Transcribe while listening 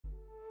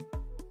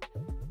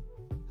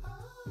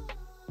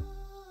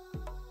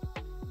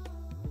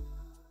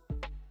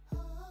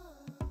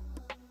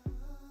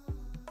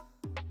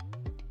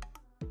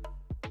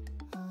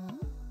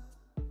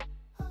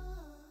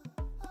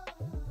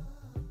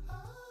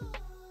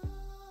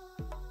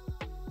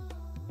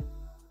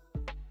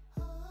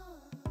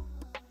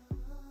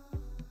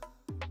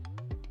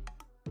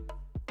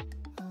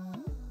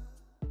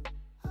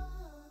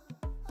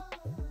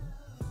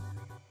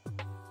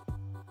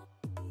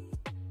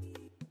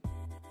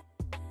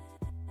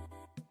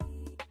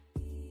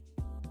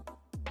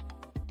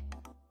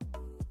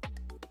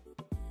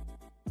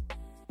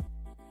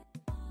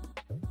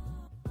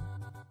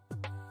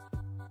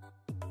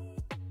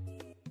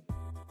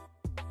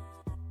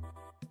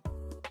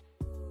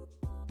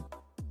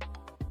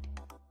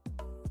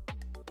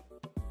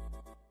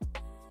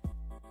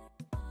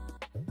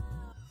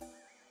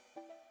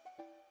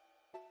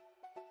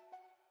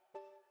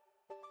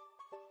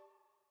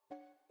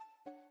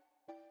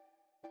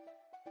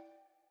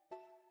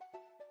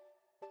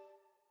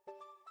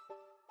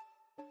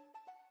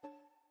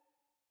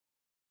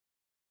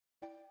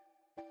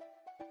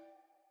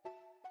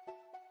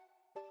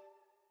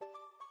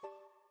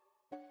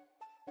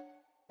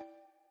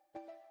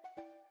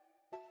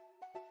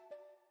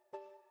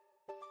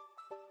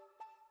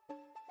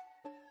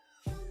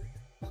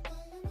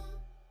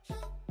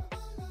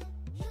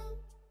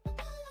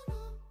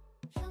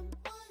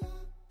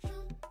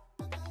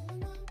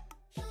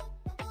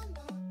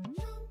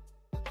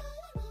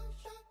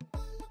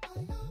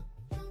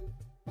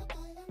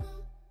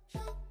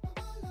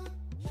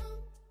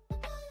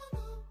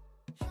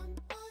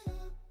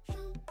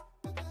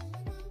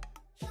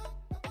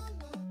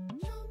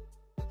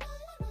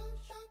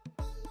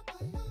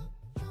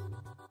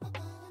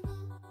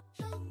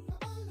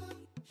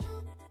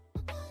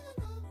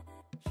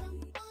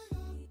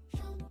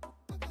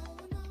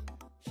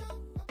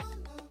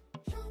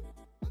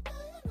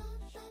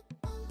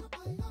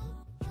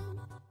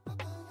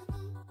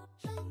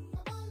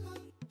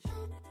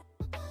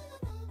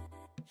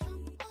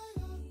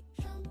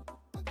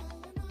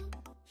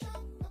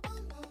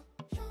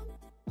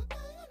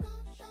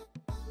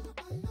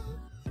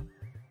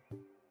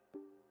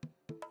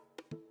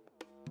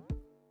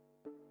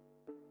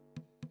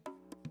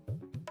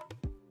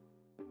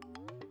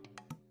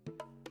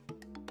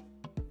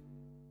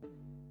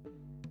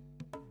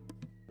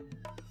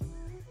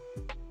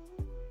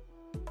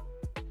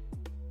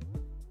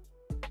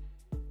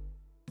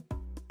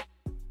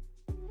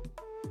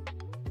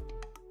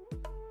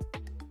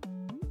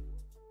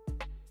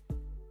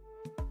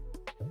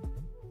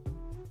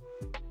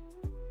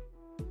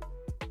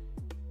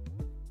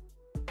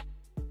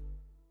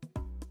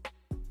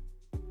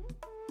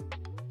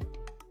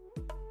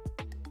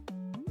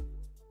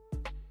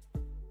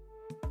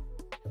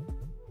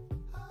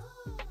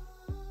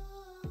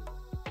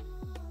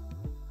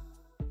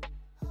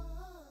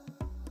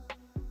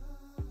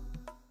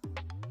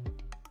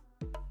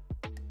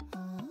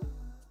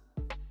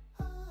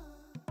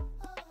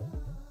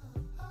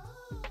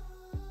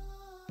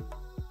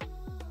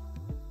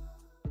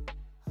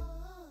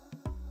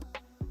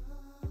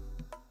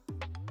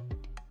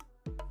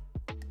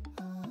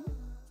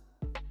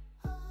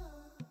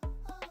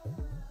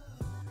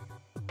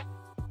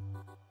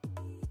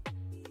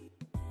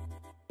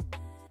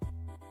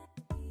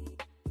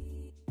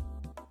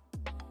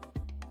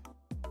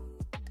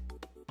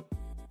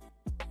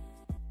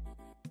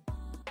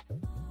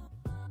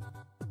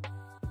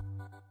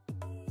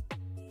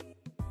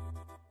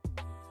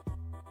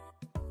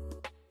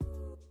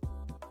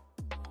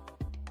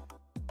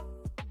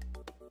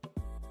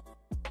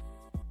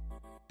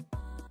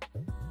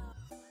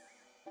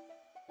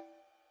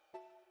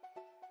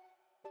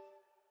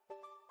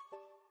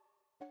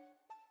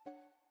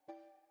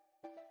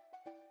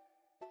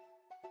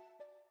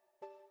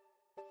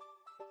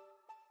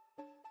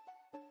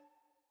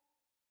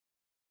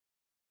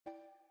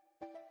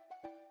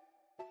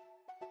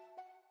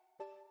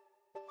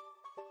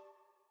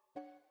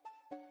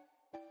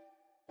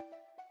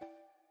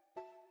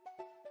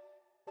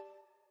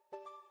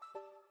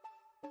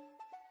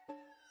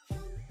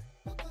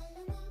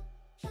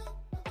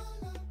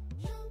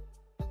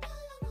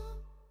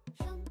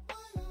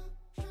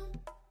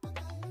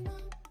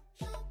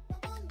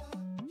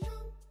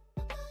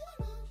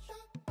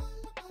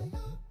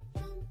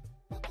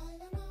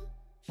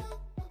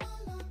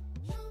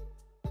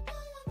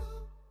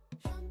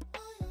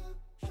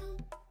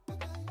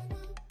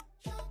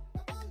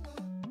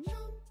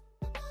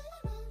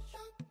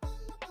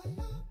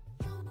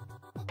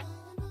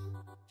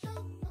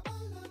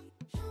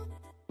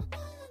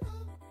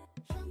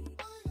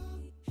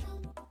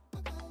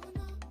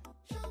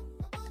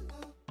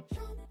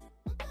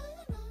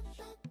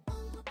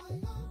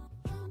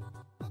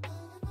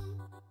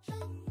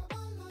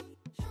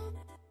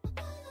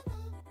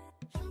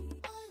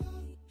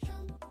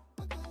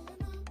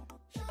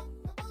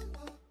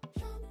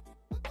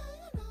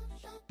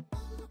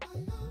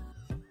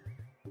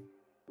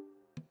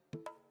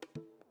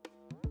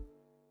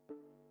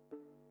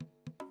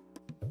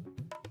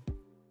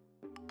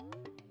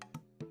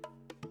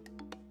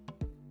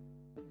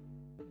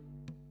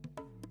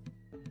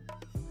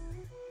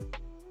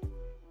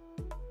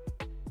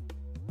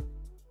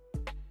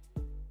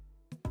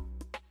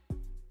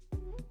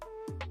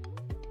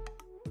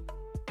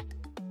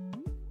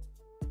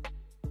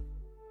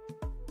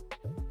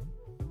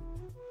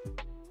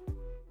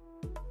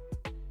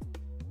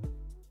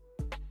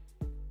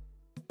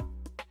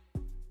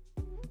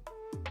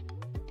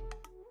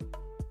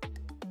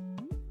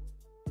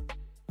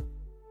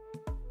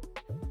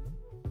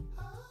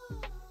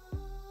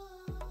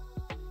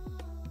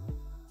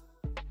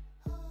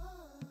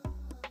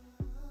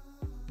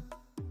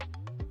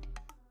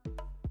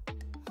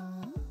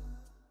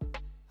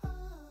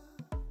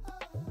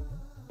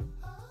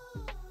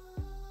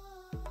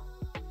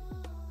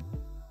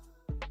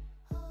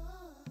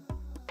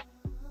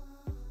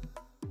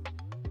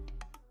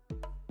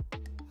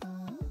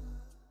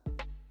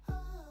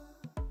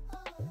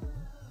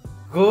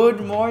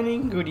Good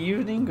morning, good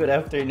evening, good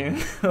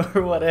afternoon,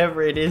 or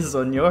whatever it is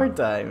on your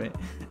time,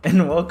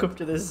 and welcome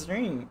to the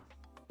stream.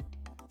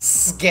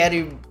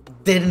 Sketti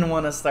didn't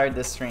want to start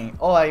the stream.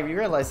 Oh, I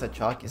realized that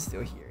Chalk is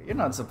still here. You're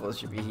not supposed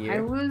to be here.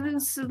 I was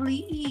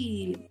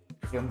asleep.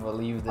 Can't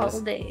believe this.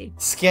 All day.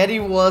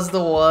 Sketti was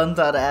the one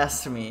that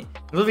asked me,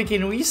 Luby,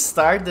 can we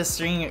start the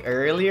stream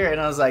earlier?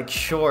 And I was like,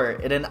 sure.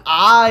 And then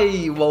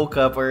I woke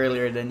up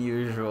earlier than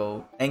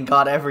usual and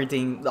got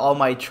everything, all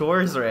my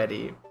chores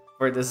ready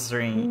for the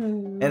stream.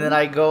 And then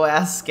I go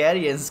ask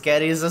Sketti, and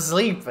Sketti is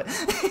asleep.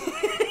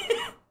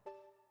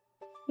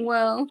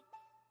 Well,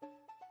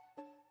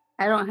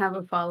 I don't have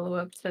a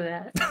follow-up to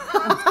that.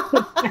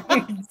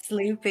 I'm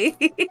sleepy.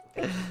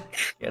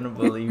 Can't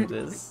believe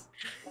this.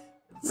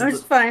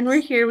 It's fine, we're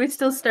here. We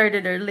still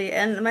started early,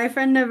 and my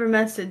friend never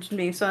messaged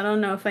me, so I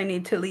don't know if I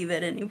need to leave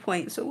at any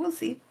point, so we'll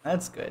see.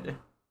 That's good.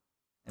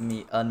 Let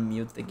me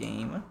unmute the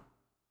game.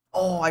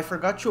 Oh, I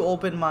forgot to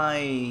open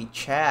my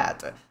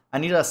chat. I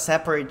need a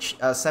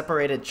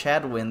separated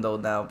chat window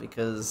now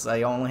because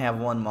I only have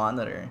one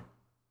monitor.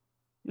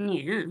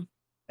 Yeah.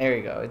 There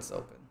you go, it's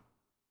open.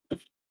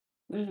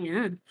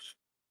 Yeah.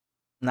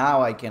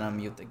 Now I can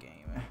unmute the game.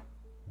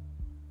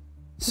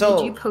 So,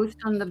 did you post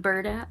on the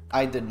Bird app?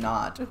 I did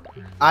not.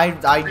 I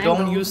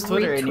don't use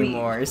Twitter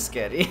anymore,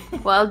 Sketti.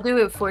 Well, I'll do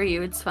it for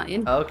you, it's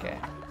fine. Okay.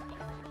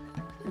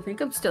 I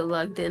think I'm still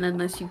logged in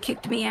unless you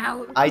kicked me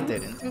out. I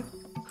didn't.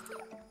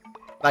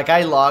 Like,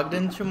 I logged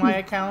into my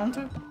account,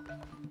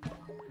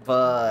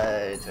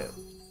 but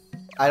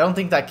I don't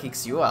think that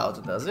kicks you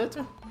out, does it?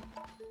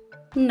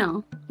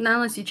 No, not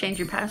unless you change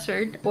your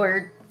password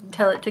or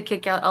tell it to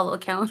kick out all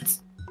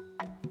accounts.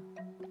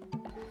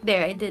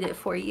 There, I did it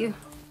for you.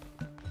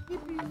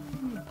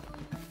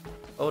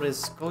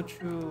 Otis, go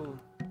to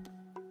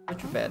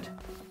bed.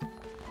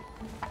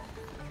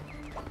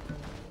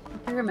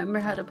 I remember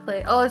how to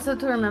play. Oh, it's have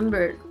to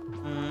remember.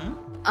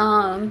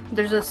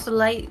 There's a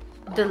slight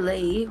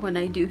delay when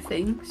I do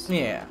things.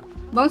 Yeah.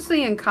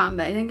 Mostly in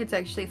combat. I think it's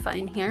actually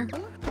fine here.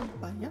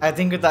 I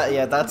think that,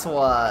 yeah, that's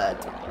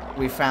what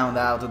we found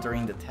out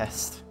during the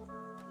test.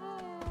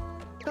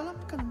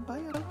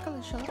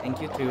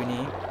 Thank you,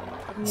 Toonie.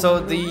 So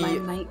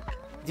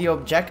the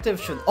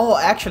objective should... Oh,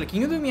 actually,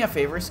 can you do me a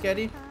favor,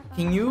 Sketti?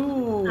 Can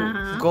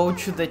you go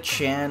to the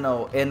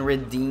channel and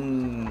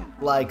redeem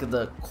like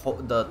the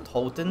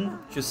totem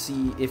to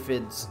see if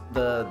it's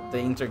the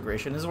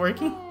integration is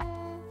working?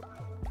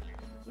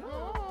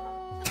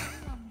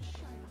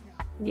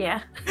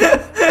 Yeah.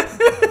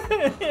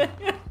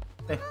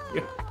 Thank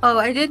you. Oh,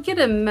 I did get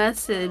a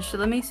message, so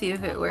let me see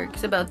if it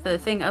works, about the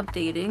thing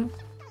updating.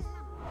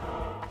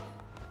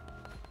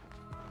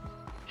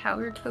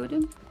 Power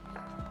totem?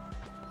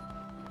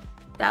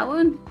 That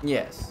one?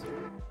 Yes.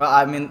 Well,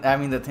 I'm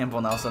in the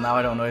temple now, so now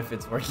I don't know if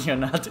it's working or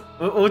not.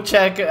 We'll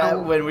check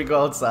when we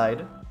go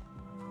outside.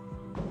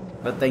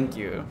 But thank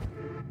you.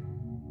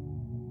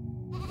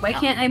 Why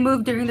can't I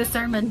move during the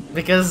sermon?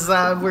 Because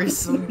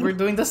we're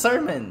doing the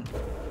sermon.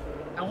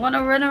 I want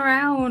to run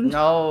around.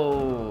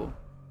 No.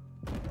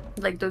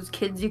 Like those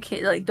kids you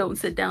can't, like, don't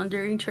sit down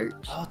during church.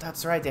 Oh,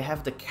 that's right. They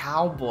have the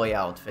cowboy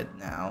outfit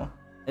now.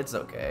 It's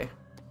okay.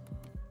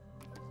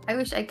 I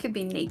wish I could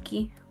be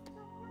naked.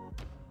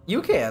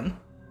 You can.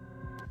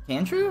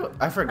 Can't you?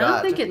 I forgot. I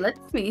don't think it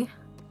lets me.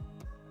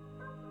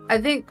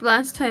 I think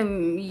last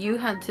time you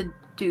had to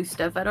do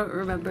stuff. I don't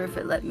remember if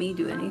it let me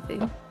do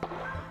anything.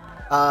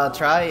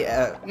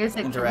 Try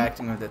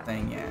interacting with the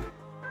thing, yeah.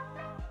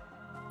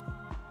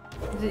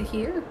 Is it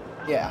here?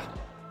 Yeah.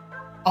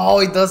 Oh,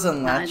 it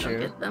doesn't let I don't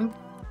get them.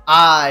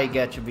 I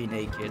get to be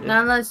naked.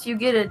 Not unless you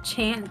get a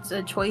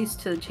choice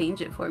to change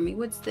it for me.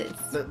 What's this?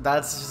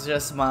 That's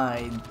just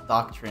my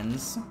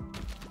doctrines.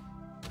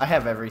 I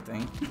have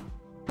everything.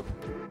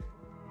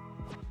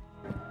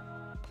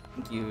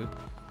 Thank you.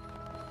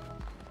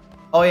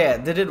 Oh yeah,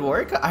 did it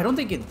work? I don't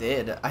think it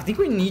did. I think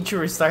we need to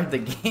restart the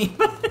game.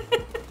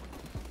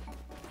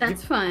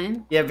 That's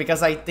fine. Yeah,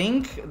 because I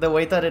think the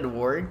way that it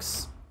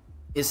works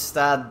is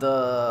that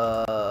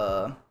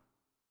the...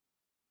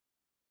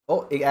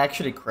 Oh, it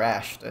actually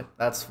crashed.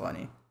 That's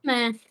funny.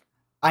 Meh.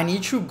 I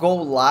need to go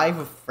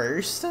live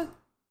first,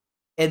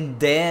 and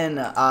then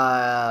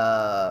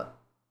I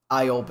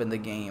open the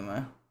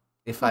game.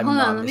 If I'm Hold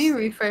not on, let me mistaken.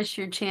 refresh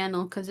your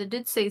channel because it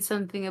did say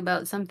something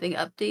about something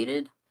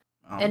updated.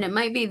 And it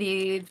might be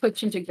the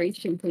Twitch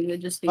integration thing that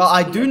just needs Oh,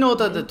 I to be do know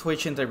that updated. the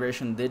Twitch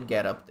integration did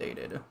get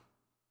updated.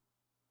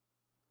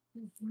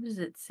 What does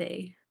it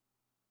say?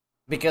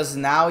 Because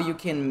now you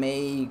can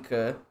make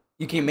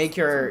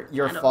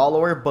your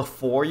follower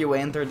before you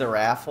enter the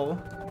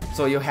raffle,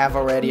 so you have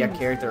already a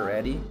character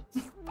ready.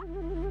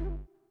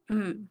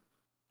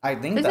 I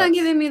think it's not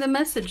giving me the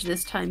message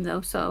this time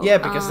though, so yeah,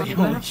 because they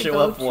only show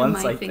up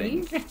once, I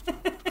think.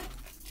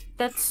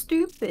 That's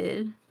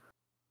stupid.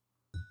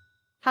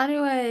 How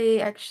do I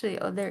actually...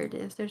 Oh, there it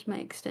is. There's my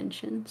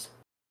extensions.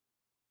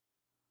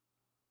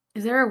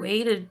 Is there a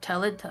way to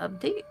tell it to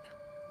update?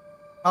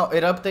 Oh,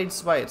 it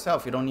updates by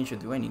itself. You don't need to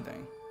do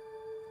anything.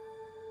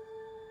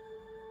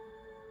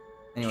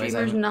 Anyways,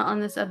 streamers not on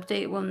this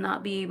update will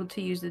not be able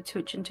to use the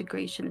Twitch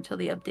integration until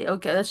the update.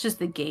 Okay, that's just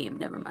the game.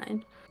 Never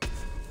mind.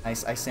 I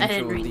sent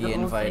you the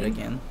invite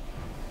again.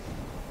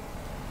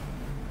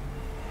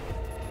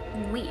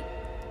 Wait.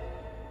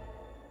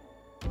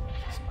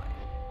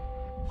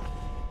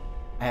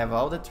 I have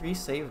all the 3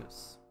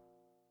 saves.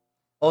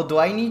 Oh, do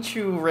I need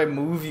to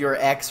remove your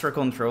extra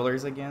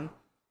controllers again?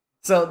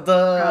 So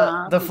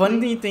the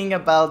funny thing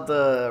about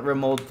the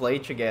remote play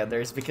together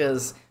is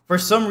because for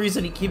some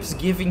reason it keeps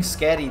giving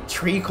Sketti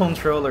 3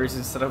 controllers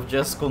instead of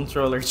just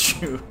controller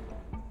 2.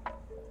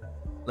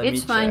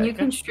 It's fine, you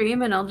can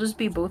stream and I'll just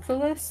be both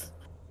of us.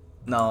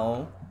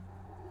 No.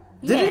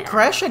 Did it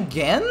crash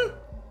again?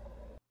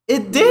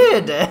 It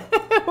did!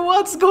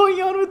 What's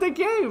going on with the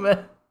game?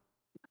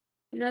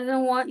 It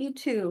doesn't want you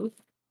to.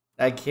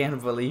 I can't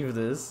believe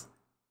this.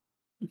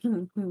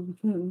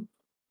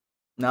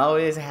 No,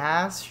 it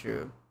has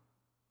to.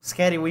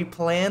 Sketti, we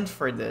planned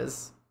for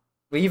this.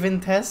 We even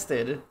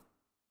tested.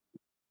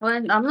 Well,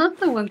 I'm not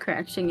the one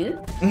crashing it.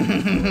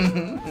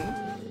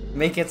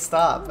 Make it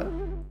stop.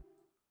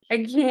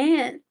 I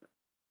can't.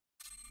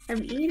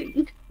 I'm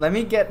eating. Let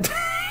me get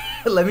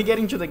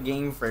into the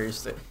game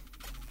first.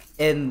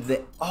 And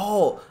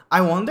oh,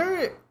 I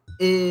wonder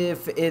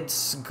if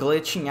it's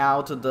glitching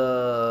out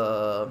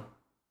the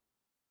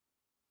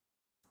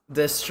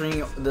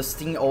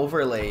Steam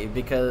overlay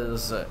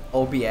because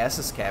OBS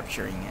is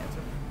capturing it.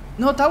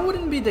 No, that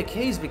wouldn't be the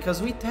case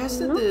because we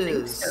tested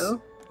this.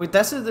 So. We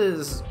tested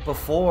this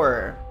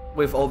before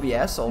with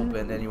OBS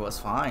open and it was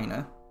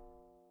fine.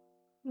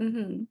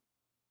 Can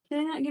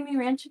they not give me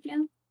ranch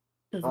again?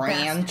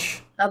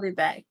 Ranch. I'll be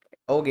back.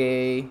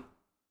 Okay.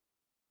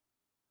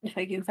 If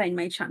I can find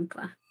my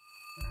chancla.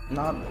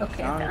 Not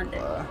okay, I found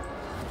it. I'll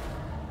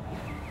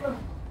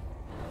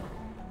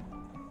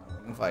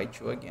invite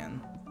you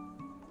again.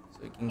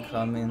 So you can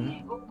come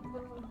in.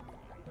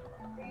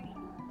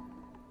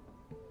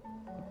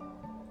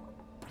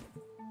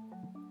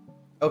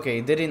 Okay,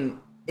 it didn't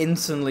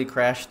instantly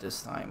crash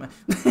this time.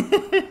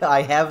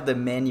 I have the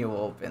menu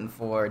open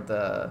for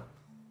the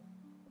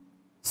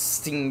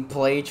Steam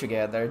play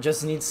together.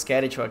 Just need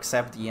Sketti to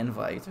accept the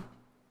invite.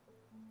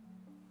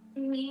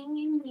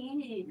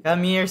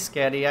 Come here,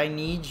 Sketti. I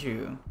need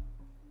you.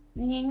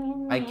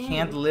 I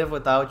can't live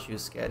without you,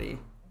 Sketti.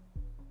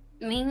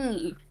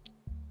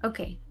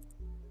 Okay.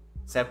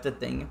 Accept the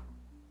thing.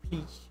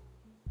 Please.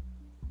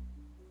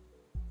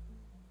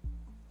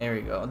 There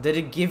we go. Did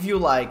it give you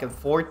like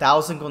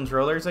 4,000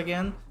 controllers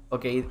again?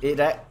 Okay, it did.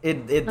 I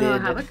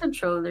don't have a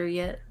controller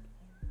yet.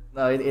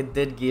 No, it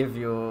did give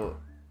you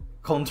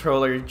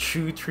controller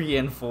 2, 3,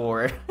 and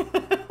 4.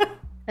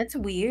 That's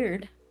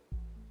weird.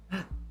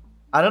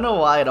 I don't know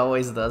why it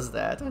always does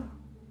that.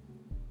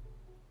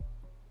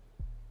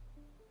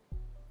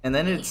 And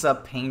then it's a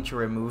pain to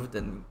remove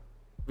them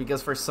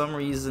because for some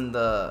reason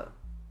the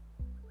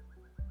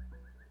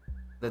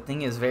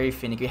thing is very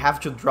finicky. You have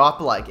to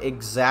drop like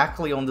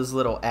exactly on this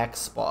little X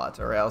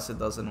spot or else it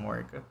doesn't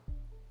work.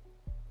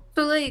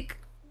 So like,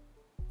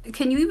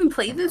 can you even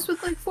play this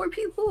with like 4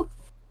 people?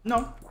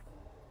 No,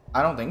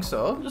 I don't think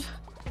so.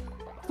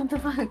 What the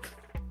fuck?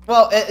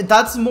 Well,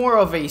 that's more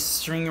of a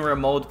string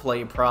remote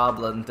play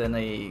problem than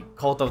a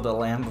Cult of the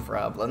Lamb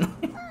problem.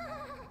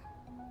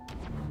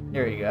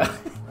 Here we go.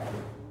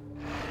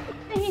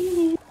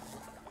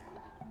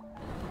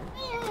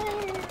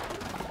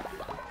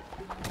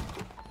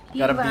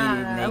 Gotta be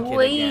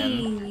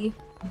naked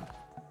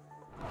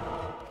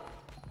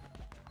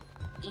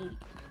again.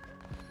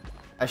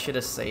 I should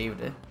have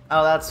saved it.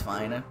 Oh, that's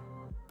fine.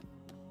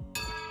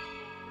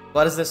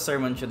 What is this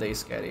sermon today,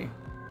 Sketti?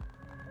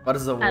 What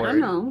is the word? I don't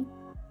know.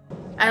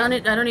 I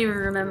don't even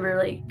remember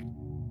like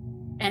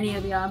any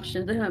of the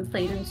options. I haven't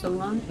played in so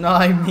long. No,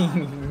 I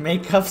mean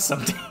make up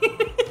something.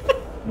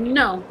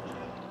 No.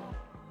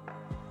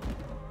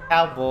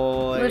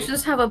 Cowboy. Let's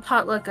just have a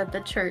potluck at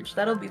the church.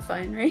 That'll be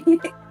fine, right?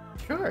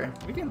 Sure,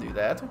 we can do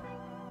that.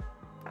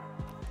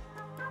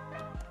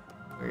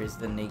 Where is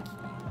the naked?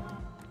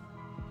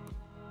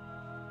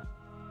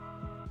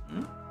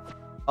 Hmm?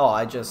 Oh,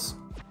 I just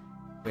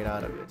wait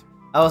out of it.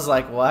 I was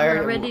like, why are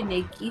you already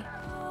naked?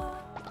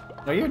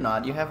 No, you're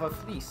not. You have a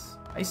fleece.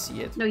 I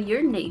see it. No,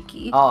 you're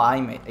naked. Oh,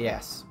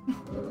 yes.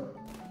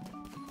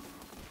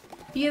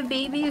 You have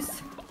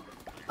babies?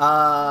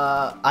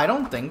 I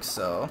don't think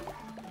so.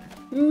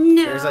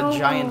 No. There's a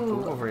giant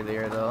poop over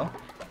there, though.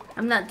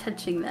 I'm not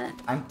touching that.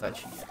 I'm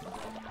touching it.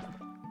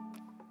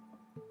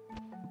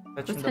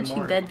 We're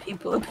touching dead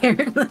people,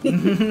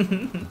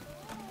 apparently.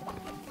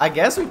 I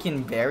guess we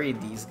can bury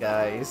these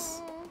guys.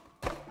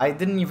 I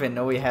didn't even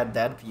know we had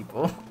dead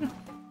people.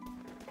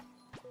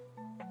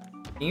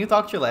 Can you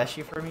talk to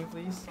Lashy for me,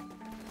 please?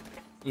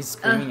 He's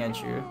screaming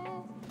at you.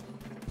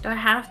 Do I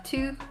have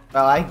to?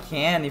 Well, I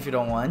can if you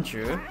don't want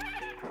to.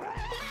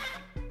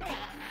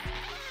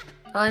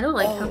 Well, I don't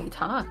like how he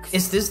talks.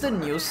 Is this the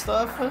new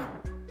stuff?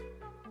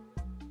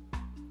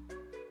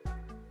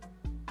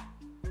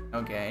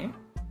 Okay.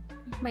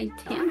 My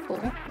temple.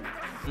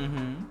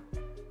 Mm-hmm.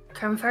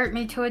 Convert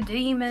me to a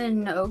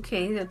demon.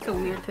 Okay, that's a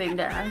weird thing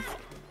to ask.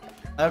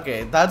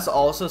 Okay, that's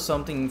also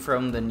something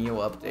from the new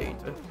update.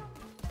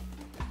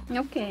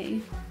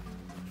 Okay.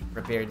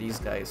 Prepare these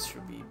guys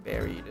should be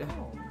buried.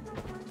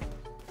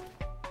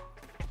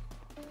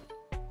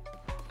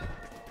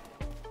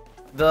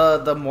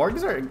 The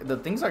morgues are the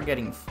things are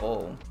getting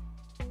full.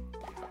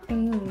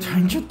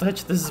 Trying to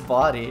touch this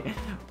body.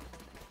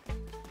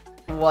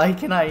 Why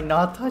can I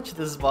not touch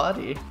this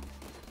body?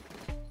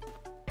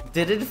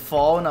 Did it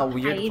fall in a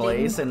weird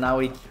place and now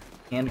we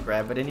can't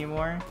grab it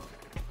anymore?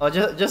 Oh,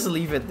 just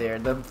leave it there.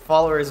 The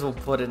followers will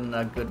put it in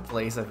a good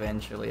place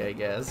eventually, I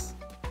guess.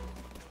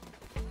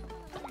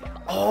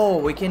 Oh,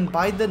 we can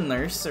buy the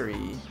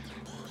nursery.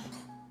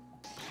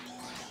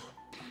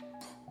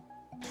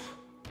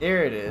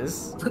 There it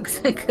is.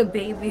 Looks like a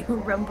baby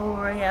Rumble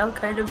Royale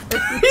kind of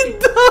thing.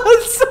 It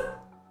does!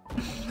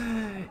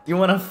 You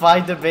wanna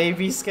fight the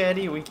baby,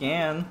 Sketti? We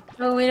can.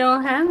 Well, we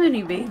don't have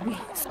any babies.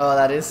 Oh,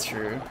 that is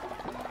true.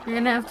 You're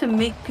gonna have to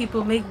make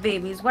people make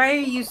babies. Why are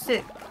you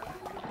sick?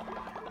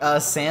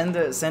 Send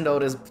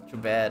Otis to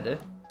bed.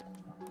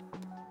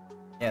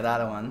 Yeah,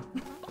 that one.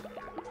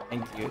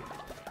 Thank you.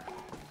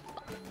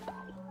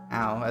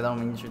 Ow, I don't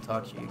mean to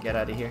talk to you. Get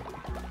out of here.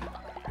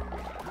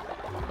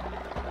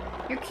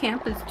 Your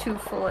camp is too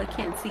full. I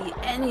can't see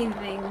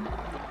anything.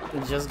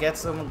 Just get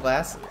some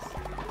glasses.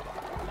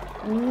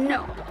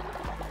 No.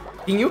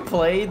 Can you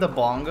play the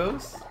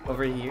bongos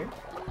over here?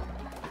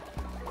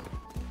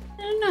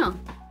 I don't know.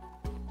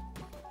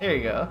 There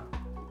you go.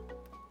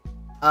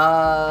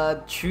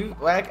 Choose.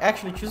 Well,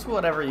 actually, choose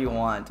whatever you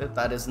want.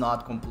 That is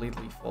not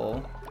completely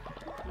full.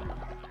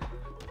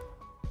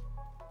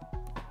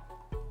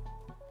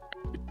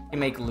 You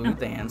make Lou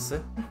dance.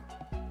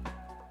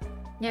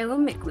 Yeah, we'll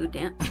make Lou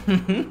dance.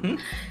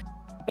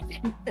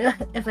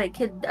 If I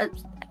could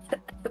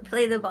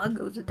play the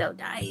bongos without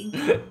dying.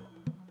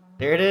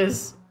 There it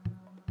is.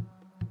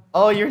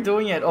 Oh, you're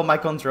doing it. Oh, my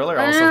controller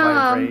also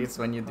vibrates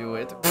when you do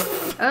it.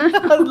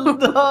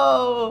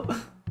 No.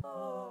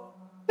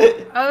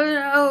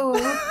 Oh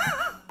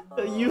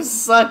no! You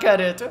suck at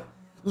it.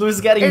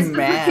 Lou's getting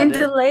mad. It's a freaking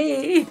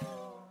delay.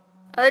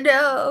 Oh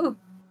no!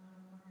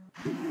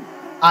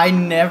 I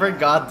never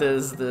got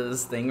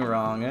this thing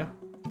wrong.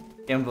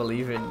 Can't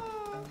believe it.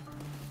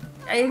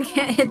 I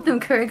can't hit them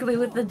correctly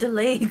with the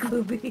delay,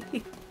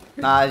 Glooby.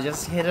 Nah, I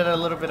just hit it a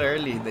little bit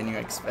early than you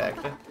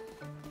expect.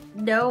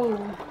 No.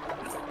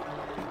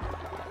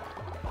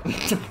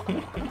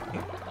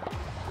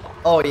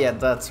 Oh yeah,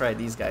 that's right.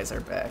 These guys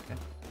are back.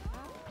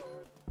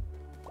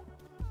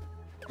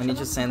 We need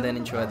to send them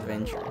into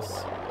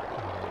adventures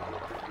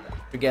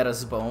to get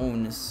us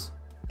bones.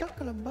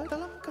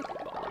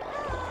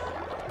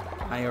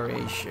 Higher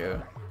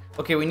ratio.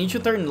 Okay, we need to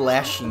turn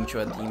Lash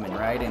into a demon,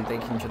 right? And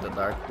take him to the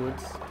Dark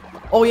Woods.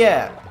 Oh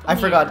yeah, I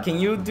forgot. Can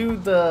you do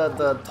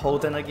the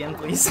totem again,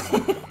 please?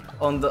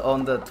 on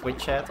the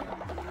Twitch chat.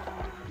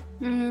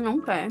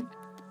 Okay.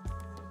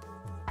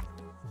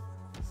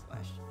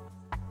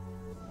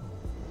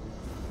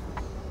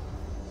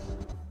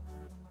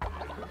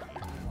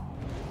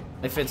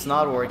 If it's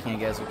not working, I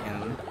guess we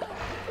can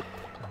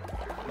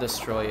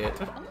destroy it.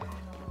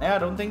 Yeah, I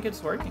don't think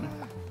it's working.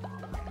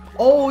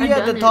 Oh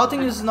yeah, the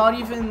taunting is not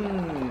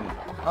even...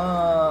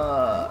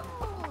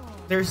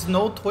 There's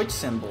no Twitch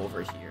symbol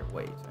over here.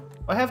 Wait.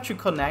 I have to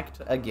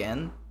connect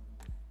again.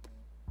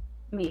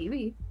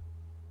 Maybe.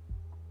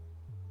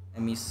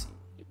 Let me see.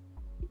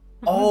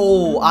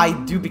 Oh, I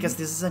do, because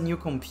this is a new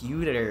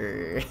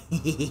computer.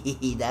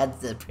 That's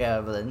the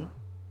problem.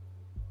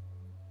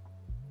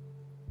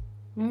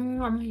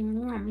 Okay,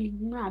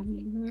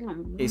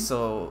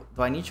 so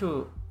do I need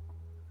to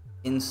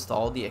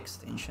install the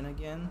extension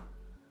again?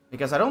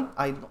 Because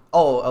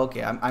oh,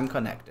 okay, I'm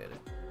connected.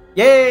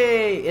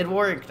 Yay! It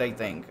worked, I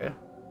think.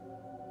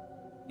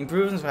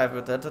 Improvements have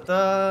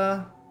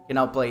can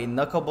now play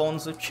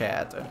Knucklebones with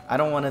chat. I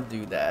don't want to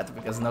do that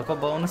because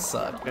Knucklebones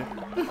suck.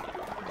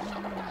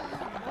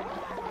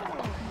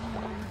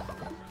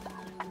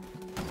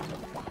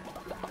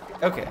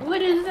 Okay.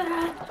 What is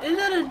that? Is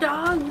that a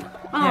dog?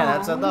 Yeah,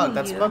 that's a dog.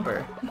 That's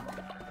Bubber.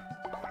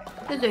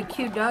 That's a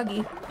cute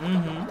doggy.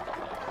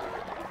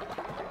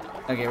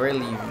 Okay, we're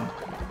leaving.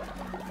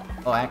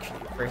 Oh,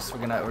 actually, first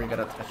we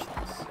gotta touch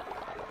this.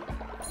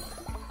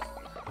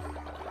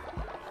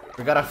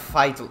 We gotta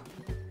fight. You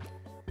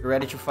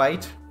ready to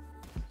fight?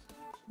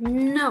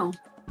 No.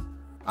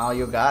 Oh,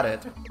 you got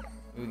it.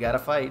 We gotta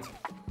fight.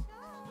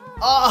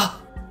 Ah!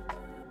 Oh!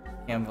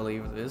 Can't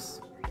believe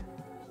this.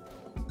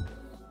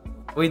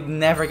 We'd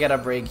never get a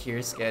break here,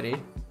 Sketti.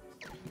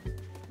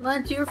 Well,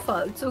 it's your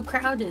fault. It's so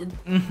crowded.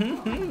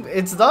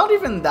 It's not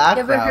even that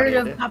crowded. Ever heard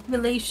of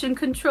population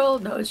control?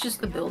 No, it's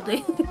just the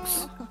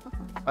buildings.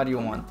 What do you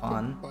want,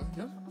 Pawn?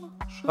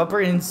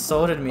 Pupper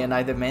insulted me and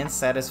I demand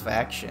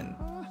satisfaction.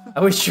 I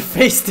wish you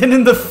faced it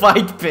in the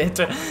fight pit.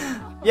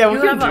 Yeah, we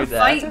can do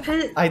that. Fight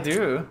pit? I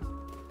do.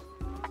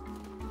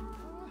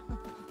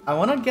 I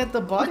wanna get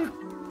the body.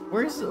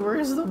 Where's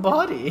the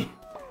body?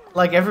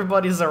 Like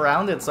everybody's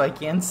around it, so I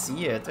can't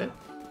see it.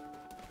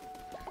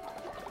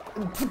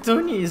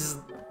 Petunia is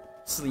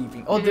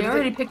sleeping. Oh, did they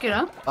already pick it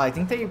up? Oh, I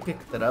think they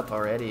picked it up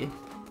already.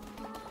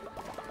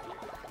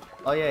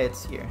 Oh yeah,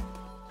 it's here.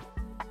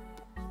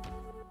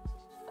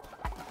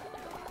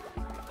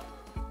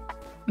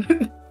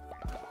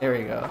 There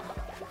we go.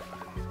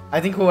 I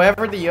think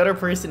whoever the other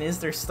person is,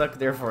 they're stuck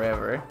there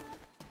forever.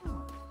 There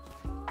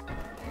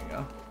you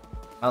go.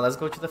 Now let's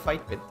go to the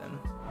fight pit then.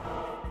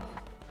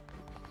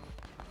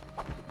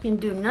 Can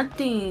do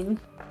nothing.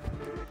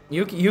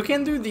 You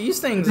can do these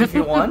things if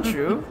you want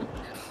to.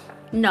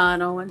 No, I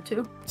don't want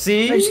to.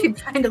 See? I just keep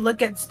trying to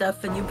look at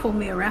stuff and you pull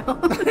me around.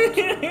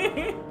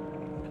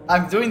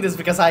 I'm doing this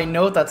because I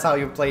know that's how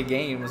you play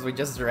games. We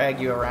just drag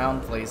you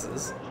around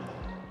places.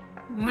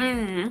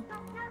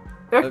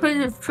 Just because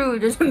it's true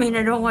doesn't mean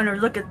I don't want to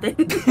look at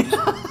things.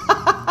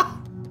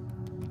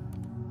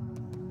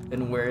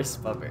 And where's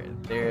Pupper?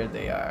 There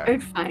they are.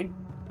 It's fine.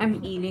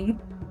 I'm eating.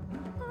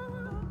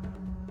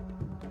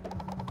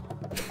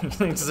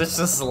 It's just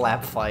a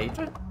slap fight.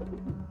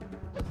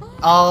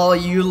 Oh,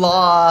 you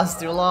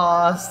lost! You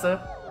lost!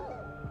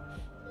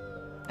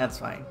 That's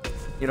fine.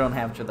 You don't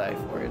have to die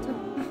for it.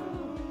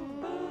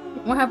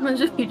 What happens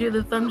if you do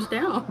the thumbs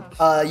down?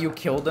 You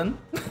kill them.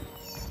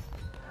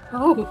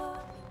 Oh.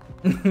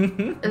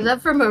 Is that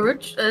from a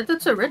ritual?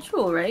 That's a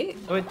ritual, right?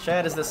 Wait,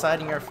 chat is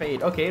deciding your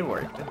fate. Okay, it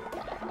worked.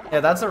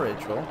 Yeah, that's a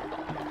ritual.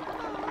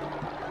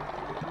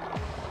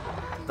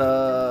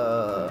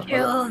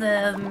 Kill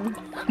them.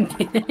 Don't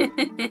kill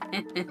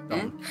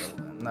them.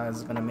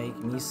 That's gonna make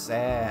me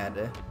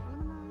sad.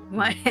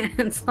 My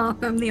hands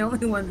off. I'm the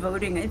only one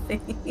voting, I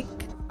think.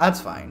 That's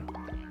fine.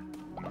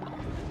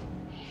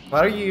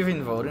 What are you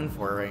even voting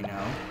for right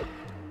now?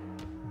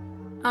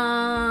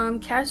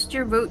 Cast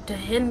your vote to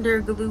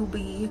hinder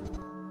Glooby.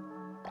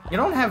 You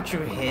don't have to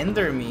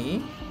hinder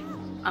me.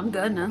 I'm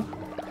gonna.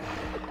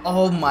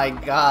 Oh my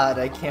god,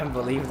 I can't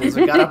believe this.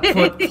 We gotta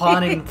put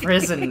Pawn in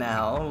prison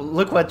now.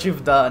 Look what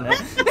you've done.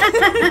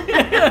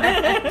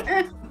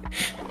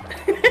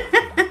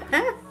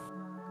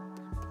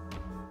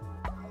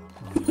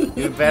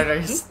 You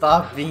better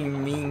stop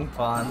being mean,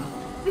 Pawn.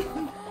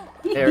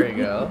 There we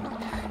go.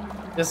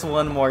 Just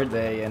one more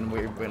day and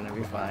we're gonna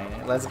be fine.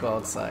 Let's go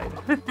outside.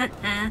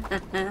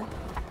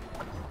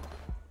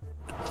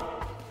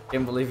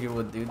 Can't believe you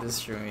would do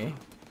this to me.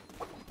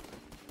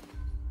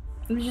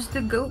 I'm just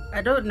a goat.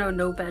 I don't know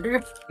no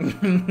better.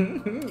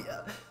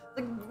 Yeah.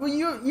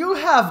 You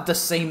have the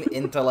same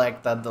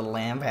intellect that the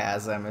lamb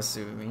has, I'm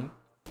assuming.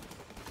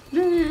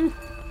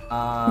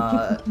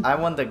 I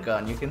want the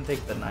gun. You can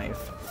take the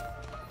knife.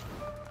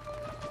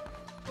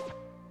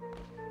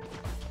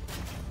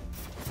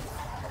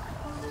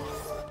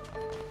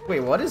 Wait,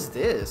 what is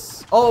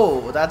this?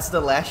 Oh, that's the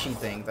lashy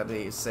thing that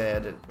they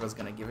said it was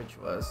gonna give it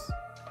to us.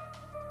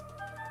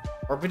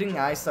 Orbiting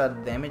ice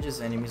that damages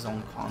enemies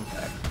on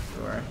contact.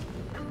 Sure.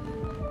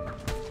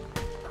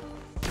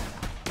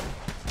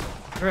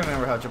 You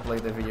remember how to play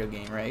the video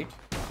game, right?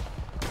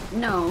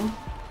 No.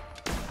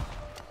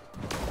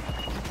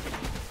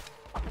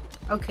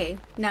 Okay,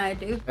 now I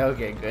do.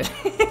 Okay, good.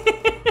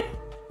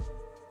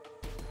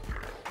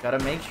 Gotta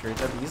make sure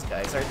that these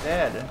guys are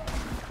dead.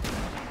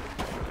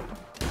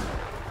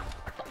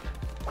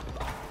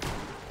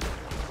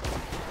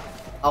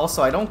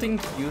 Also, I don't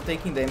think you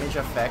taking damage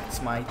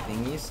affects my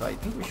thingy, so I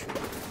think we should be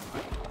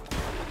fine.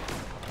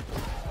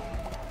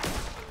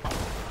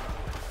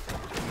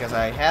 Because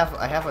I have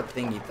a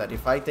thingy that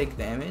if I take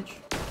damage,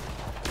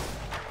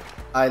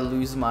 I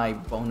lose my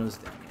bonus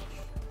damage.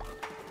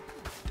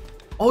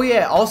 Oh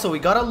yeah, also we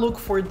gotta look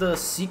for the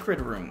secret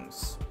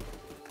rooms.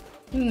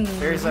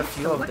 There's a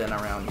few of them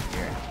around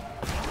here.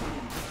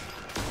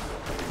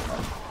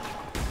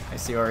 I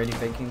see you already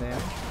taking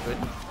damage. Good.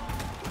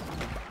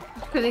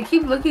 Because they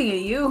keep looking at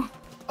you.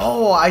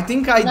 Oh, I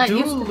think I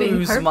do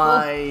lose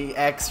my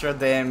extra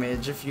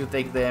damage if you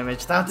take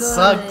damage. That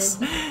sucks.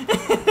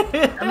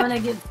 I'm gonna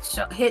get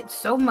hit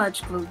so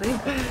much, Glooby.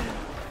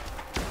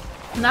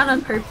 Not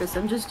on purpose,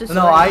 I'm just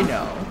destroying. No, I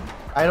know.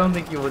 I don't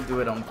think you would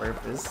do it on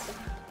purpose.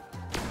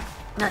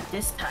 Not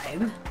this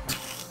time.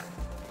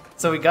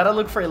 So we gotta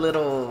look for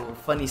little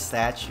funny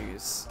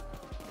statues.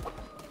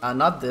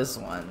 Not this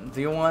one.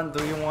 Do you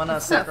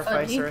wanna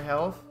sacrifice your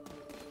health?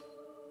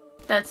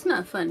 That's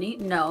not funny.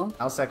 No.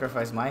 I'll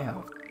sacrifice my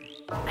health.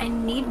 I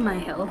need my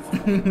health.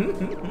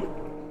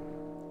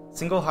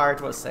 Single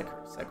heart was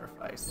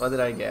sacrificed. What did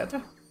I get?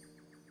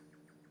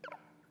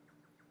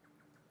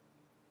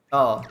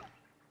 Oh.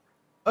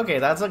 Okay,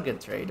 that's a good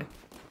trade.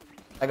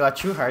 I got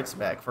 2 hearts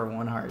back for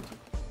 1 heart.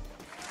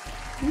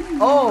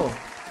 Oh!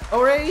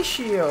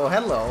 Horatio!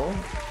 Hello!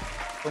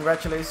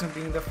 Congratulations on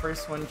being the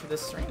first one to the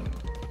stream.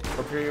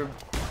 Hope you're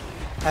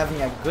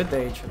having a good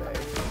day today.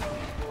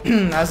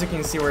 As you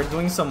can see, we're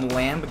doing some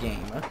lamb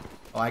game.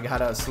 Oh, I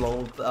got a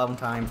slow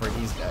time for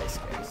these guys.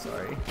 Okay,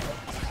 sorry.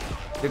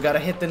 You gotta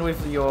hit them with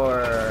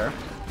your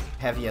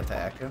heavy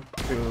attack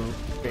to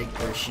break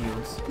their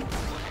shields.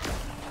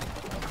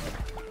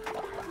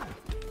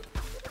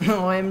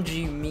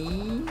 OMG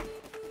me.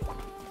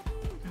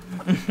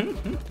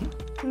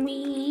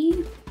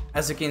 Me.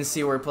 As you can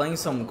see, we're playing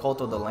some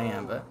Cult of the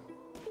Lamb.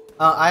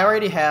 I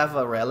already have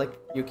a relic.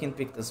 You can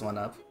pick this one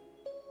up.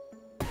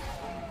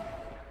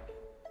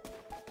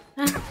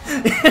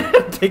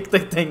 Pick the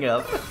thing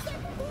up.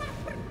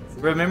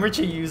 Remember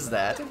to use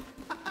that.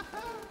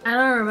 I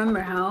don't remember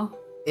how.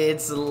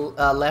 It's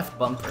left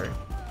bumper.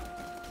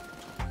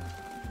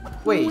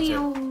 Wait,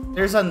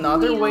 there's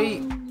another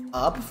way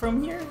up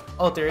from here?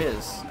 Oh, there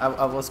is.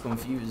 I was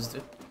confused.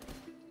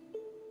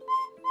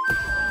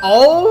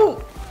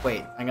 Oh!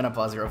 Wait, I'm gonna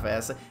pause real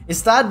fast.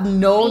 Is that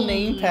No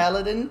Name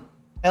Paladin?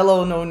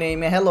 Hello, No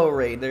Name, and hello,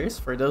 Raiders.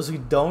 For those who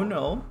don't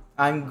know,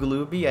 I'm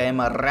Glooby, I am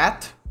a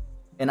rat.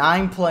 And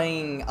I'm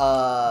playing,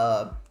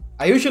 I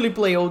usually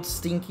play old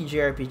stinky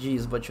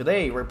JRPGs, but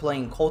today we're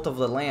playing Cult of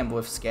the Lamb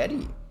with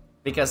Sketti.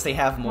 Because they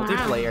have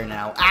multiplayer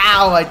now.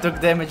 Ow! I took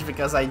damage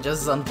because I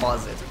just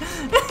unpaused it.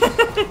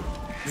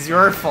 It's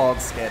your fault,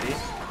 Sketti.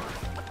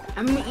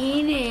 I'm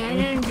eating. I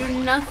didn't do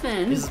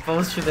nothing. You're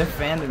supposed to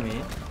defend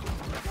me.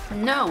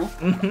 No.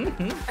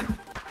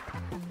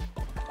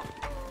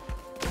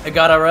 I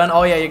gotta run.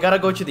 Oh yeah, you gotta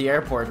go to the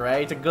airport,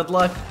 right? Good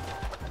luck.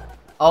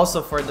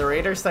 Also, for the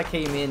raiders that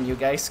came in, you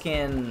guys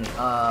can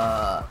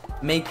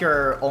make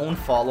your own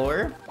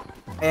follower.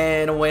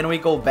 And when we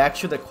go back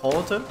to the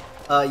cult,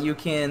 you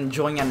can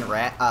join a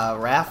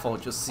raffle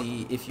to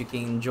see if you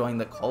can join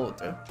the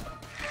cult.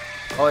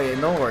 Oh yeah,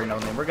 don't worry, no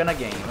name. We're gonna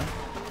game.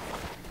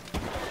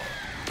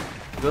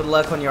 Good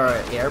luck on your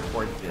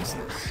airport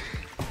business.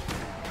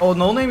 Oh,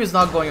 No Name is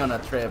not going on a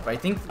trip. I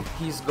think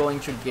he's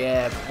going to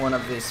get one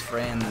of his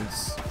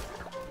friends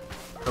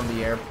from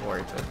the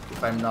airport,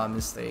 if I'm not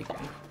mistaken.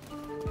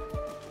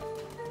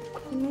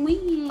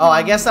 Oh,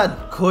 I guess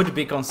that could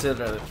be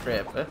considered a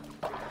trip.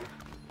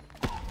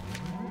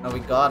 Now we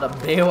got a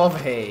bale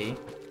of hay.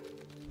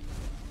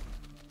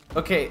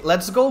 Okay,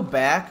 let's go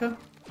back,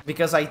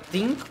 because I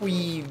think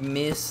we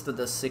missed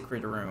the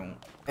secret room.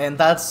 And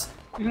that's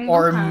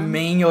our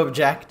main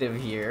objective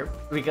here,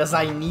 because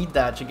I need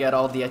that to get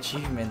all the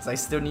achievements. I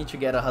still need to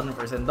get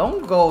 100%.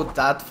 Don't go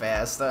that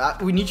fast.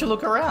 We need to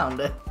look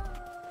around.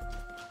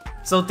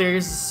 So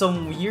there's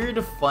some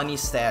weird funny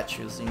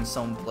statues in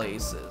some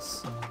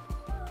places.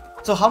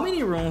 So how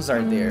many rooms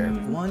are there?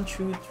 1,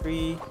 2,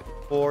 3,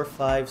 4,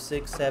 5,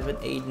 6, 7,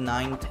 8,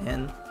 9,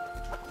 10.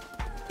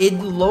 It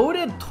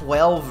loaded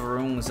 12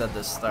 rooms at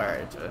the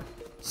start.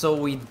 So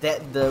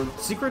the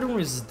secret room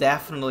is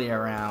definitely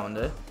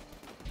around.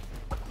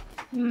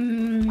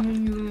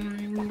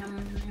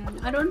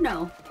 I don't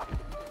know.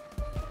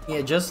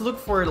 Yeah, just look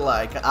for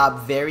like a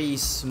very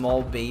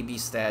small baby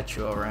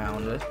statue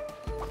around.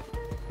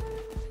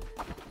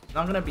 It's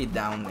not gonna be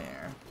down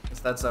there, because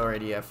that's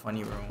already a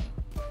funny room.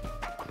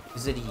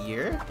 Is it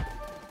here?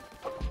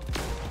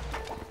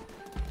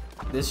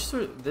 This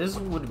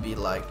would be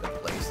like the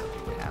place that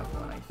we would have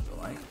one, I feel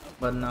like.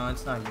 But no,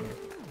 it's not here.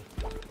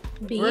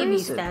 Baby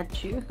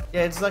statue?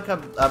 Yeah, it's like a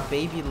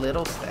baby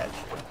little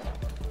statue.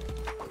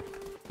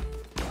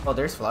 Oh,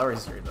 there's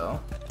flowers here though.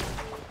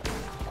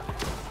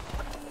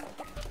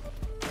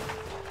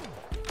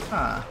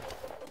 Huh.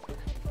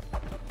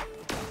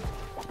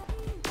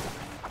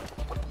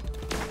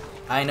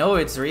 I know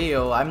it's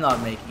real, I'm not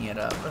making it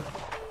up.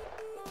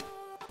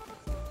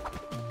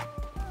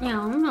 Yeah,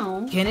 I don't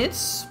know. Can it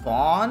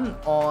spawn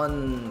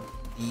on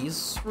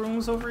these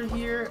rooms over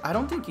here? I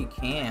don't think you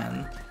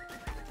can.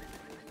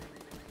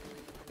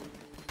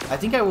 I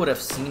think I would have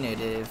seen it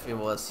if it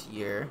was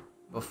here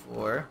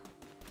before.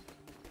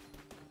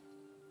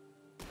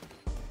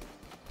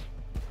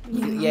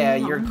 Yeah,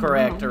 you're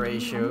correct,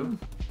 Horatio.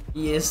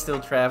 He is still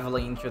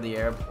traveling to the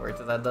airport.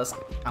 That does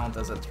count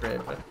as a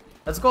trip.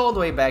 Let's go all the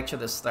way back to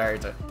the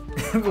start.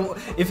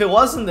 If it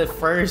wasn't the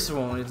first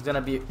one, it's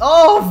gonna be...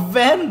 Oh,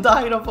 Van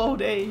died of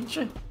old age.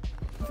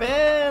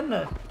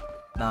 Van!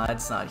 Nah,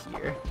 it's not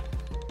here.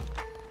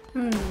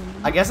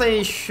 I guess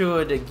I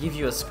should give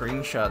you a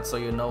screenshot so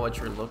you know what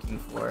you're looking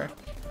for.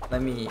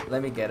 Let me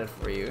get it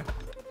for you.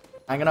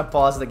 I'm gonna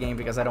pause the game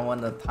because I don't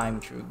want the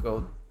time to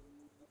go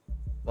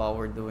while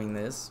we're doing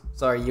this.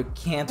 Sorry, you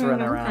can't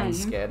run around,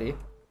 Sketti.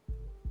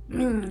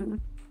 Great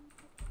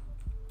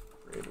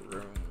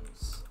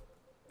rooms.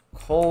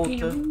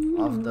 Cult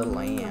of the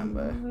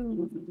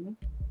Lamb.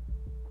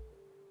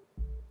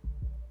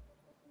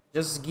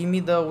 Just give me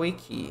the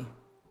wiki.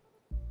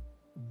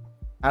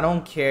 I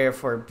don't care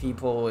for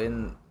people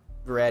in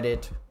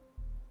Reddit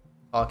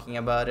talking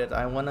about it.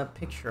 I want a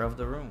picture of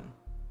the room.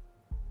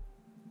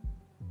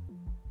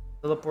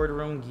 Teleport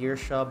room, gear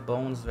shop,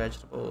 bones,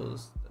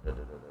 vegetables,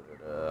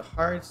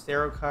 hearts,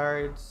 tarot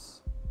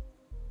cards.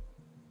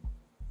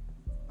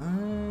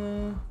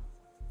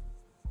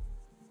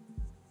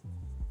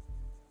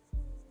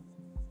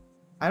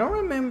 I don't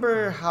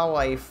remember how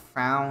I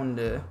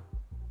found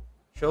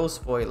show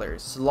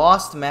spoilers.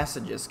 Lost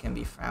messages can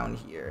be found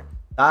here.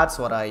 That's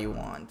what I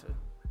want.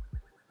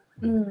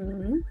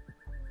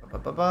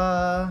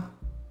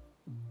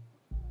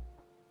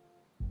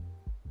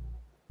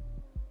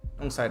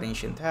 Alongside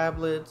ancient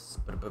tablets.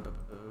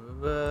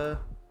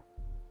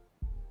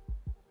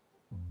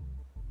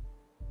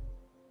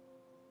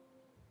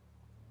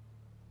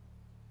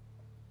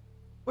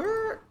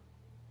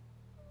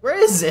 Where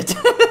is it?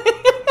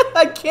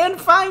 I can't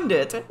find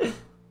it.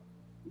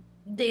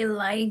 They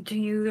lied to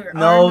you.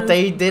 No,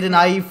 they didn't.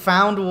 I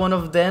found one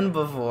of them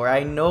before.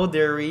 I know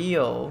they're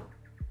real.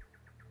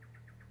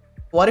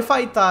 What if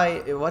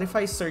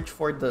I search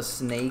for the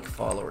snake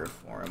follower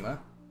form?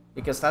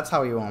 Because that's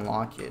how you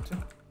unlock it.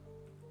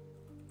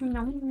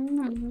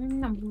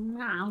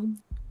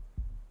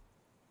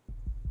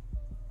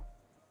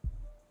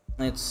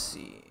 Let's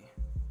see.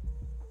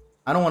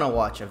 I don't want to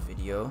watch a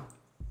video.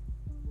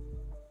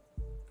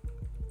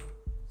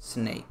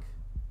 Snake.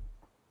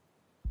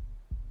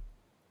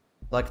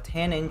 Like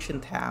 10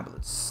 ancient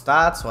tablets.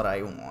 That's what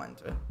I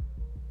want.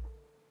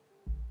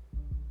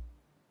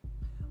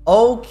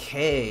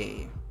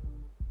 Okay.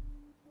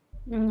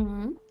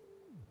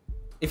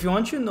 If you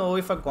want to know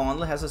if a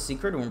gauntlet has a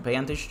secret room, pay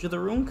attention to the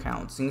room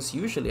count, since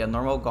usually a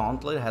normal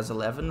gauntlet has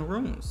 11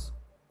 rooms.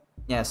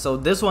 Yeah, so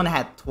this one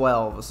had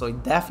 12, so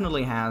it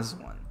definitely has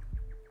one.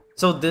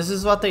 So this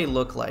is what they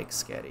look like,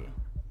 Sketti.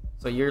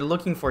 So you're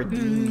looking for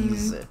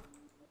these.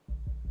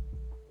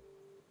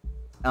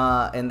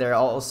 And they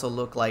also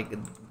look like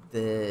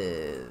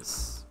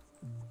this.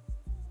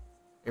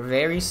 They're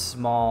very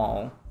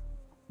small.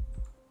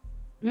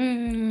 I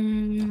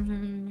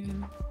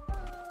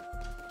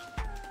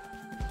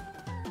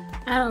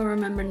don't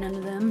remember none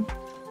of them.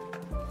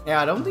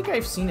 Yeah, I don't think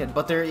I've seen it,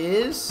 but there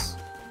is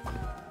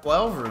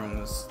 12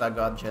 rooms that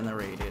got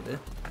generated.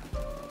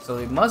 So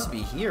it must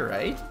be here,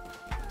 right?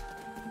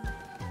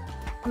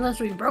 Unless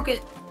we broke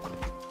it.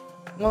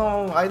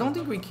 Well, I don't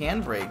think we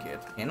can break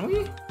it. Can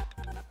we?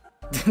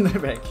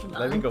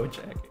 Let me go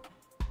check.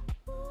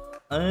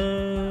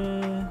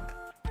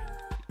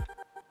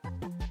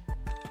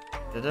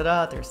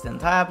 There's 10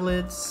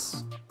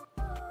 tablets.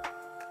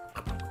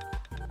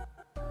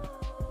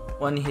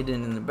 One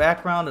hidden in the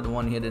background and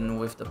one hidden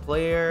with the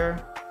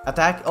player.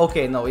 Attack.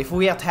 Okay, no. If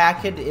we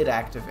attack it, it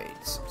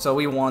activates. So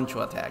we want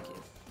to attack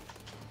it.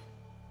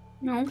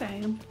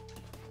 Okay.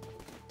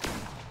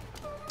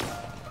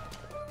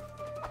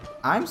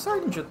 I'm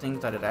starting to think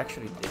that it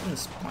actually didn't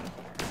spawn here.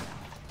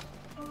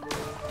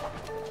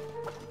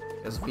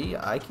 Because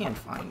I can't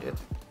find it.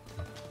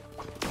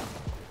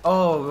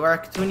 Oh,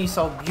 Ractoony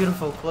saw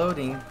beautiful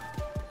clothing.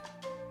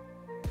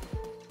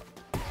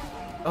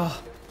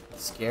 Oh, it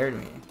scared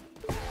me.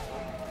 I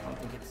don't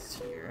think it's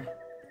here.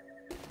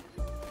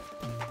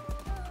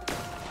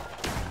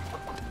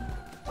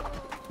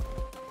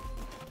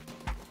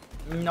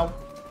 Nope.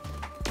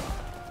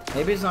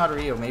 Maybe it's not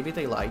real. Maybe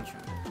they lied to you.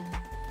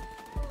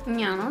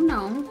 Yeah, I don't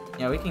know.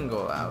 Yeah, we can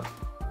go out.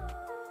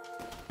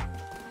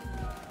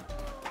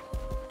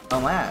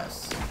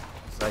 Unless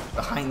it's like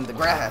behind the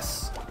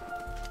grass.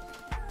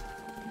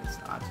 It's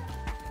not.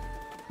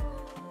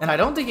 And I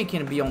don't think it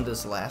can be on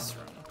this last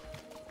room.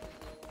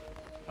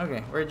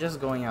 Okay, we're just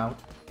going out.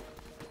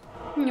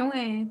 No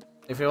way.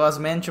 If it was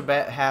meant to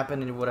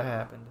happen, it would have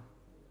happened.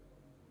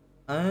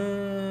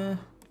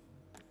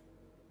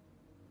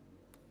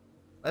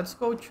 Let's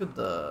go to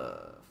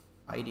the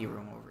fighty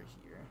room over here.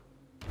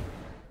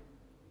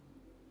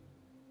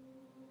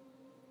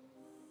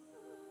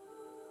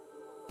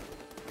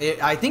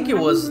 I think it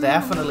was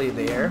definitely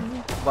there,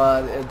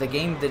 but the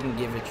game didn't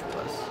give it to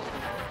us.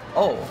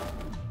 Oh,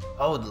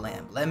 old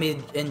lamp. Let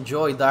me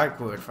enjoy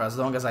Darkwood for as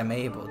long as I'm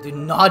able. Do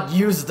not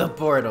use the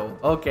portal.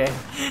 Okay.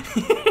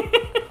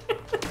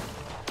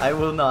 I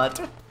will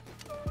not.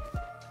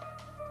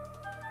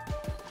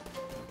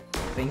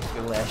 Thank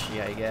you,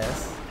 Leshy, I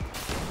guess.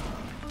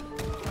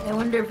 I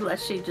wonder if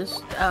Leshy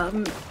just, I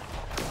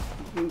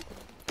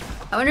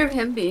wonder if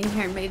him being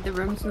here made the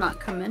rooms not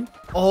come in.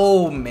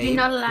 Oh, maybe. You're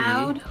not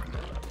allowed?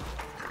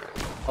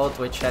 Oh,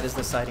 Twitch chat is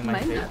deciding my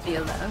fate. Might not be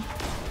allowed.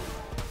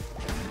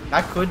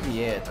 That could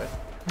be it.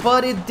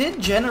 But it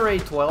did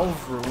generate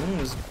 12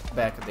 rooms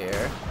back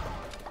there.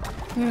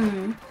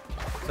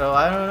 So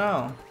I don't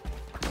know.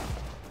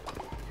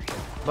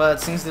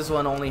 But since this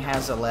one only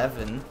has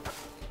 11.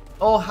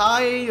 Oh,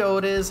 hi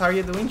Otis, how are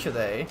you doing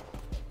today?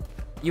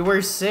 You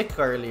were sick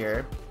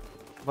earlier,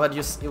 but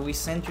we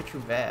sent you to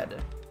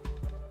bed.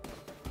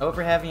 I hope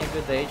you're having a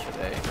good day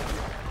today.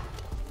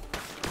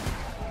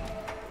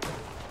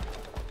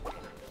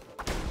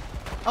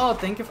 Oh,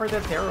 thank you for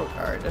the tarot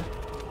card.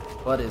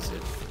 What is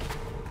it?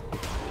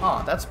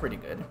 Oh, that's pretty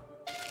good.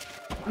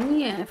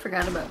 Yeah, I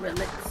forgot about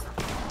relics.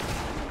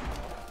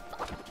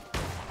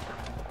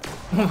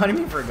 What do you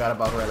mean forgot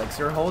about relics?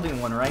 You're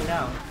holding one right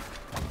now.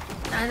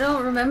 I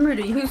don't remember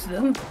to use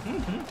them.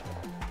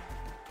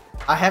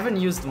 I haven't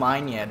used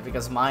mine yet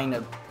because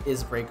mine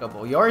is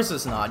breakable. Yours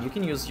is not. You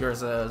can use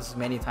yours as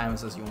many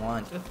times as you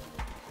want.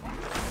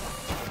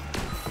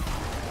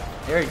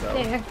 There you go.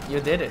 There. You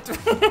did it.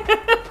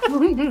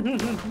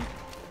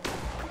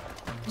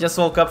 Just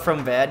woke up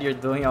from bed. You're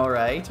doing all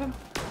right.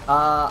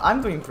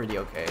 I'm doing pretty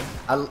okay.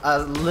 A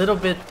little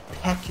bit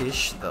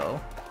peckish though.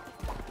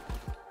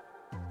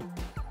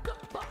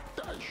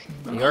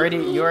 You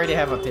already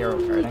have a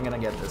tarot card. I'm gonna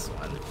get this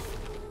one.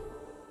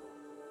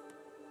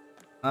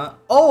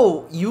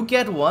 Oh, you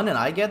get one and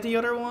I get the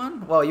other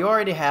one? Well, you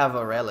already have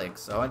a relic,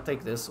 so I'll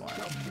take this one.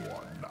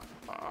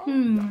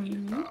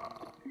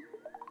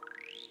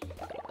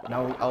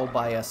 Now I'll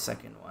buy a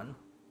second one.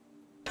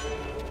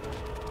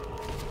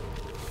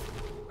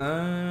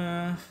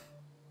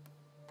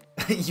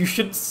 You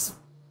should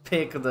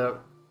pick the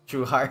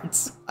 2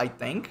 hearts, I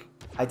think.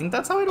 I think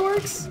that's how it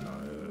works.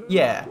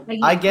 Yeah,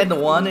 I get the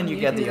one and you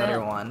get the other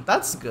one.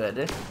 That's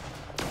good.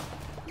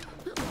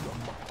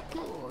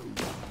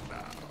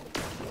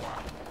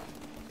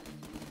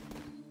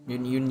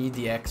 You need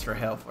the extra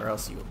health or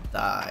else you'll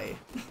die.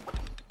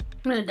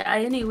 I'm gonna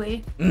die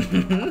anyway.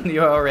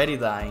 You're already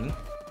dying.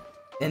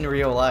 In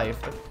real life.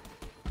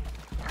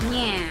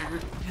 Yeah.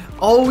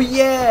 Oh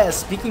yeah!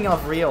 Speaking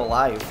of real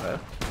life.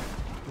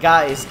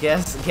 Guys,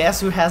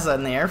 guess who has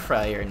an air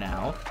fryer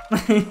now?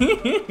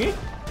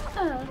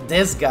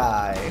 This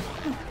guy.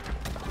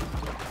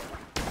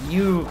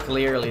 You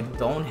clearly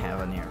don't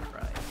have an air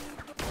fryer.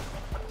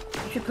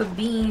 You should put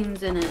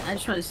beans in it. I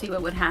just want to see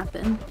what would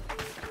happen.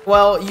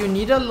 Well, you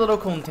need a little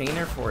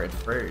container for it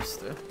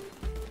first.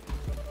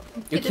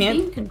 You can't.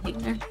 A bean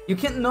container. You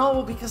can't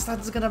know because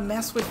that's gonna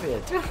mess with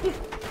it.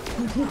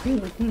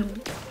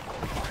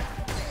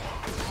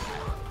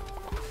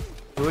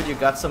 Dude, you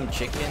got some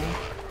chicken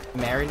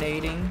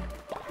marinating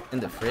in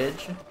the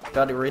fridge.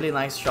 Got a really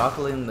nice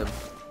chocolate in the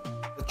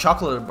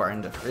chocolate bar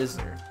in the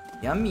freezer.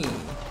 Yummy.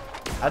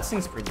 That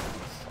seems pretty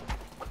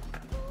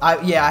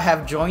nice. Yeah, I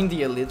have joined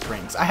the elite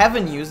ranks. I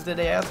haven't used it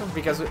yet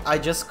because I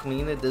just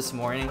cleaned it this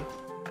morning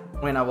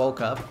when I woke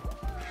up.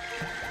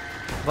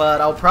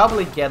 But I'll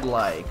probably get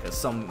like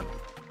some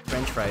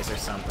French fries or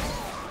something.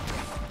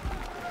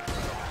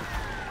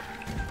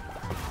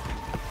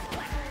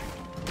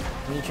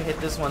 You need to hit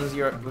this one with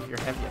your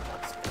heavy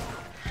attacks.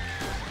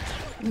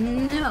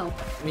 No.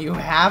 You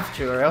have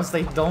to, or else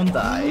they don't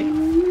die.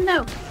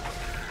 No.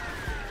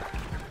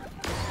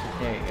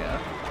 There you go.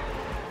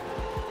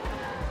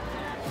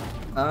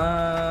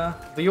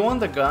 Do you want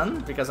the gun?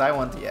 Because I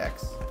want the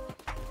axe.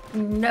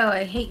 No,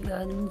 I hate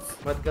guns.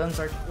 But guns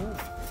are cool.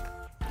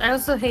 I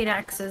also hate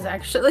axes,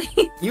 actually.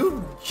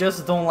 You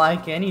just don't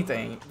like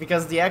anything.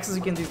 Because the axes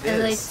you can do this. I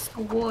like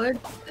swords,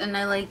 and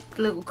I like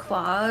little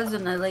claws,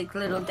 and I like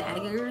little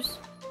daggers.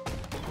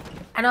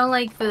 I don't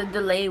like the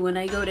delay when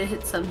I go to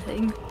hit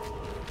something.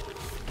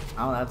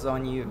 Oh, that's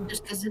on you.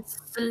 Just because it's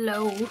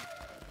slow.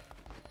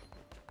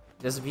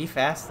 Just be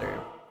faster.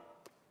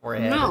 Or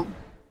ahead. No.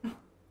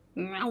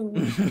 No.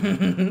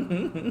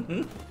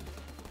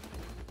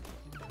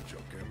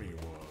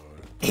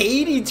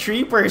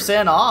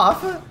 83%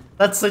 off?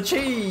 That's such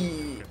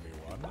a...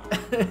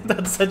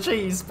 That's such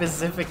a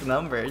specific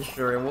number.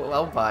 Sure,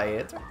 I'll buy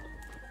it.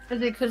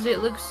 Is it because it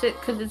looks sick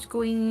because it's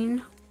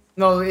green?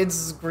 No,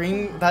 it's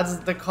green. That's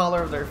the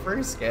color of their fur,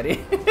 Sketti.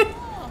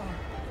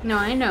 No,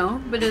 I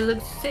know, but it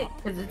looks sick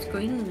because it's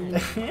green.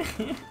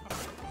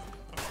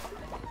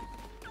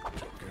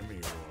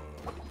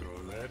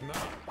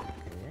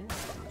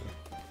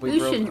 You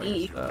shouldn't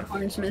eat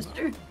unicorns,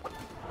 mister.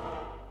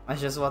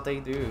 That's just what they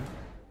do.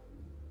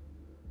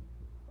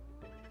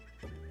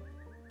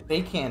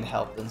 They can't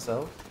help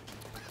themselves.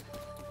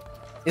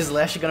 Is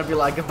Lash gonna be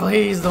like,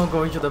 please don't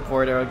go into the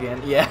portal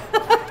again? Yeah.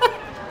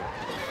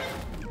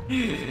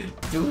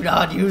 Do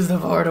not use the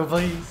portal,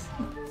 please.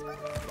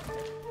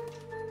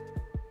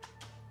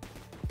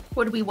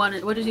 What do we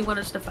want? What does he want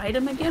us to fight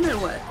him again, or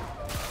what?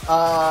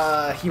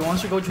 He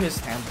wants to go to his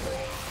temple.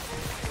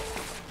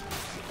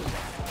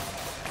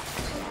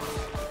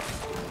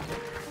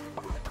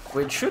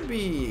 Which should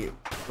be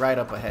right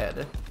up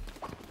ahead.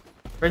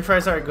 French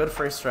fries are a good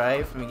first try.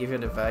 Let me give you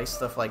advice.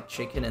 Stuff like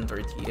chicken and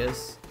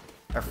tortillas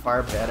are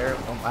far better.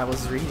 I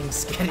was reading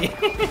Sketti.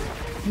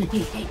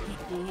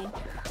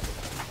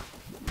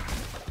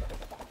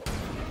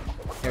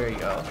 There we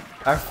go.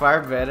 Are far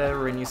better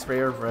when you spray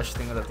or brush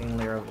thing with a thin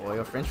layer of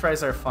oil. French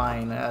fries are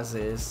fine as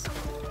is.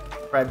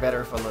 Fry better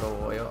with a little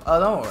oil. Oh,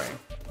 don't worry.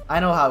 I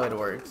know how it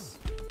works.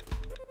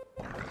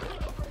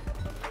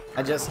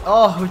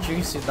 Oh,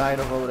 jeez, you died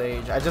of old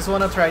age. I just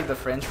want to try the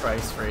French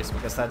fries first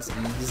because that's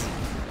easy.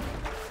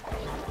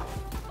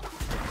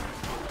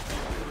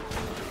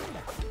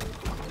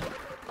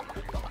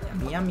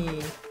 Yummy,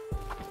 yummy.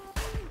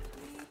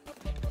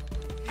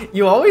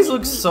 You always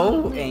look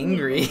so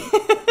angry.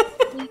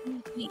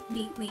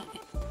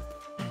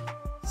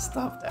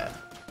 Stop that.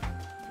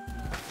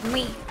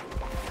 Me.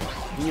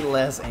 Be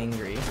less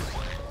angry.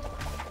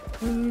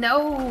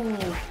 No.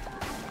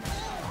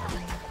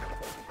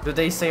 Do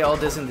they say all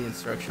this in the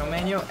instruction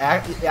manual?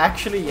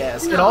 Actually,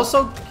 yes. No. It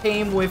also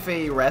came with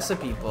a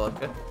recipe book.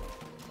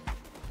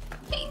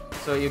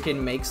 So you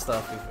can make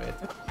stuff with it.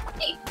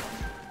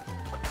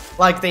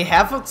 Like, they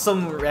have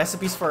some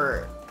recipes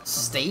for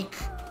steak.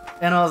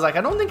 And I was like,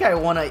 I don't think I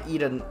want to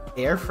eat an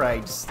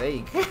air-fried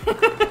steak.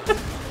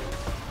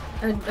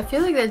 I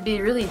feel like that'd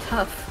be really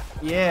tough.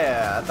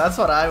 Yeah, that's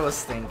what I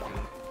was thinking.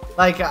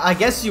 Like, I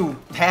guess you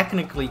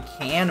technically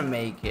can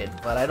make it,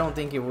 but I don't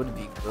think it would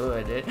be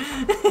good.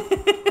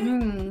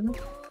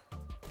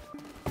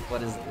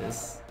 What is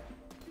this?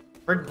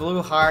 For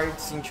blue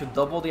hearts, you should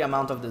double the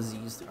amount of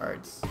diseased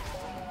hearts.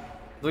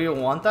 Do you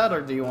want that,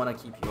 or do you want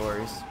to keep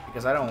yours?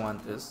 Because I don't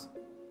want this.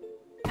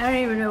 I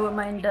don't even know what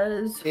mine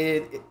does.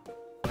 I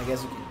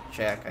guess you can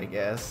check, I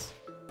guess.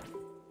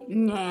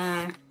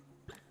 Nah.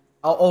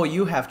 Oh,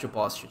 you have to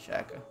pause to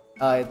check.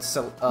 It's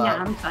so.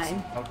 Yeah, I'm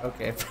fine.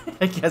 Okay,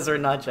 I guess we're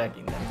not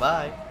checking then.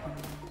 Bye.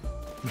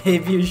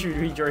 Maybe you should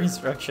read your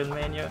instruction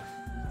manual.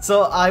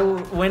 So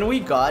when we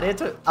got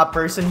it, a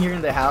person here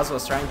in the house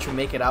was trying to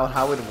make it out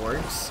how it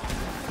works,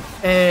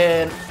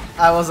 and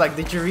I was like,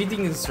 "Did you read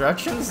the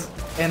instructions?"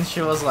 And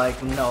she was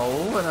like, "No,"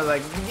 and I was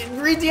like,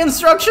 "Read the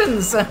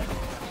instructions."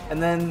 And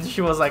then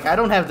she was like, "I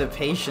don't have the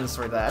patience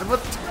for that,"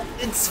 but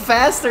it's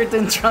faster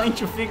than trying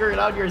to figure it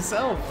out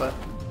yourself.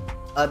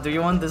 Do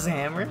you want this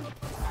hammer?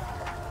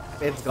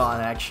 It's gone,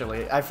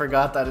 actually. I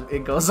forgot that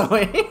it goes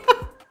away.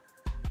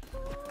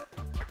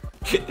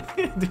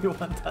 Do you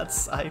want that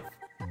scythe?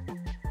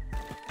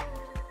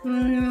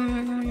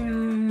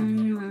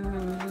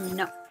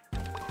 No.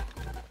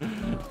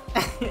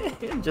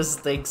 It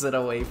just takes it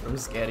away from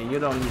Sketti. You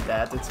don't need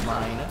that, it's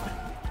mine.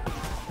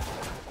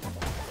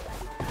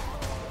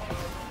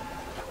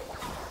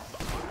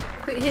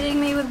 Quit hitting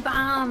me with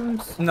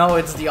bombs. No,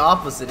 it's the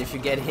opposite. If you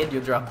get hit, you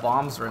drop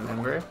bombs,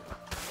 remember?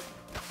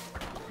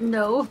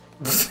 No.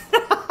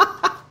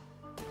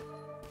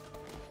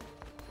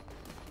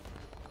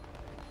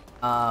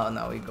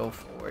 Now we go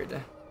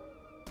forward.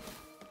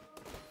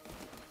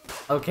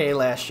 Okay,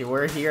 Lashy,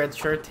 we're here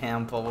at your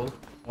temple.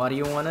 What do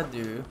you want to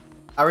do?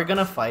 Are we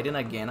gonna fight it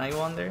again, I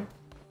wonder?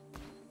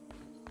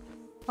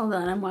 Hold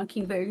on, I'm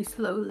walking very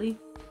slowly.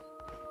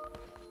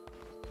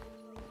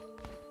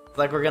 It's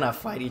like we're gonna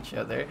fight each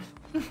other.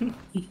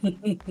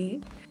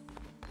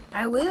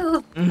 I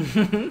will.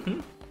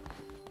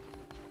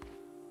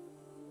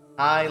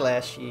 Hi,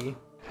 Lashy.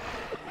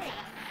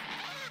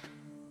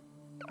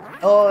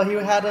 Oh, you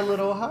had a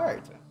little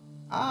heart.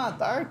 Ah,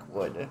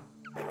 Darkwood.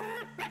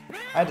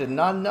 I did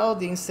not know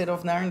the instead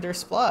of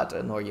Narender's plot,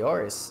 nor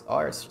yours.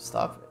 Ours,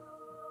 stop it.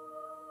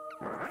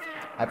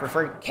 I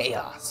prefer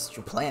chaos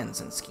to plans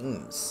and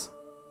schemes.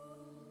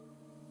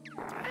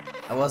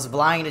 I was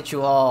blinded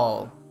to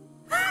all.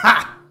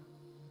 Ha!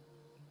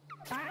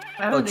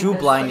 Oh, too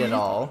blind at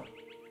all.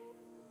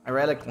 A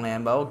relic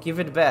lamb, I'll give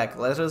it back.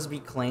 Let us be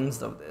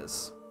cleansed of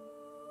this.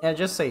 Yeah,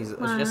 just say,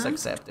 just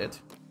accept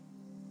it.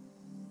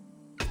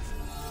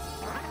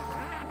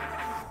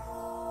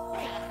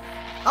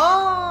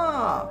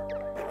 Oh!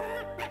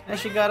 And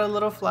she got a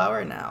little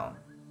flower now.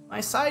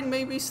 My side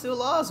may be still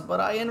lost, but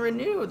I am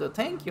renewed.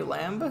 Thank you,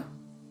 lamb.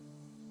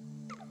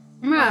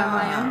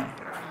 Lamb.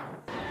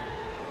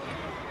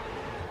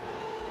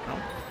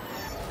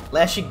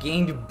 Lashy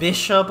gained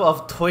Bishop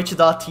of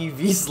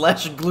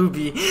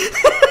Twitch.tv/Glooby.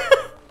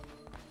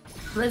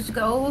 Let's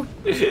go.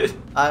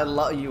 I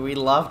love you. We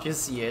love to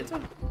see it.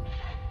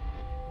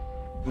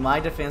 In my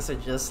defense, I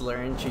just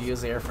learned to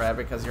use airfryer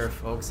because your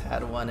folks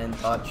had one and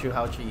taught you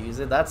how to use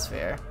it. That's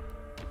fair.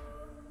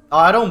 Oh,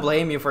 I don't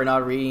blame you for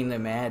not reading the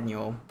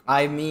manual.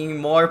 I mean,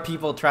 more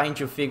people trying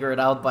to figure it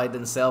out by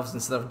themselves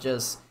instead of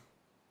just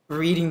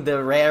reading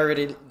the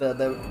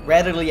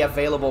readily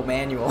available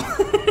manual.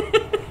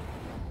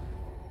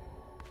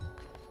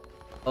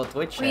 Oh,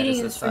 Twitch chat is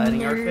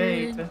deciding our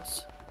fate.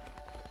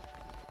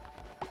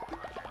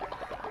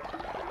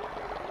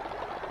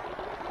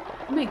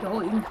 Where am I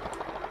going?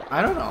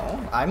 I don't know.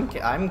 I'm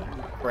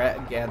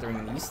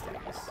gathering these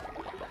things.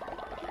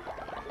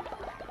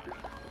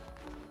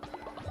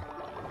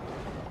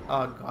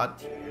 Oh god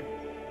tier.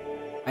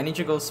 I need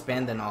to go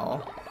spend and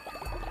all.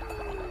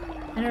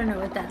 I don't know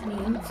what that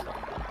means.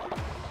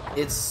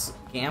 It's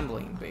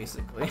gambling,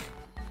 basically.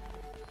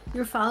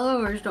 Your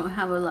followers don't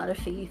have a lot of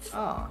faith.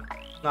 Oh,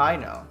 no, I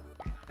know.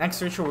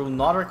 Next ritual will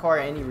not require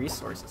any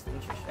resources.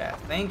 Thank you, chat.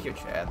 Thank you,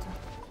 chat.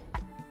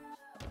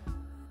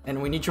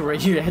 And we need to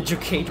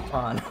re-educate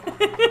Pawn.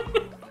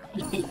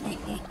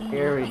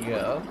 Here we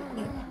go.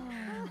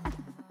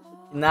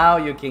 Now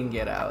you can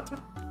get out.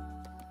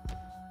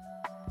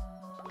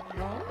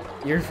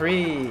 You're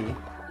free.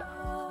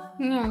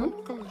 No.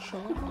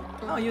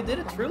 Oh, you did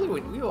it truly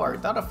with you are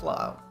without a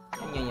flaw.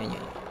 Yeah.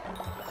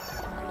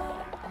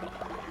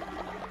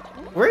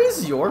 Where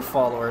is your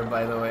follower,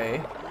 by the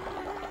way?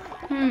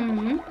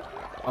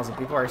 Also,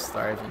 people are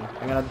starving.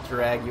 I'm gonna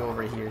drag you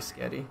over here,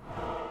 Sketti.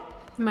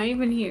 Am I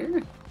even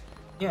here?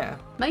 Yeah.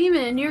 Am I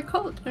even in your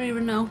cult? I don't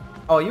even know.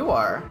 Oh, you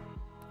are?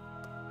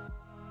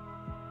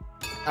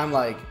 I'm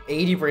like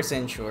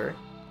 80% sure.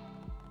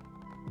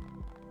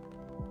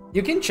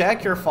 You can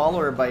check your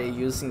follower by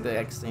using the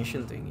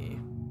extension thingy.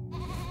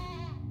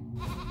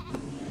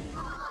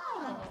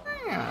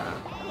 Yeah.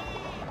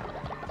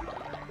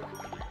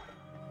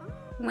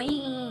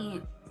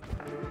 Wait.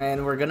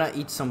 And we're gonna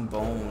eat some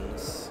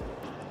bones.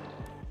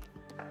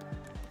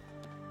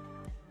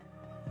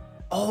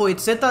 Oh, it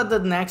said that the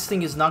next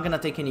thing is not gonna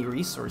take any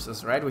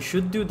resources, right? We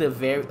should do the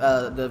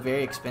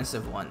very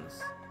expensive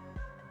ones.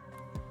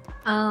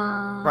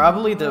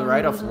 Probably the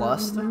Rite of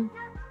Lust.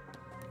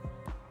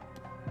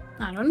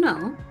 I don't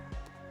know.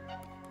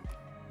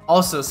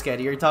 Also,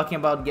 Sketti, you're talking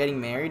about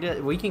getting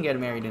married? We can get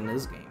married in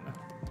this game.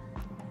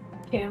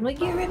 Can we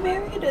get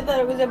married? I thought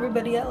it was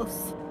everybody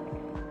else.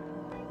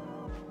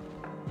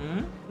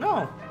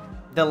 No.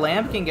 The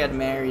lamb can get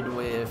married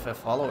with a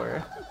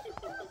follower.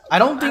 I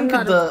don't think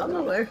a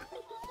follower.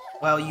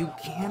 Well, you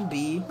can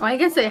be. Well, I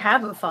guess they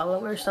have a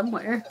follower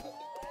somewhere.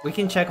 We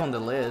can check on the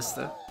list.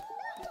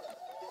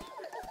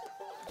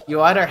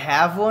 You either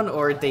have one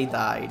or they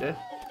died.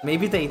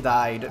 Maybe they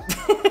died.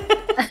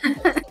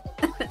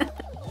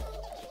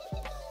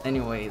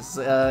 Anyways,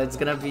 it's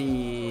gonna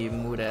be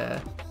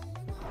Muda.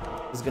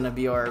 It's gonna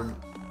be our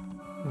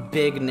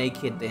big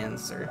naked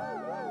dancer.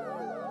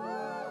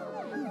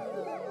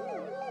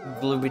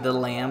 Glooby the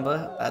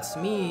Lamba, that's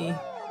me.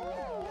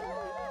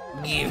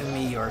 Give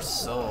me your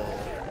soul.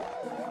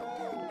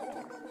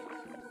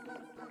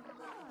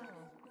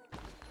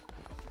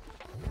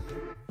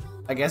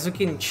 I guess we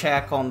can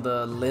check on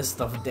the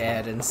list of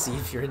dead and see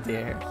if you're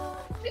there.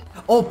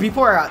 Oh,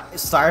 people are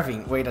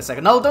starving. Wait a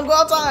second. No, don't go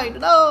outside.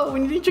 No, we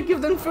need to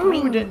give them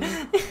food.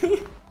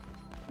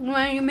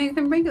 Why don't you make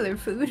them regular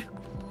food?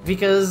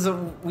 Because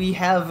we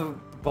have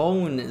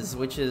bones,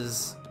 which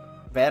is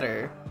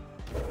better.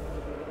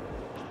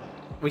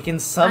 We can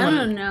summon. I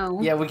don't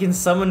know. Yeah, we can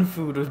summon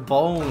food with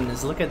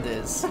bones. Look at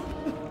this.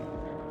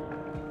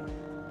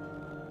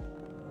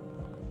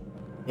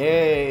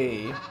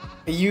 Yay.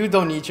 You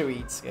don't need to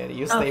eat, Sketti.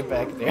 You stay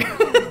back there.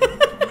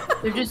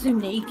 They're just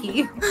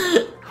naked.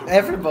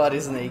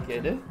 Everybody's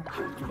naked.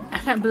 I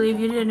can't believe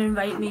you didn't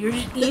invite me. You're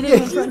just eating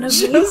in front of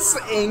me. Just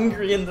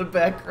angry in the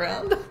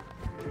background.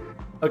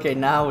 Okay,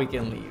 now we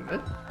can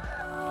leave.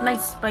 My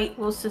spite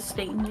will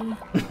sustain me.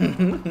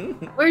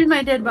 Where's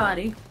my dead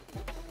body?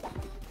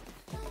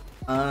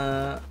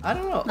 I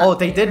don't know. Oh,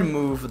 they did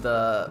move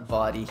the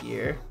body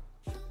here.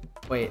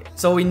 Wait,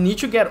 so we need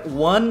to get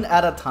one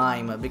at a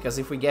time, because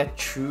if we get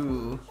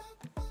two...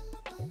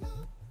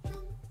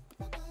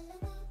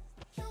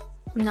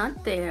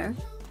 Not there.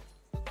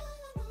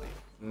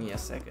 Give me a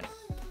second.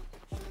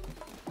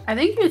 I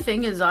think your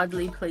thing is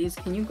oddly placed.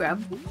 Can you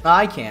grab one?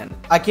 I can.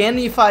 I can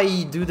if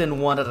I do them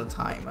one at a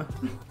time.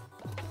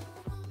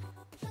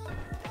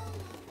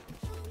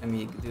 Let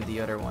me do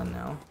the other one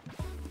now.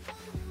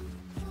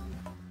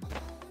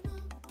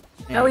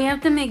 Oh, we have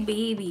to make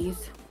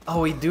babies.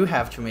 Oh, we do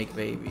have to make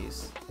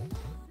babies.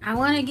 I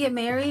want to get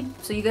married,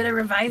 so you gotta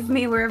revive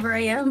me wherever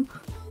I am.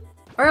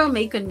 Or I'll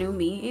make a new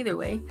me, either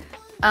way.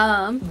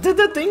 Did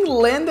the thing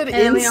landed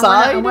and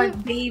inside? I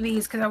want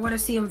babies, because I want to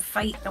see them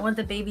fight. I want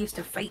the babies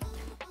to fight.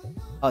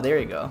 Oh, there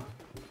you go.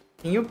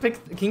 Can you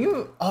pick... Can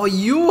you... Oh,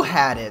 you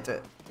had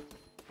it!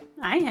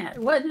 I had...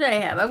 What did I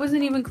have? I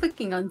wasn't even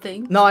clicking on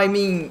things. No, I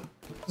mean...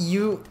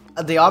 You...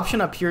 The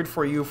option appeared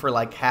for you for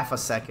like half a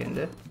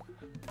second.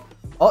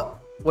 Oh,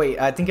 wait.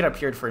 I think it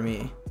appeared for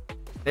me.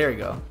 There you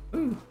go.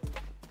 Ooh.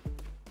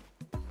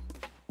 I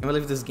can't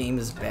believe this game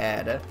is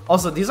bad.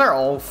 Also, these are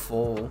all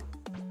full.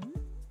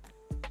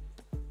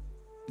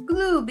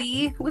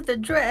 Glooby with a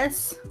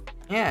dress.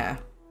 Yeah.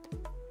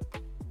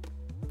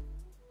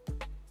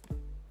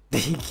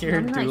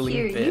 I'm not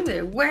here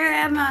either. Where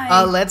am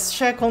I? Let's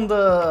check on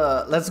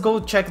the... Let's go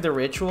check the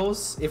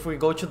rituals. If we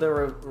go to the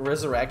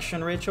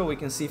resurrection ritual, we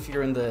can see if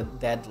you're in the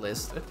dead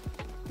list.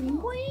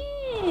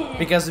 Where?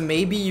 Because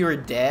maybe you're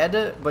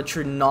dead, but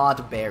you're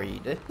not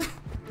buried.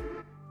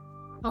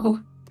 Oh.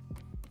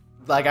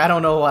 Like, I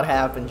don't know what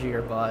happened to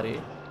your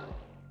body.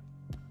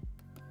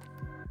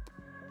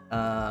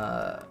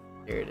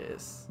 Here it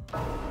is.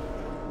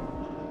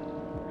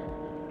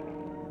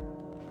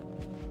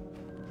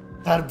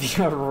 That'd be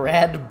a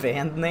rad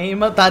band name?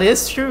 That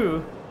is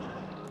true.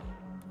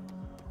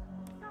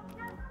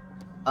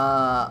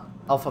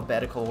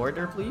 Alphabetical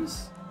order,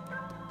 please.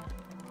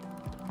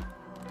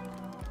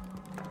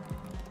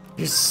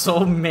 There's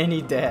so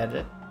many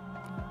dead.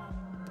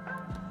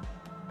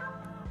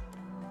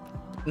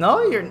 No,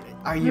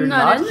 are you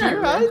not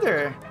here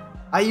either?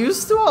 Are you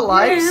still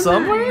alive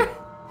somewhere?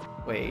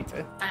 Wait.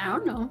 I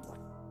don't know.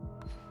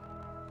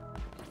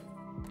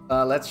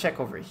 Let's check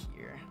over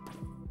here.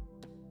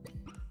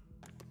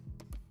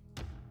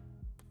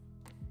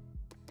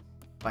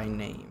 By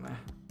name.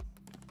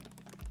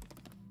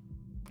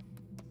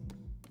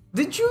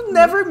 Did you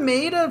never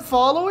made a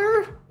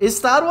follower? Is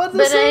that what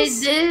this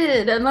is? But I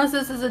did, unless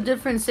this is a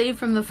different save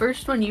from the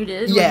first one you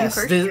did. Yes,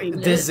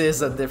 this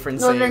is a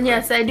different save. Well then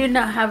yes, I do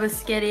not have a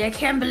Sketti. I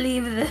can't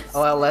believe this.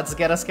 Oh, well, let's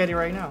get a Sketti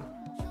right now.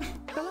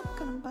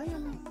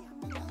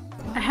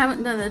 I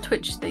haven't done the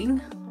Twitch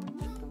thing.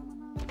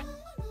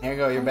 Here you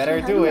go, you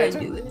better do it. How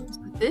do I do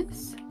it?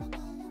 This?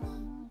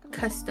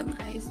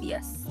 Customize,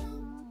 yes.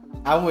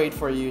 I'll wait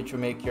for you to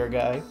make your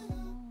guy.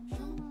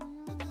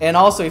 And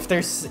also, if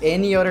there's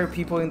any other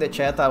people in the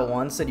chat that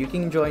wants it, you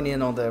can join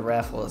in on the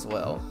raffle as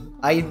well.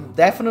 I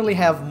definitely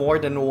have more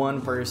than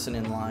one person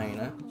in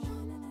line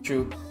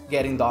to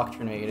get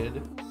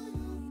indoctrinated.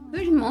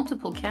 There's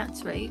multiple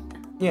cats, right?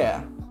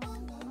 Yeah.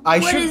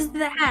 What is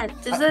that?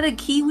 Is that a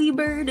kiwi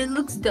bird? It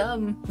looks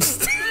dumb.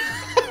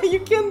 You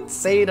can't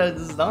say that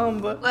it's dumb,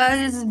 but... Well,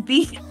 his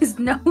beak, his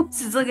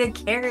nose is like a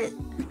carrot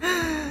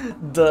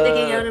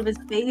sticking out of his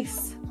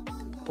face.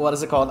 What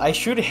is it called? I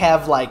should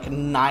have like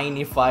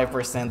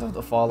 95% of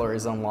the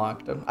followers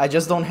unlocked. I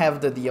just don't have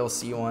the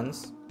DLC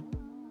ones.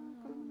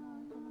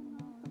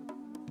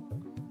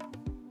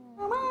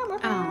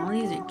 Oh,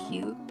 these are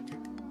cute.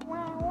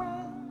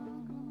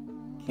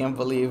 Can't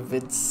believe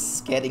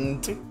it's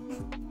getting to...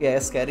 Yeah,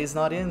 Sketty's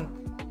not in.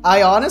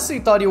 I honestly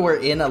thought you were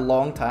in a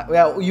long time.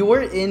 Well, you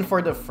were in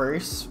for the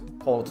first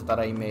polt that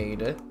I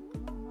made.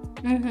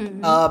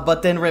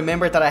 But then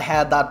remember that I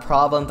had that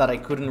problem that I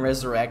couldn't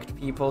resurrect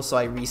people, so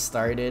I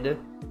restarted.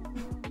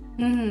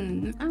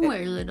 I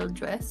wear a little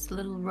dress,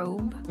 little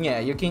robe. Yeah,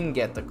 you can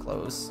get the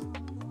clothes.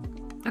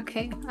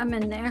 Okay, I'm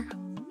in there.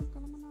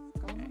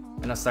 Okay. I'm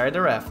gonna start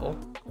the raffle.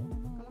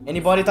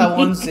 Anybody that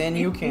wants in,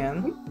 you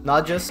can.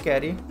 Not just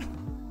Sketti.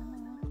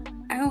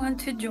 I want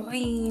to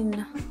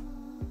join.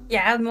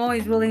 Yeah, I'm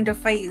always willing to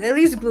fight. At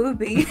least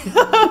Gloopy.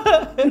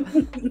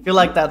 I feel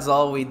like that's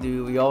all we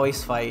do. We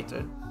always fight.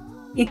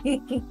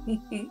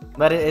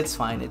 But it's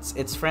fine.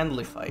 It's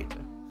friendly fight.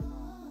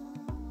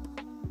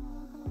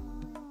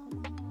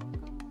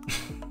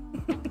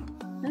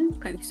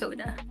 Pink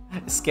soda.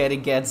 Sketti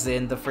gets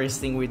in. The first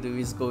thing we do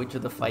is go to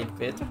the fight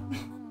pit.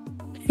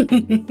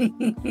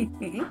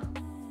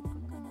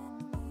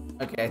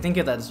 Okay, I think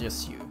that's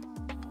just you.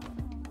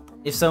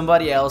 If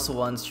somebody else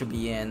wants to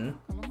be in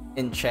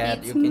chat,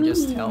 it's you can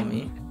just me. tell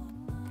me.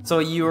 So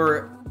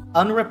you're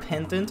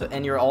unrepentant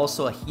and you're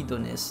also a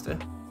hedonist.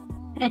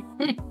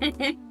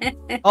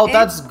 Oh,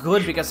 that's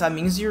good because that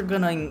means you're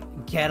gonna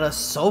get us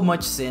so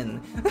much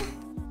sin.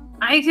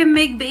 I can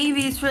make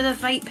babies for the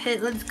fight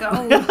pit. Let's go.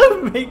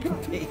 Make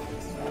babies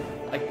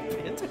like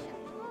pit.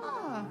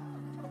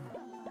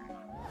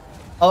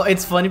 Oh,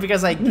 it's funny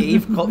because I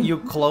gave you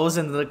clothes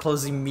and the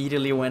clothes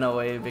immediately went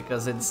away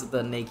because it's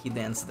the Naked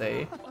Dance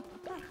Day.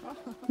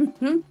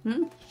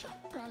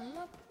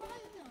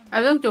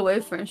 I looked away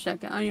for a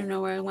second. I don't even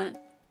know where I went.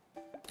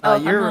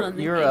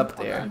 You're up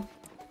there.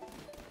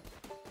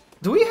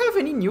 Do we have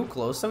any new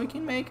clothes that we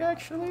can make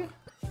actually?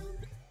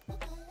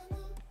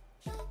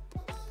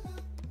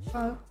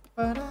 I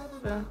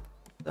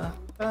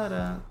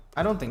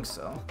don't think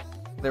so.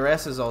 The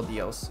rest is all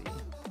DLC.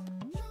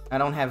 I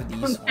don't have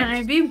these ones. Can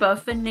I be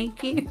buff and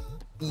naked?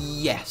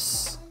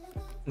 Yes.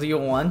 Do you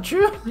want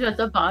to? At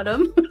the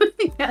bottom.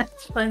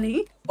 That's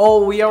funny.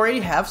 Oh, we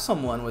already have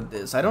someone with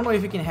this. I don't know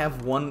if you can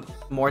have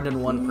more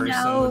than one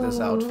person with this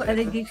outfit. I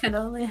think you can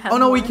only have Oh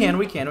no, one.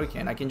 we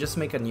can. I can just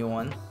make a new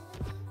one.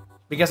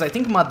 Because I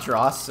think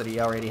Madrosity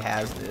already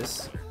has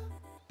this.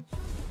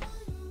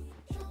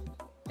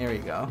 There we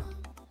go.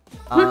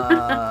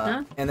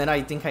 And then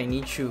I think I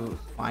need to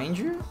find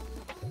you.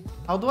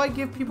 How do I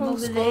give people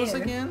clothes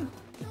again?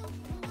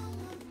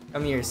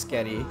 Come here,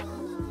 Sketti.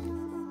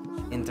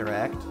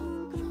 Interact.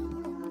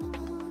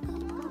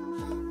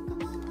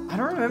 I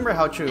don't remember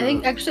how to...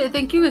 I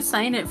think you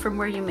assign it from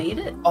where you made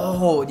it.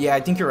 Oh, yeah, I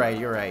think you're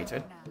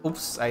right.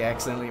 Oops, I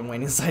accidentally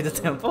went inside the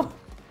temple.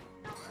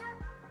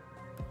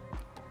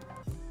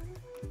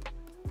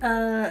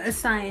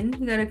 Assign.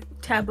 You gotta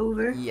tab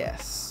over.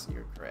 Yes,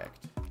 you're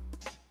correct.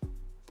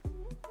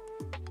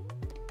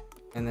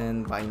 And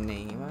then by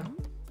name.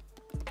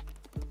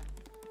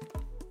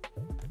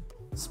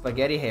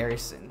 Spaghetti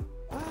Harrison.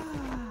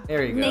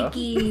 There you go.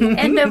 Nikki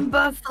and a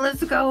buff.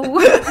 Let's go.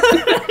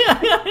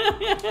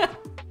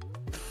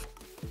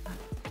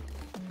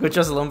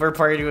 Kucho's lumber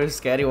party with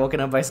Sketti, woken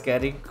up by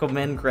Sketti,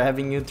 Command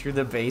grabbing you through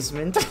the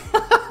basement.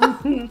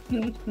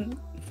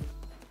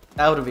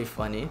 That would be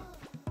funny.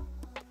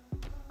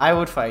 I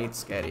would fight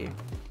Sketti.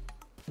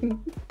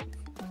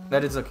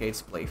 That is okay,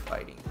 it's play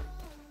fighting.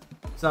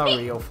 It's not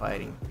real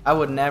fighting. I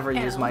would never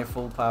use my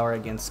full power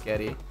against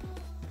Sketti.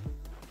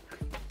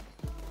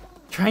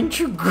 Trying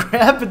to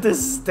grab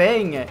this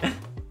thing!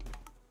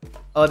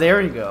 Oh,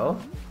 there you go.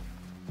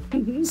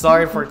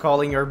 Sorry for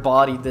calling your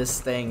body this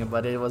thing,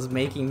 but it was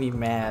making me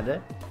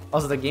mad.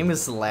 Also, the game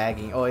is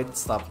lagging. Oh, it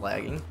stopped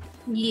lagging.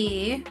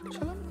 Yeah.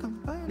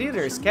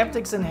 Leaders,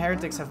 skeptics, and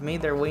heretics have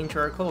made their way into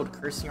our code,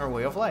 cursing our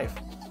way of life.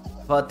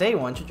 But they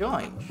want to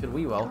join. Should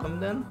we welcome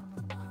them?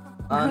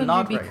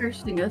 Not you be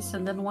cursing us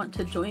and then want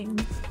to join?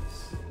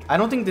 I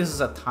don't think this is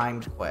a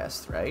timed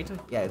quest, right?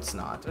 Yeah, it's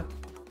not.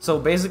 So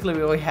basically,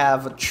 we only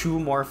have 2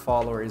 more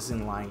followers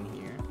in line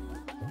here.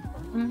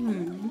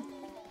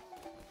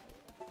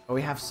 But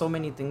we have so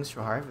many things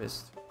to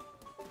harvest.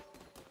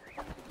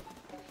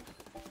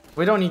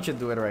 We don't need to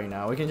do it right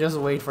now. We can just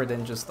wait for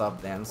them to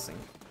stop dancing.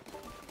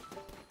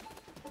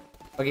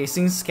 Okay,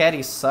 since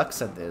Sketti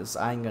sucks at this,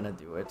 I'm gonna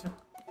do it.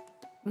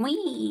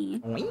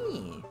 Wee.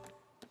 Wee.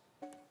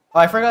 Oh,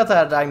 I forgot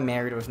that I'm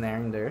married with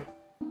Narinder.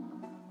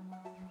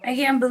 I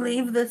can't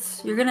believe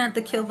this. You're gonna have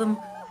to kill them.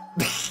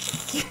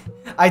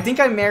 I think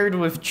I'm married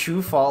with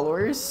 2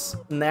 followers,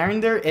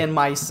 Narinder and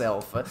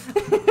myself.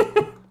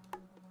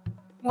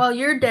 Well,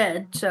 you're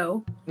dead,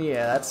 so...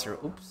 Yeah, that's true.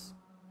 Oops.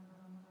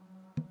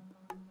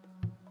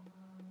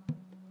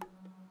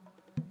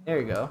 There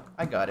you go.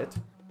 I got it.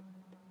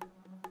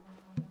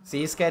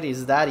 See, Sketti,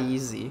 is that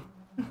easy?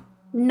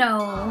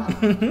 No.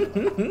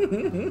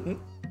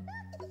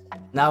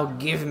 Now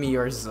give me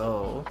your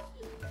Zoe.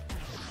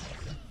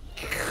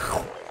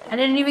 I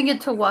didn't even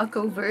get to walk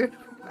over.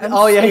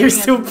 Oh yeah, you're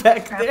still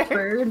back there.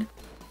 Bird.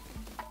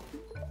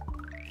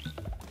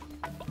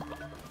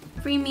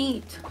 Free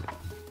meat.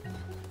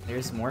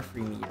 There's more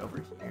free meat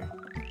over here.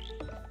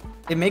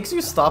 It makes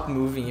you stop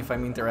moving if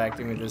I'm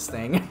interacting with this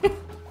thing.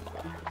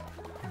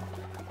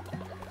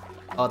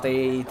 Oh,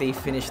 they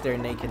finished their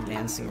naked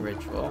dancing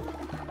ritual.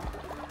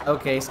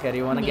 Okay, Sketti,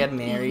 you wanna get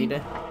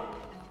married?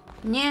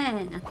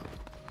 Yeah.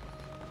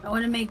 I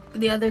wanna make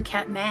the other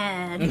cat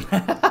mad.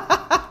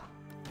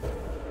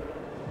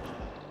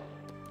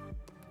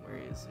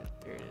 Where is it?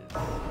 There it is.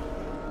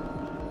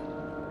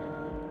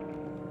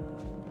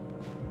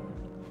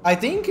 I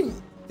think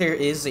there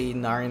is a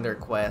Narendra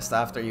quest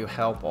after you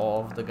help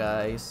all of the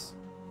guys.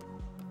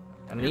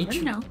 I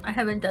don't know. I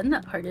haven't done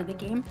that part of the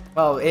game.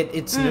 Well,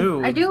 it's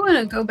new. I do want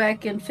to go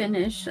back and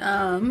finish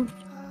my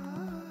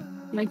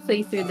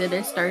playthrough that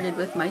I started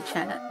with my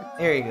chat.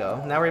 There you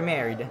go. Now we're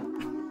married.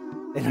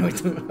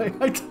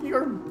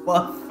 Your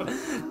buff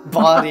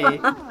body.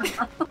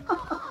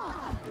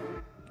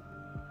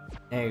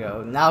 There you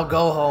go. Now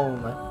go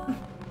home.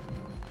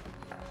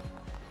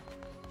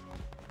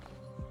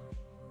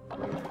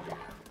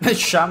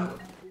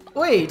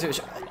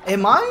 Wait,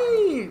 am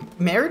I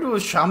married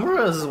with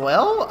Shamura as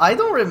well? I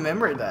don't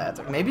remember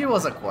that. Maybe it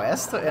was a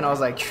quest, and I was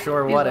like,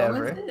 sure,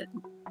 whatever.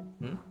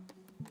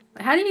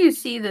 How do you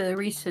see the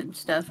recent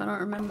stuff? I don't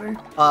remember.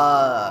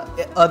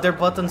 Other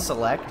button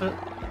select.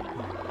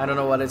 I don't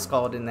know what it's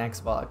called in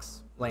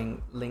Xbox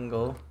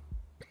lingo.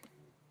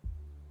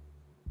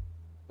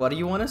 What do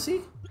you want to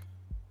see?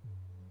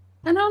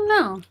 I don't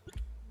know.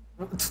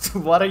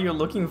 What are you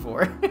looking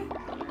for?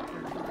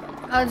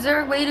 Is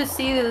there a way to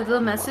see the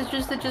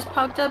messages that just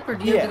popped up, or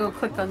do you have to go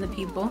click on the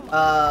people?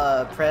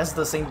 Press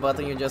the same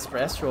button you just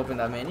pressed to open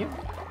that menu.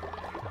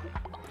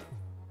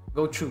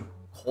 Go to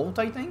Holt,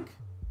 I think.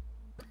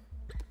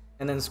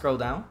 And then scroll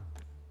down.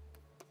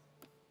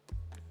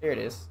 There it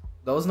is.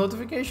 Those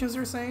notifications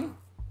you're saying?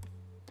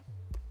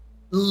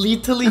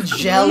 Lethally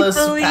jealous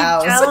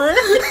pals.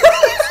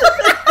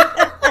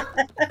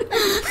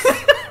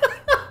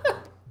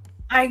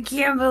 I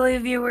can't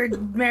believe you were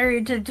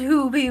married to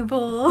two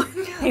people.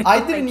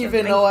 I didn't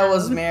even know I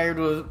was married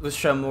with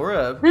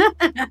Shamura.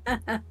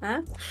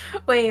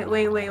 Wait,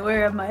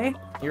 where am I?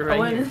 You're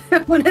right here. I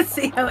want to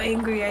see how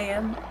angry I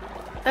am.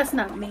 That's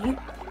not me.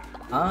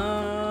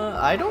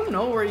 I don't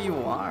know where you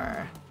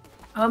are.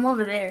 Oh, I'm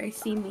over there. I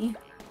see me.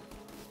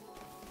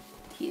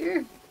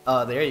 Here.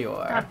 Oh, there you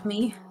are. Not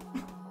me.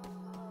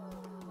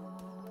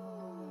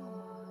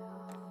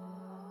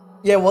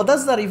 Yeah, what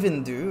does that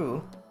even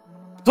do?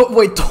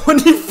 Wait,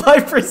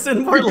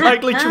 25% more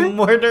likely to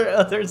murder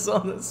others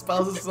on the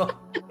spouse's song.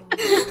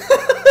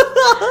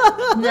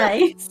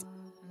 Nice.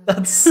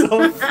 That's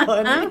so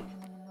funny.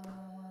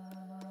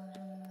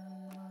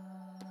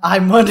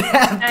 I'm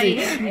unhappy.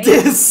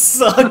 This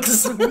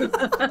sucks.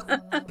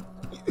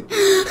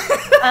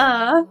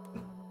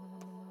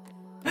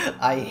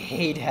 I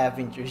hate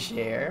having to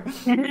share.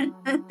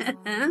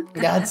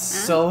 That's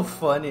so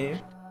funny.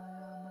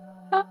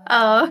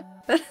 Oh.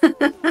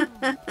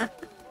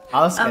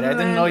 I was scared. I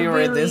didn't know you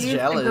were this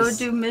jealous. Go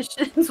do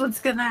missions.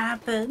 What's gonna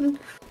happen?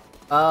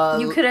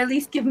 You could at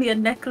least give me a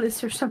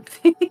necklace or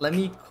something. Let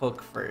me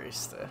cook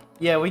first.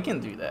 Yeah, we can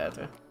do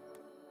that.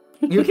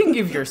 You can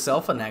give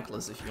yourself a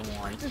necklace if you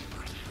want.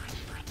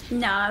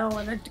 Nah, I don't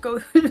want to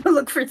go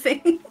look for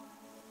things.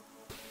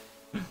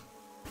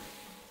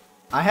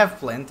 I have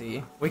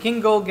plenty. We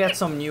can go get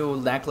some new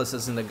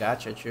necklaces in the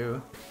gacha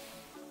too.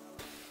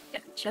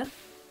 Gacha?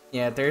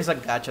 Yeah, there's a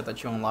gacha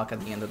that you unlock at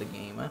the end of the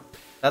game.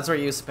 That's where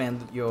you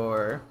spend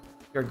your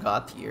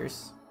god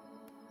tiers.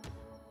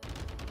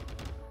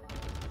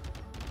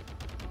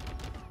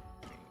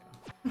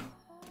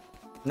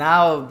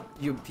 Now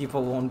you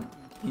people won't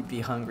be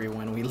hungry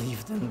when we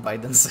leave them by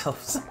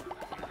themselves.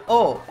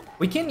 Oh,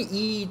 we can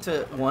eat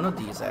one of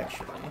these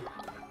actually.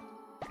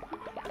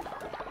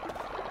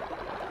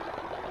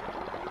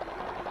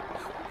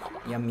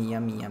 Yummy,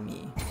 yummy,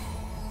 yummy.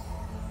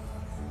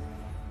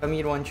 Come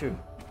eat one too.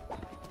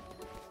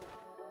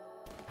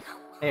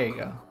 There you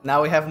go.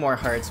 Now we have more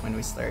hearts when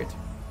we start.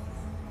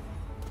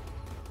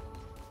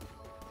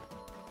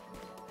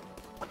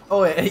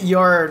 Oh,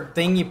 your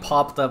thingy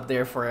popped up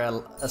there for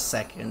a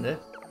second.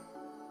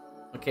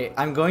 Okay,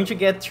 I'm going to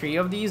get 3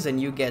 of these and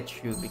you get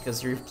 2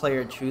 because you're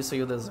player 2, so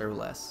you deserve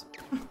less.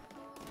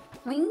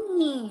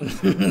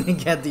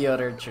 Get the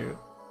other 2.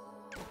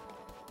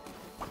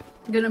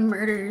 I'm gonna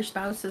murder your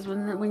spouses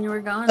when you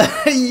were gone.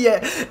 Yeah,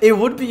 it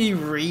would be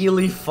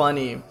really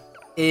funny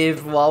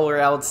if while we're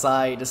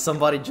outside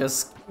somebody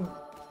just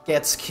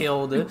gets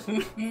killed.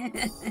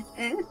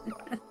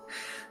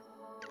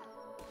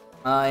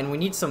 And we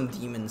need some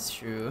demons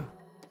too.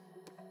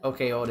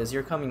 Okay, Otis,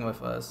 you're coming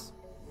with us.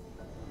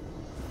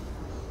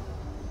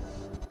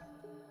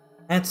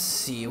 Let's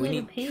see, we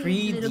need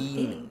 3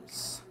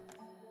 demons.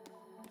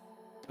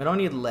 We don't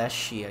need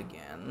Leshy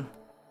again.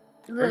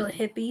 Little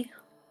hippie.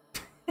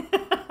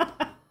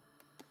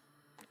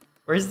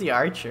 Where's the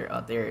archer?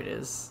 Oh, there it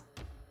is.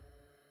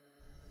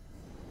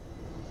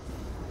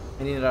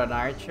 We need an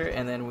archer,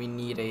 and then we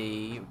need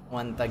a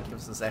one that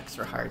gives us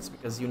extra hearts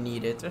because you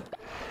need it.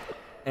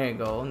 There you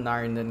go.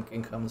 Narendra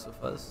can come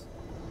with us.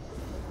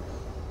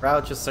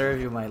 Proud to serve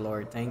you, my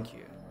lord. Thank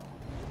you.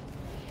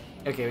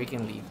 Okay, we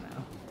can leave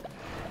now.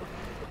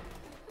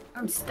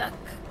 I'm stuck.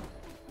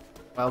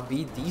 Well,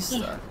 be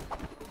de-stuck.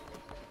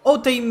 Oh,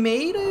 they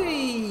made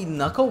a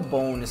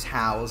Knucklebone's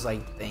house, I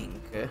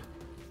think.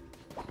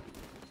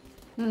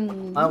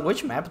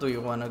 Which map do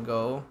you want to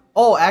go?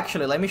 Oh,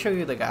 actually, let me show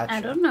you the gacha.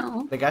 I don't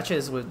know. The gacha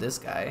is with this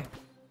guy.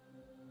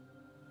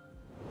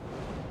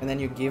 And then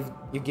you give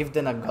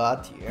the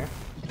Nagat here.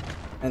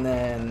 And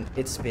then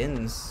it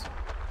spins.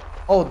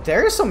 Oh,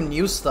 there's some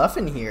new stuff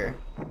in here.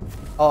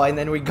 Oh, and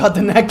then we got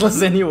the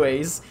necklace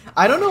anyways.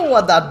 I don't know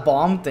what that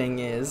bomb thing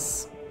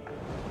is.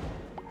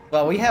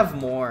 Well, we have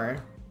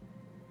more.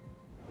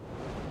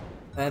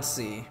 Let's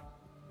see.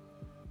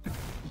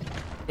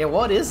 Yeah,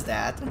 what is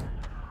that?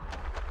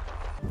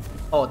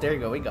 Oh, there you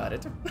go, we got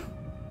it.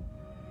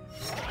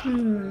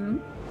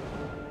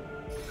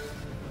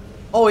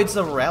 Oh, it's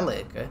a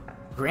relic.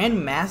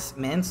 Grand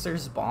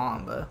Master's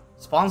Bomb.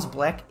 Spawns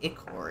black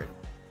ichor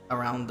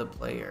around the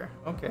player.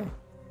 Okay.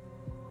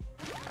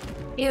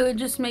 Ew, it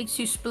just makes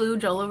you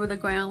splooge all over the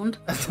ground.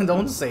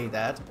 Don't say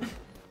that.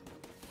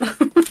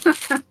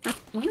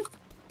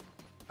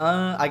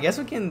 I guess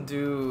we can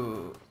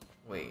do...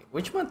 Wait,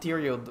 which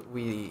material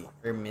we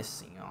are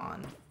missing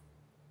on?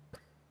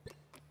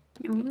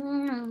 Yum,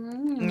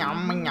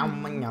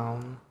 yum,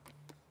 yum.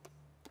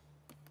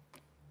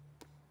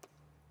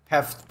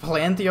 Have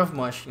plenty of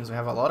mushrooms. We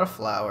have a lot of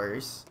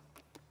flowers.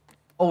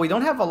 Oh, we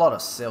don't have a lot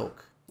of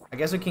silk. I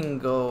guess we can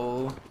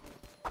go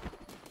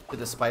to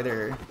the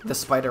spider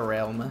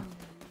realm.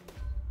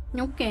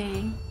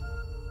 Okay.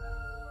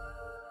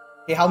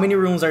 Okay, how many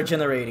rooms are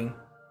generating?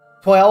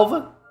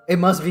 12? It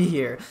must be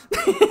here.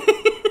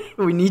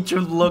 We need to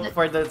look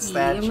for the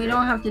statue. And we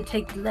don't have to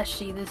take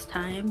Leshy this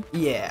time.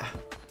 Yeah.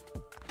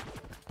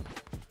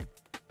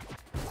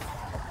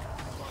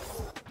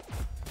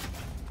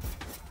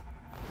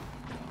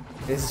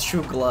 It's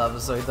shoe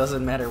gloves, so it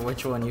doesn't matter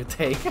which one you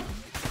take.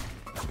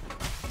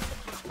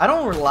 I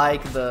don't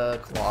like the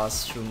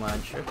claws too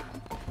much.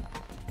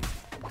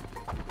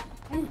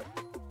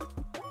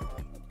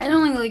 I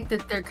don't like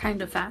that they're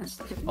kind of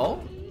fast.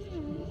 Oh?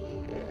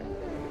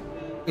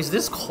 Is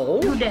this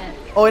Cole? Who that?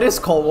 Oh, it is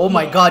Cole. Oh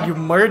my god, you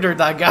murdered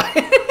that guy.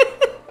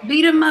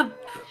 Beat him up.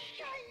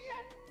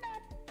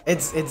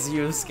 It's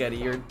you,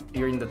 Sketti.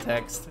 You're in the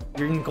text.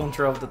 You're in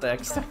control of the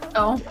text.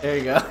 Oh. There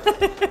you go.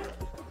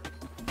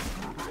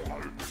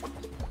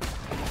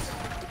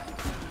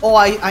 Oh,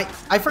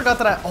 I forgot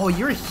that oh,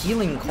 you're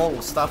healing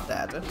Cole. Stop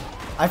that.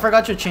 I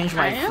forgot to change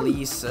my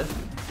fleece.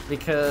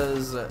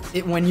 Because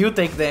when you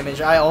take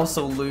damage, I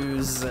also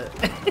lose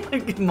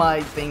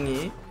my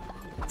thingy.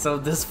 So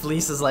this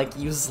fleece is like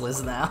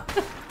useless now.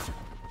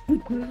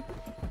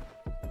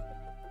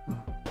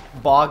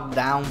 Bogged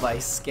down by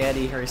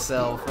Sketti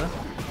herself.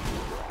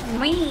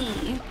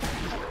 Me.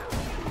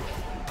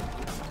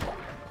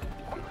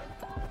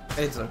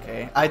 It's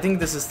okay. I think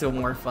this is still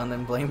more fun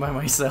than playing by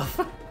myself.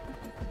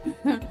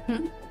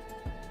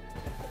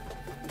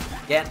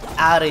 Get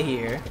out of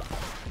here.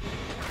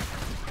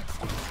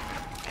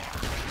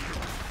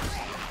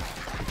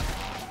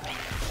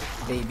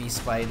 Baby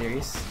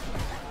spiders.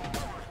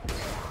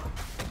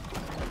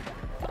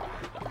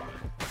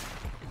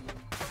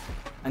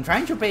 I'm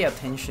trying to pay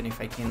attention if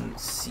I can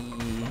see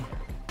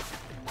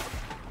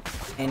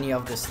any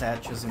of the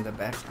statues in the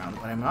background,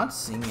 but I'm not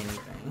seeing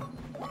anything.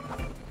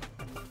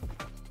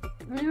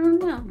 I don't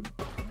know.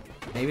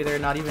 Maybe they're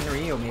not even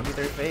real, maybe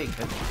they're fake.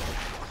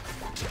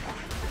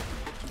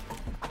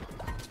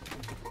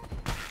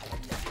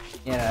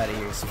 Get out of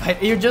here,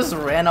 spider. You just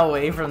ran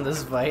away from the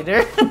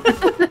spider?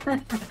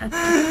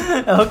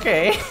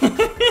 Okay.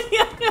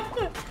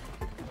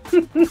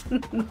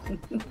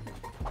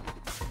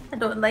 I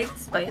don't like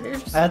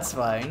spiders. That's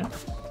fine.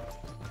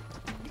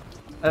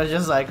 I was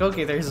just like,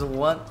 okay, there's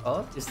one.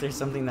 Oh, is there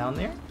something down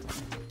there?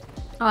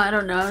 Oh, I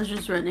don't know. I was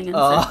just running in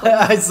circles.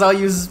 circles. I saw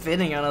you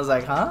spinning and I was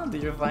like, huh?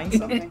 Did you find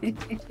something?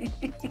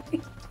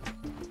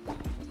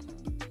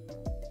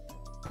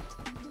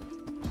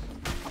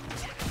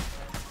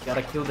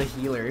 Gotta kill the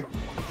healer. There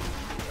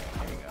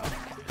you go.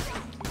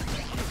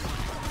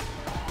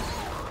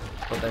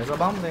 But there's a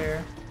bomb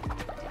there.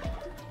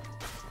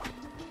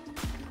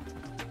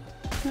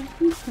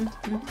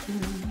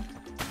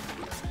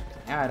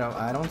 Yeah,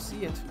 I don't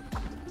see it.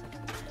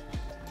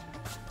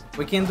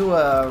 We can do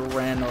a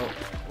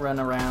run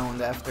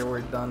around after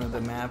we're done with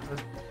the map,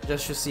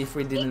 just to see if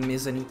we didn't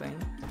miss anything.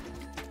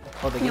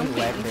 Oh, the game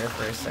lagged there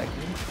for a second.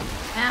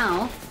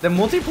 Ow. The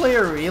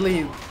multiplayer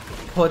really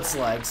puts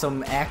like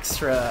some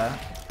extra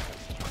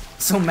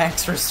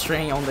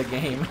strain on the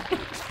game.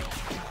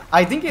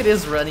 I think it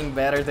is running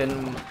better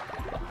than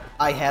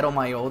I had on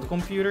my old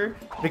computer,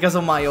 because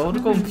on my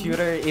old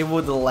computer it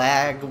would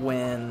lag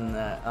when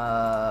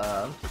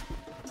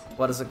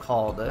what is it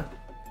called?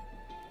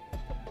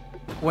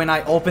 When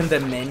I opened the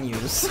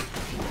menus.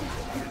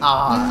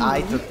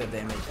 I took the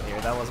damage there.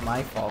 That was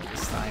my fault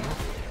this time.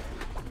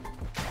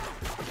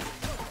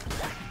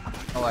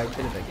 Oh, I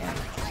did it again.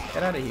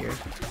 Get out of here.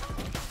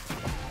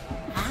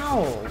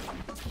 Ow!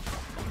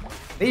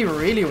 They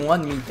really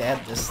want me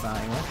dead this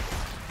time.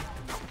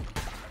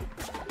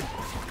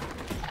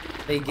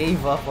 They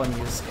gave up on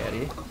you,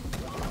 Sketti.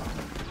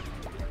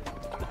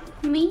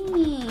 Me.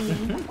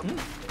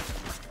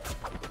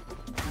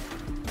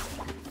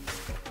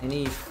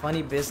 Any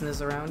funny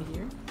business around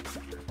here?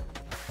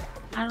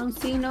 I don't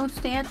see no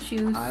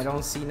statues. I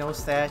don't see no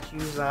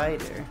statues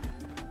either.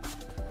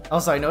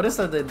 Also, I noticed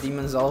that the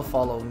demons all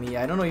follow me.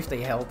 I don't know if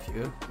they help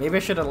you. Maybe I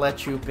should have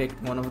let you pick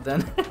one of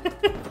them.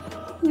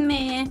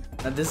 Meh.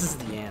 Now, this is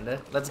the end.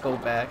 Let's go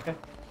back.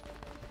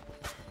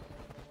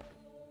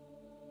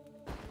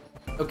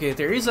 Okay,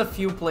 there is a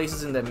few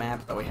places in the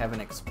map that we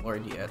haven't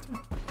explored yet.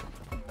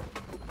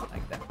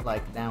 Like that,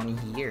 like down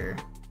here.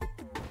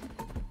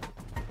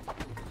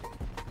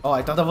 Oh,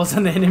 I thought that was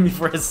an enemy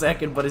for a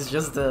second, but it's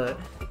just the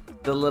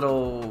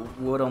little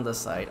wood on the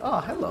side.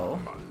 Oh, hello.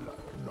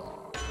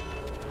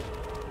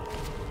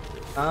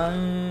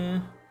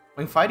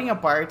 When fighting a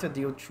party,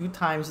 deal 2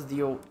 times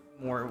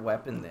more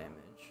weapon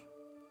damage.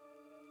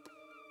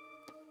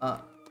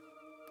 I'll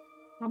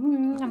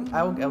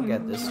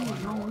get this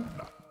one.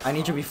 I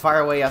need to be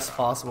far away as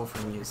possible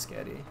from you,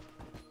 Sketti.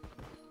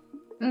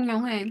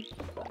 Okay.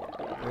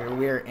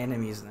 We're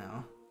enemies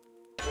now.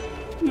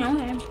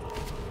 Okay.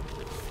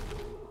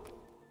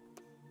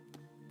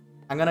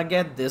 I'm gonna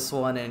get this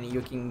one and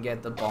you can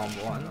get the bomb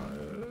one.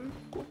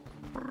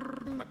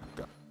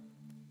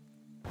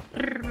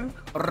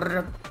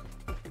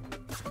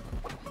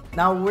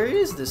 Now, where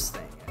is this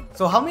thing?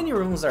 So how many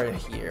rooms are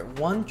here?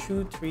 1,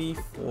 2, 3,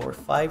 4,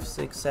 5,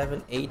 6,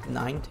 7, 8,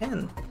 9,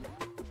 10.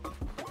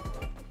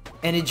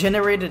 And it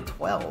generated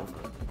 12.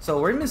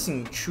 So we're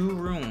missing 2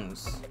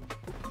 rooms.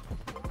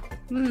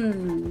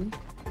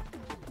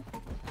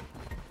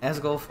 Let's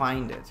go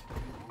find it.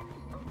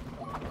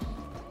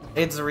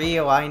 It's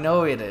real, I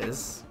know it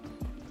is.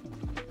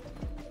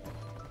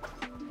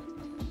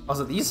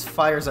 Also, these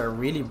fires are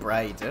really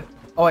bright.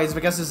 Oh, it's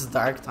because it's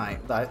dark time.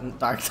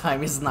 Dark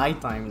time is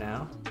nighttime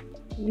now.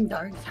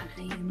 Dark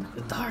time.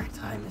 The dark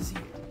time is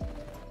here.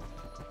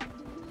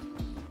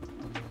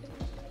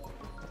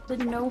 But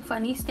no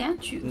funny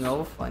statues.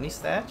 No funny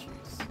statues.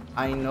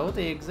 I know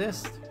they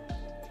exist.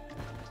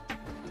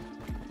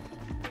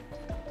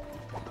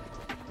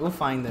 We'll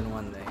find them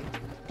one day.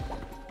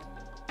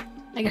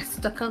 I got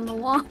stuck on the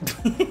wall.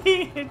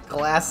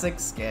 Classic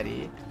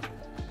Sketti.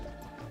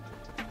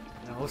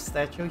 No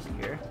statue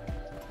here.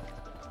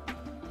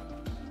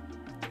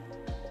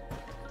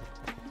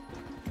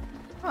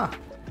 Huh.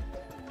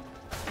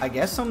 I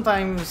guess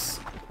sometimes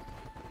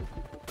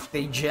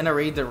they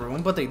generate the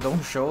room, but they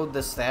don't show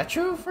the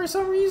statue for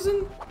some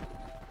reason?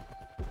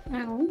 I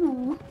don't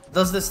know.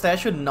 Does the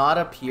statue not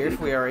appear if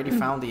we already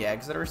found the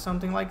exit or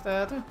something like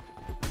that?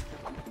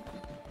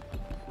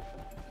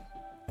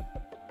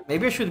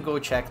 Maybe I should go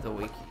check the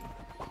wiki.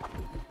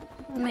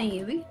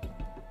 Maybe.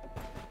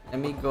 Let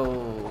me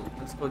go...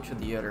 Let's go to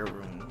the other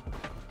room.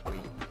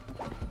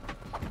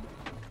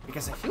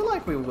 Because I feel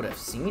like we would have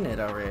seen it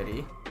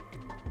already.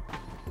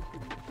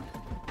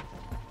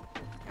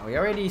 And we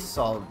already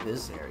saw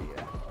this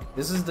area.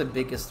 This is the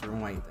biggest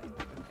room, I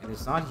think. And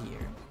it's not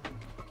here.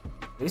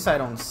 At least I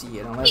don't see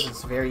it, unless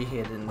it's very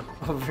hidden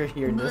over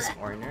here in this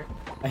corner.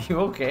 Are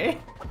you okay?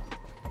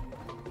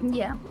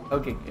 Yeah.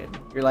 Okay, good.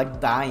 You're like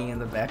dying in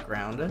the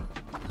background.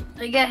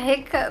 I got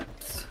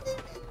hiccups.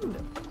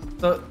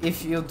 So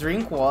if you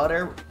drink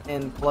water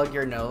and plug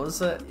your nose,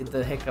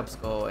 the hiccups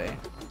go away.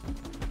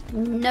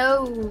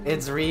 No.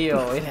 It's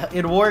real.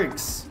 It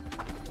works.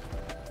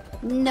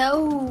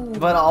 No.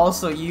 But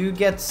also, you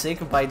get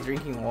sick by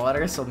drinking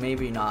water, so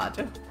maybe not.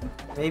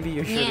 Maybe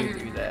you shouldn't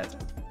do that.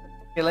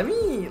 Okay, let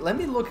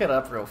me look it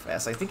up real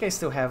fast. I think I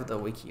still have the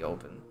wiki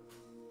open.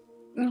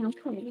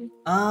 Okay.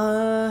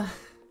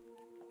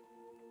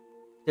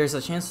 There's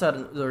a chance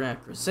that during a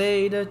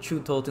crusade,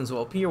 2 totems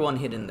will appear, one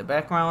hidden in the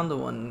background, the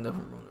one in the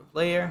room of the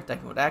player.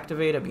 Attacking would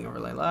activate, being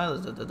overlay.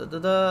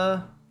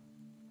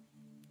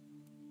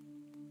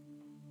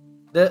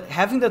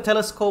 Having the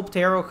telescope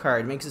tarot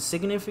card makes it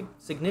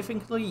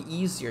significantly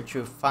easier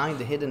to find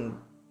the hidden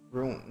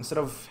room. Instead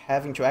of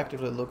having to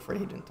actively look for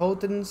hidden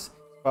totems,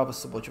 it's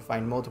possible to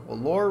find multiple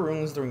lore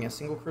rooms during a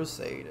single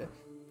crusade.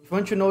 If you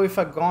want to know if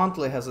a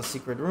gauntlet has a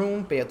secret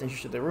room, pay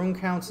attention to the room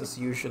count, since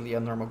usually a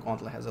normal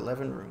gauntlet has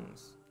 11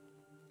 rooms.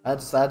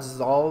 That's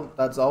all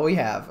we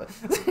have.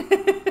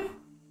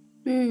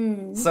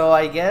 So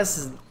I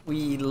guess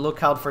we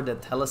look out for the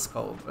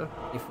telescope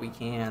if we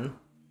can.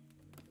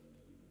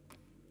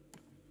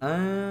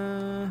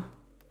 Oh,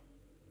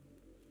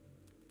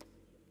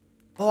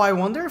 I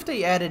wonder if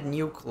they added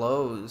new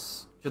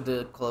clothes to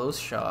the clothes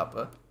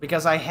shop.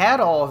 Because I had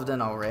all of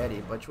them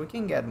already, but we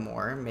can get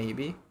more,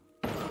 maybe.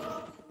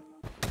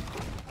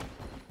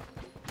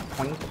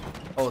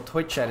 Oh,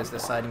 Twitch chat is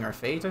deciding our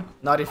fate.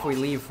 Not if we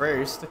leave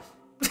first.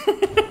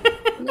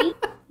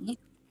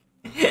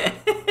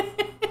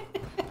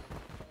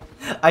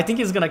 I think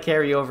he's gonna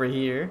carry over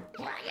here.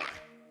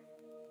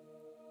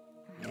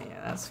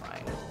 Yeah, that's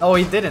fine. Oh,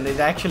 he didn't. It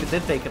actually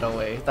did take it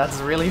away. That's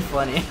really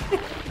funny.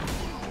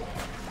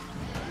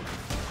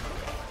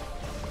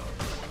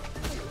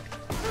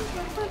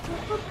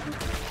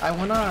 I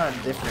want a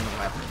different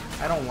weapon.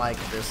 I don't like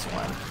this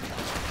one.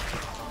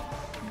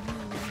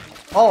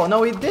 Oh,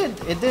 no, it did.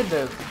 It did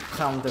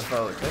count the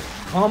vote.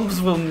 Bombs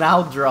will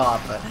now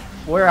drop.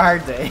 Where are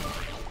they?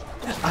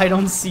 I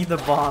don't see the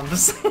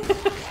bombs.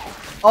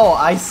 Oh,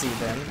 I see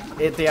them.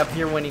 They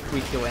appear when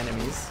we kill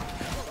enemies.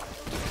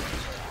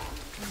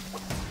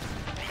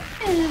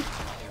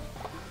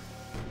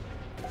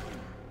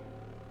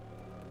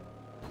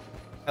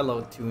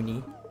 Hello,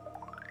 Toonie.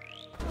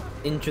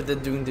 Into the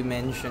Doom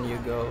dimension you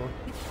go.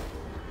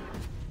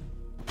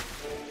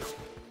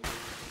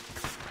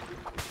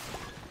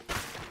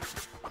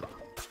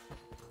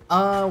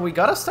 We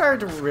gotta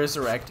start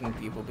resurrecting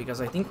people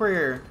because I think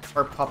our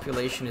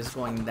population is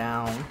going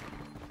down.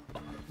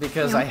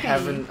 Because okay.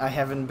 I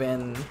haven't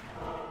been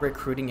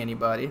recruiting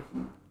anybody.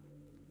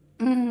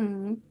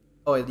 Mm-hmm.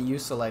 Oh, you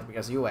select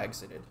because you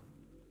exited.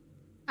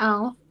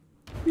 Oh.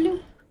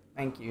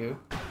 Thank you.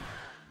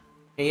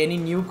 Hey, any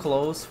new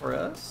clothes for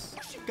us?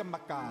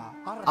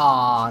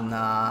 Aw,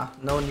 nah.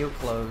 No new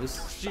clothes.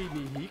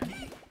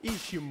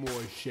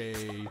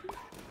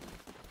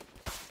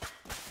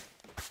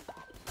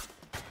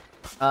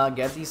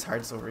 Get these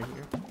hearts over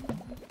here.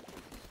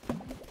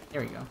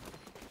 Here we go.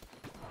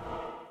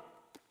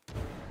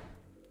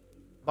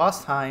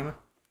 Boss time.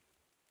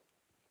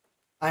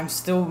 I'm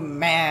still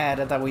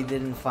mad that we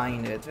didn't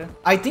find it.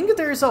 I think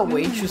there's a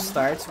way to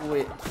start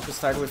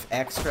with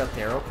extra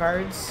tarot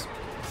cards,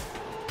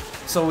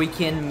 so we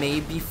can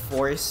maybe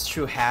force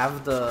to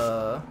have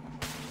the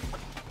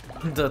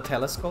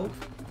telescope.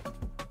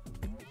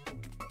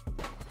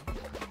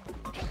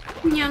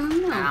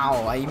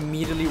 Ow! I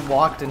immediately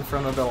walked in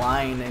front of the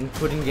line and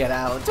couldn't get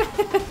out.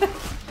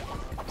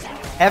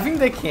 Having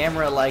the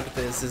camera like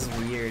this is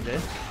weird.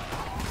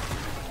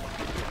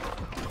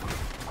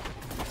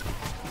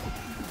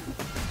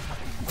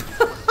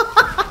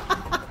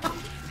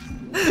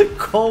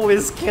 Cole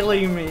is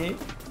killing me.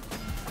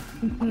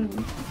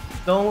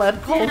 Don't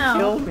let Cole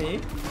kill me.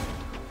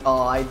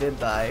 Oh, I did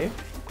die.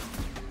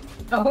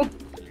 Oh.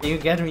 Can you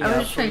get me up, I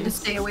was trying please? to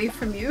stay away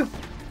from you.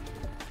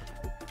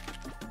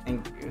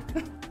 Thank you.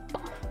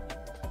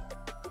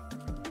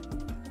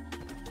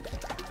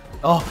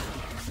 Oh.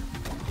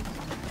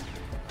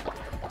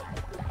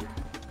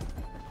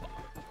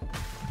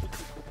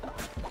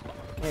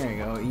 There we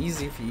go.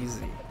 Easy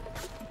peasy.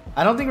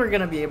 I don't think we're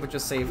gonna be able to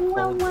save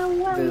Colt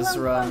this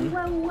run.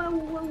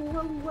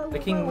 We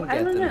can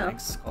get the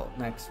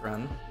next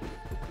run.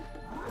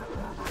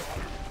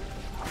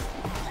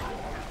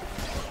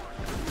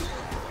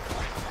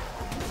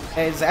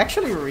 It's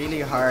actually really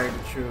hard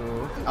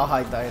to... Oh,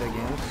 I died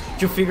again.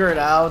 To figure it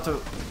out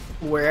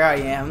where I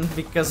am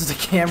because the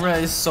camera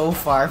is so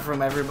far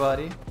from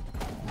everybody.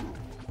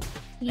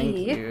 Thank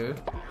you.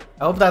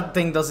 I hope that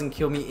thing doesn't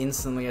kill me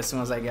instantly as soon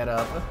as I get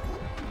up.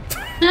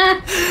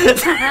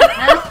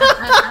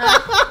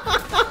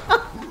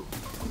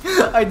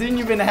 I didn't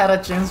even have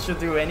a chance to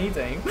do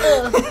anything.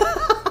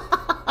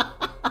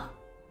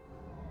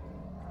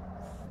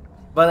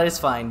 But it's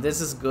fine.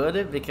 This is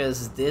good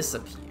because this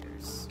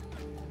appears.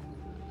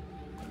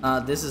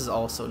 This is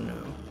also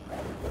new.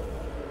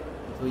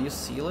 Do you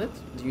seal it?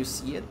 Do you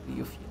see it? Do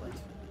you feel it?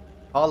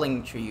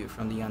 Calling to you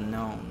from the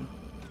unknown.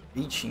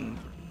 Reaching,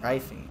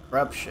 rifing,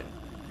 corruption.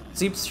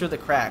 Seeps through the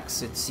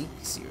cracks, it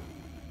seeks you.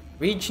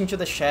 Reach into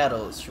the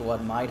shadows to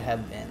what might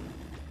have been.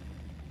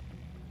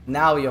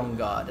 Now, young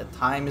god,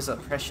 time is a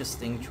precious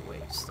thing to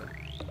waste.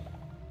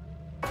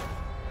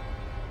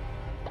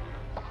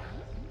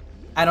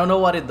 I don't know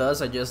what it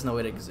does, I just know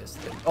it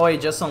existed. Oh,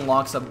 it just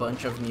unlocks a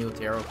bunch of new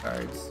tarot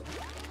cards.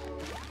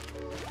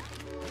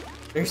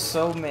 There's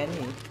so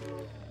many.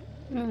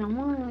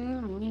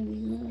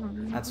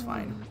 That's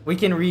fine. We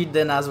can read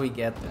them as we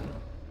get them.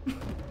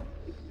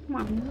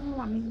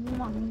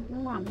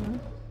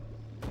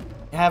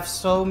 I have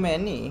so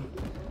many.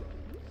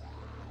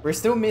 We're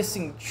still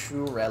missing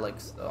 2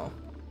 relics though.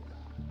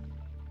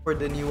 For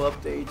the new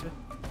update.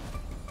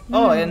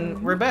 Oh,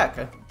 and we're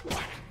back.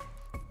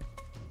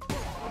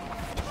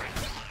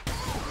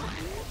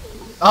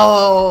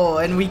 Oh,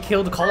 and we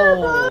killed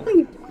Cole.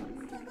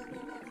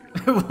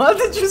 What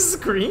did you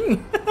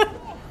scream?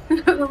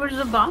 There was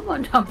a bomb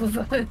on top of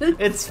it.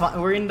 It's fine.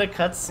 We're in the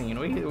cutscene.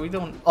 We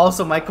don't.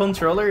 Also, my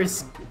controller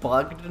is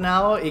bugged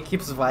now. It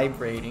keeps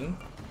vibrating.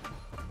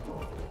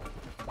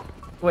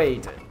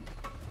 Wait.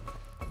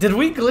 Did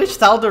we glitch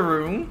out the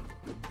room?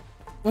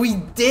 We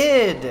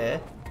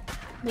did.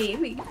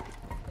 Maybe.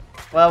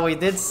 Well, we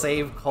did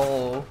save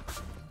Cole,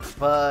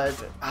 but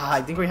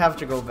I think we have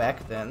to go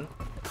back then.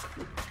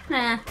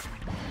 Nah.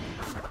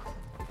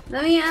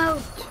 Let me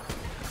out.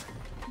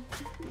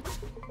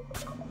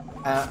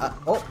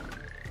 Oh.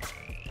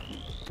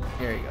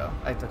 Here you go.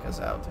 I took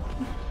us out.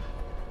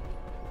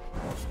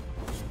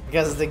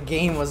 Because the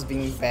game was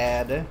being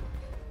bad.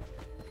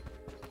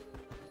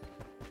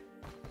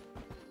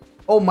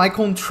 Oh, my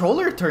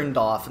controller turned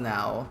off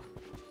now.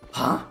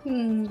 Huh?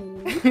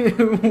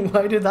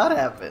 Why did that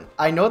happen?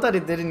 I know that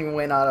it didn't even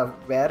went out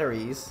of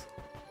batteries.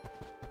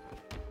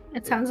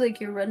 It sounds like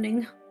you're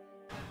running.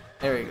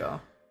 There you go.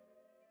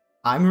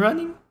 I'm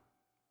running?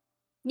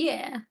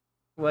 Yeah.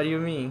 What do you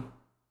mean?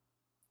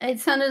 It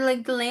sounded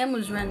like the lamb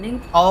was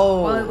running.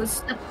 Oh. While it was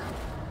stuck.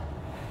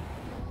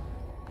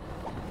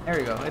 There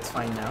we go. It's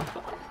fine now.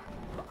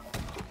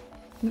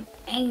 I'm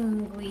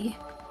angry.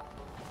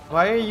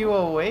 Why are you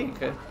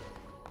awake?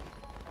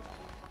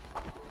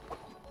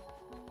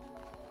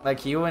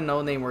 Like you and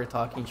No Name were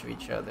talking to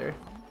each other.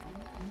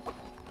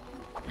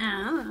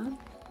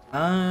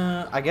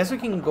 I guess we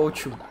can go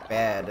to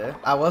bed.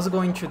 I was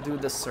going to do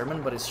the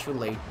sermon, but it's too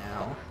late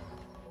now.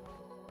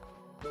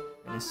 I'm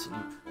gonna sleep.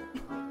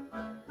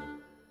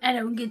 I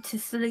don't get to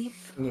sleep.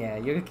 Yeah,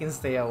 you can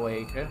stay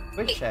awake.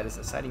 Which chat is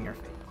deciding your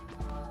fate?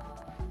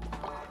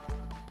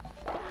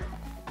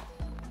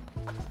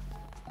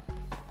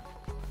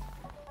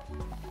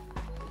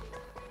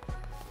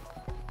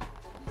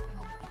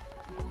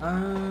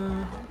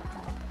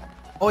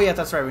 Oh yeah,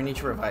 that's right, we need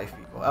to revive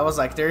people. I was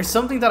like, there's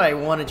something that I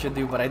wanted to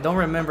do, but I don't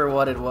remember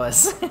what it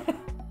was.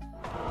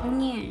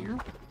 Yeah.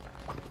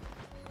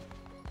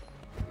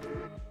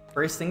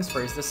 First things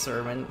first, the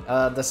sermon.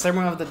 The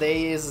sermon of the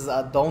day is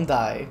don't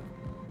die.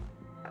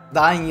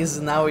 Dying is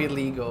now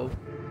illegal.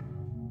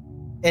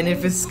 And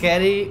if it's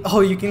Sketti,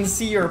 oh, you can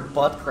see your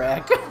butt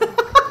crack.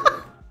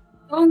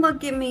 Don't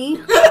look at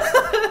me.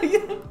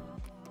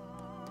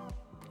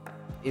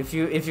 If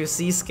you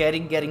see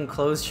Sketti getting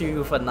close to you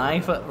with a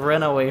knife,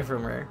 run away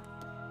from her.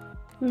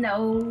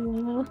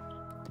 No.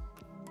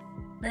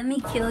 Let me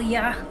kill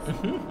ya.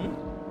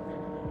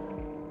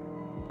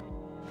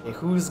 Okay,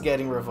 who's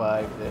getting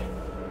revived?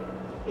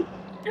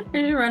 I just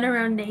run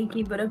around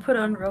naked, but I put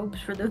on ropes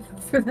for the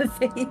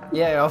thing.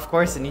 Yeah, of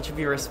course, you need to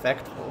be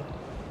respectful.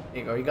 There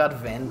you go, you got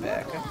Van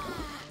back.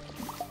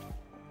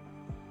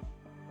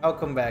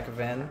 Welcome back,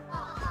 Van.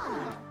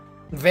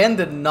 Van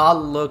did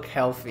not look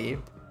healthy.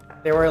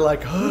 They were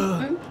like,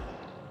 I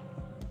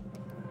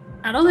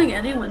don't think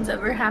anyone's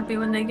ever happy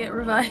when they get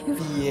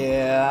revived.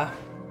 Yeah.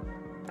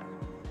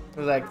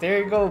 Like, there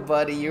you go,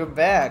 buddy, you're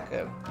back.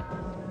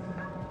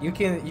 You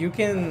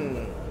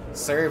can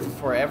serve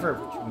forever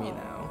to me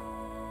now.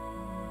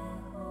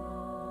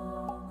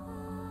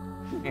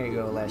 There you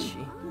go,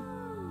 Leshy.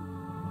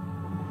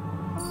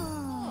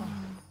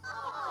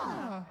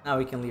 Now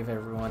we can leave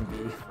everyone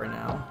be for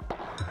now.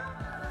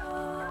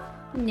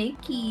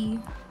 Nikki.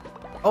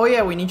 Oh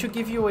yeah, we need to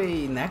give you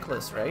a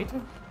necklace, right?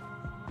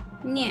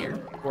 Yeah.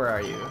 Where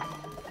are you?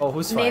 Oh,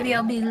 who's fighting? Maybe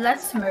I'll be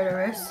less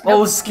murderous.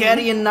 Oh,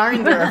 Sketti and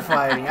Narendra are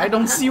fighting. I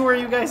don't see where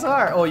you guys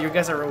are. Oh, you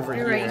guys are over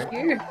here. Right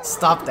here.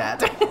 Stop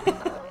that.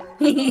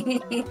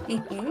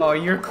 Oh,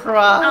 you're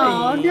crying.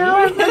 Oh no,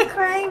 I'm a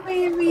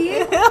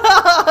crybaby.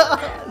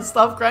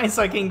 Stop crying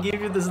so I can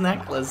give you this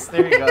necklace.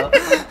 There you go.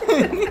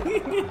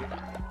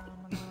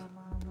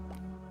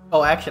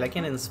 Oh, actually, I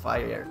can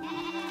inspire.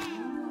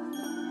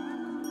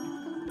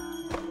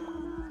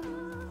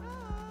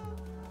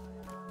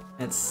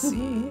 Let's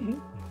see.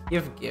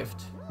 Give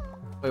gift.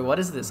 Wait, what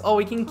is this? Oh,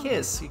 we can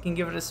kiss. You can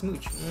give it a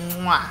smooch.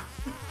 Mwah.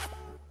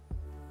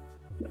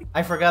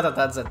 I forgot that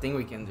that's a thing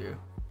we can do.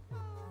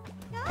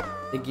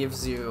 It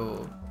gives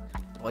you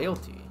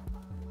loyalty.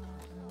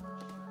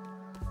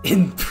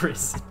 In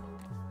prison.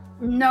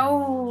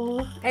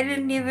 No, I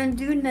didn't even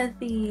do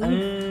nothing.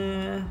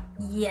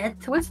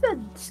 Yet. What's the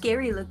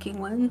scary looking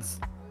ones?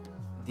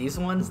 These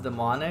ones,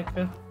 demonic.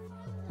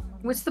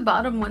 What's the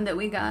bottom one that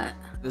we got?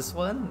 This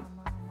one?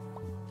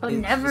 Oh,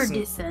 never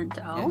descent.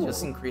 Oh. It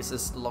just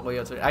increases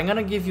loyalty. I'm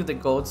gonna give you the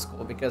gold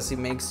skull because it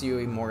makes you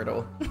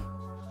immortal.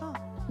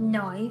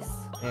 Nice.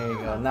 There you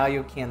go. Now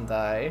you can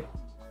die.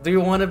 Do you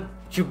want it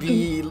to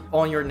be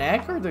on your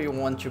neck or do you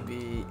want to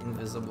be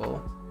invisible?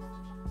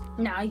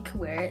 No, I can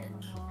wear it.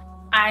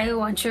 I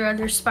want your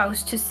other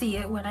spouse to see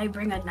it when I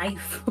bring a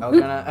knife. I'm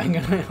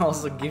gonna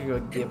also give you a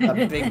gift,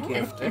 a big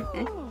gift.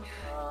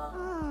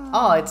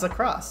 Oh, it's a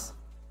cross.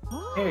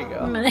 Here you go.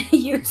 I'm gonna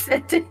use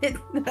it to hit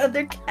the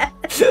other cat.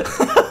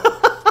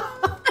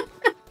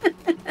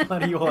 What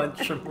do you want,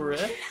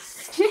 Shimura?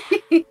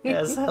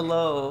 Yes,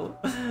 hello.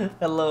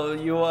 Hello,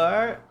 you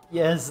are?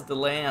 Yes, the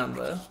lamb.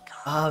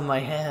 Ah, my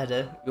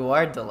head. You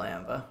are the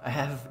lamb. I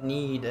have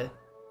need.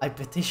 I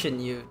petition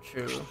you,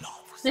 true.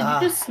 Did you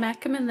just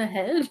smack him in the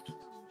head?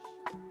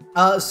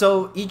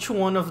 So each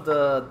one of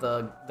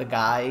the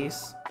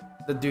guys,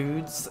 the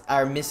dudes,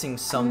 are missing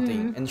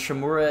something, and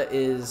Shimura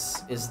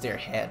is their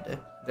head,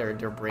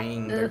 their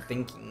brain, their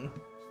thinking.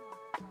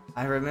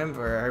 I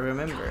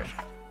remember.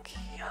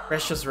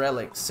 Precious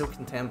relic,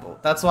 Silken Temple.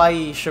 That's why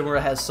Shimura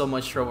has so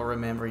much trouble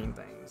remembering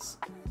things.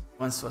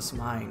 Once was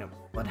mine,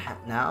 but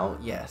now?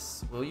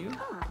 Yes. Will you?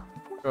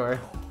 Sure.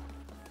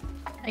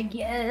 I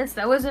guess.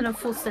 That wasn't a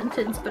full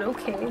sentence, but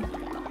okay.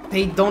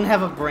 They don't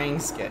have a brain,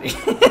 Sketti.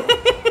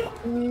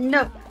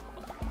 No.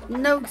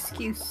 No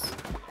excuse.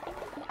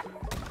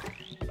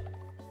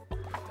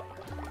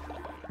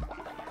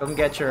 Come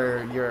get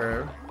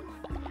your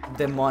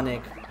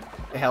demonic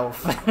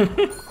health.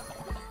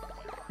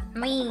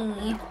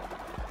 Me.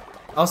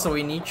 Also,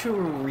 we need to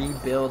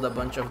rebuild a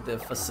bunch of the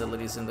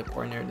facilities in the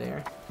corner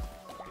there.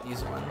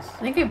 These ones.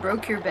 I think I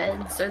broke your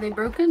beds. Are they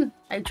broken?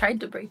 I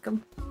tried to break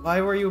them. Why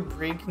were you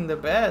breaking the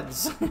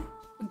beds?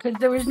 Because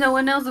there was no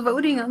one else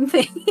voting on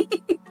things.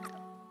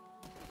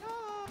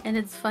 And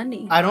it's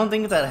funny. I don't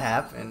think that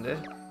happened.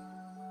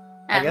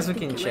 I guess we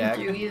can check.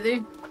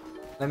 Either.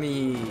 Let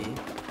me...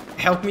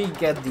 Help me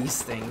get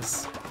these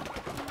things.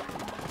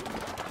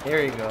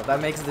 There you go.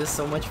 That makes this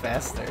so much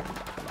faster.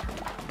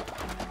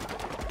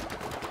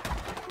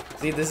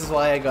 See, this is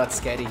why I got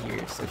Sketti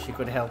here, so she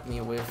could help me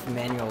with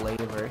manual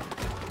labor.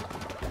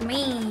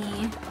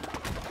 Me.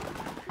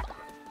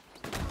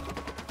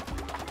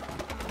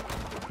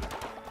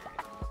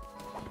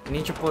 I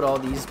need to put all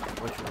these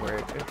people to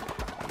work.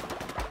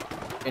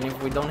 And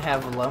if we don't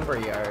have lumber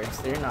yards,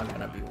 they're not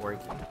gonna be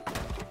working.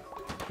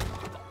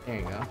 There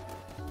you go.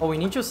 Oh, we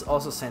need to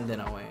also send it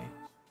away.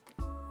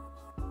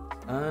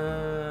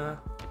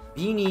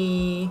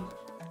 Beanie!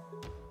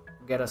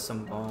 Get us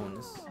some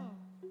bones.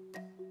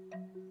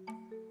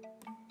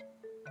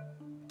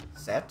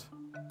 Set.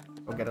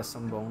 Go get us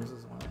some bones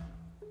as well.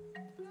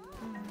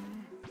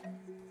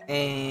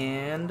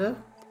 And...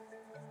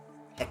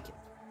 heck it.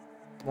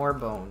 More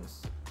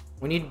bones.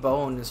 We need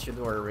bones to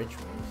do our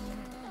rituals.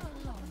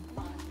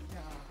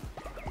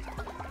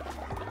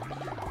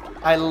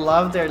 I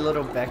love their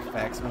little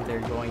backpacks when they're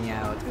going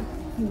out.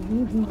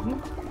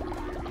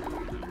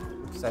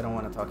 Because I don't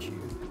want to touch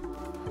you.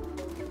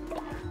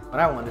 What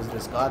I want is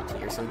this god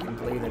tier so we can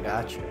play the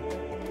gacha.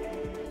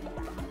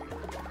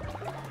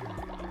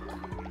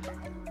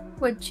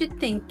 What you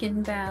thinking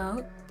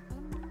about?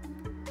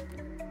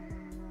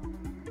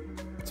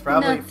 It's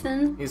probably...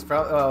 Nothing. He's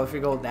probably... Oh, if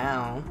we go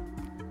down...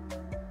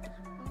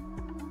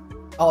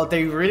 Oh,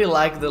 they really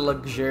like the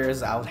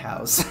luxurious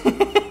outhouse.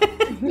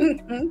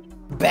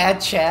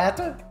 Bad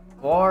chat?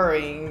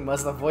 Boring.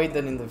 Must avoid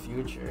them in the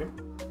future.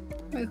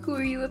 Wait, who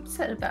are you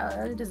upset about?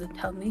 It doesn't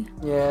tell me.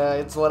 Yeah,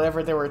 it's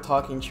whatever they were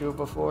talking to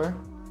before.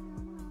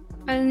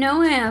 I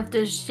know I have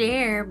to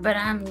share, but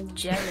I'm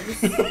jealous.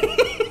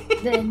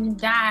 Then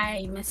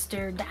die,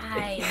 mister,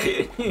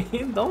 die.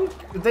 Don't...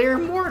 They're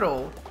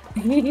immortal.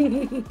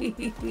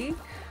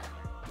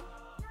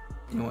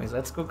 Anyways,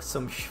 let's cook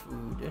some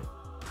food.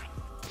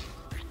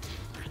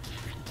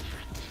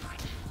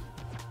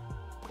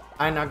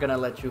 I'm not gonna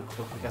let you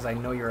cook because I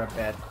know you're a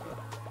bad cook.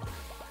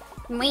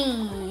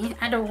 Me,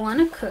 I don't want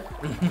to cook.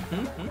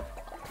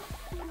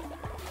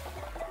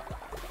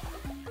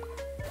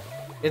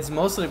 It's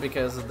mostly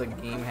because the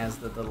game has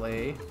the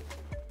delay.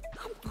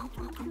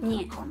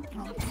 Yeah.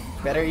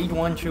 Better eat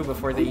one chew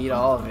before they eat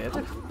all of it.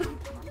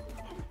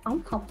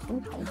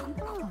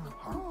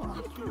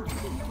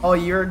 Oh,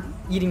 you're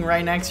eating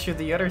right next to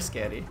the other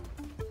Sketti.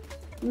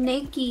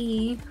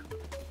 Nikki.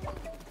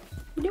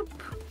 Nope.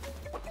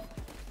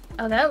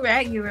 Oh, that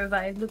rat you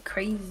revived looked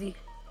crazy.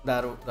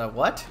 That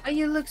what? Oh,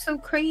 you look so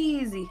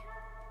crazy.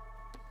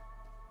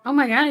 Oh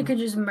my god, I could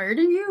just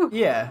murder you?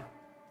 Yeah.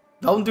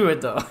 Don't do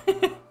it though.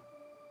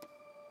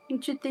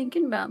 What you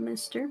thinking about,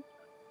 mister?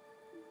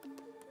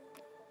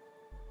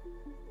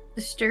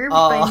 Disturbed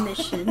by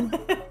mission.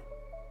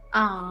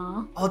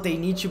 Aww. Oh, they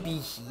need to be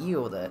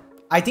healed.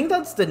 I think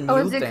that's the new thing. Oh,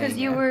 is it because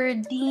you were a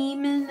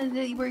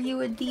demon? Were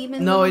you a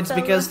demon? No, it's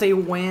because they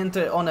went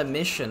on a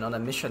mission, on a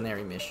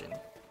missionary mission.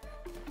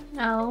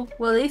 Oh,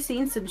 well, they've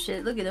seen some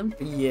shit. Look at them.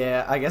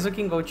 Yeah, I guess we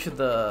can go to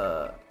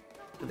the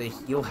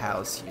heal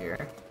house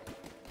here.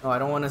 No, I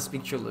don't want to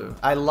speak to Lou.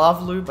 I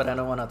love Lou, but I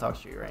don't want to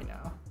talk to you right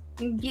now.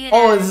 Yeah.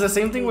 Oh, it's the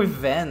same thing with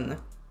Ven.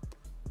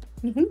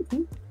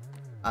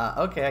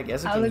 Okay, I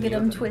guess we can look at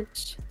them them.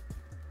 twitch.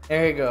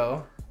 There you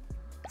go.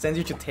 Sends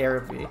you to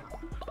therapy.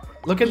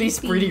 Look at these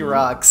pretty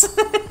rocks.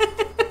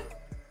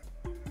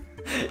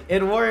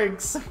 It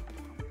works.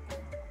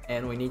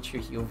 And we need to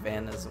heal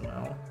Ven as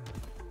well.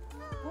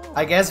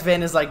 I guess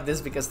Ven is like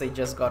this because they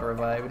just got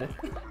revived.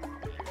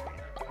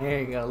 There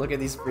you go, look at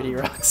these pretty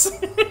rocks.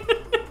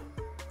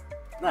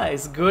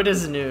 Nice, good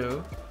as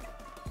new.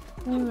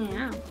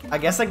 Yeah. I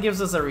guess that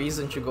gives us a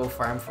reason to go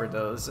farm for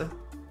those.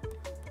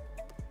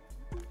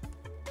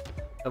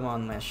 Come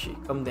on, Meshi,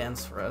 come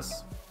dance for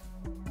us.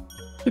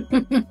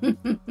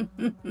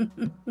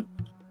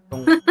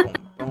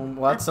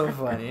 What's so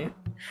funny?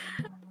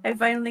 I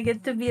finally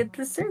get to be at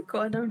the circle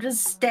and I'm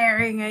just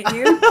staring at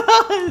you.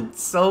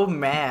 It's so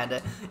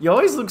mad. You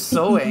always look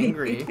so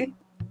angry.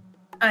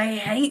 I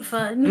hate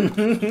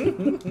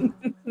fun.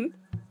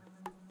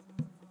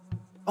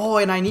 Oh,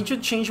 and I need to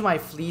change my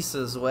fleece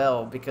as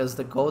well because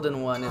the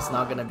golden one is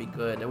not gonna be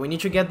good. We need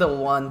to get the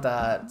one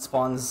that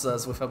spawns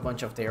us with a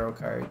bunch of tarot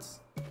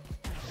cards.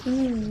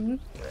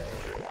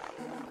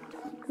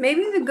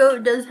 Maybe the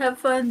goat does have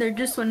fun. They're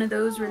just one of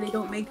those where they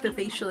don't make the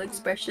facial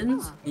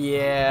expressions.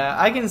 Yeah,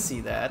 I can see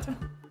that.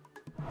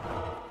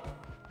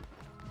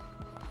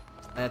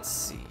 Let's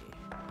see.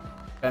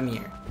 Come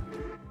here.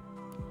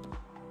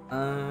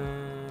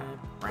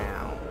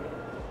 Brown.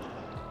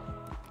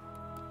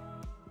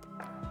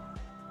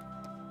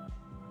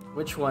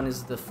 Which one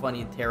is the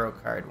funny tarot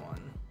card one?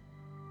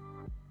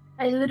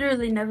 I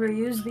literally never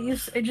use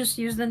these. I just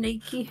use the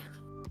Nike.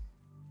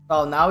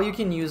 Oh, now you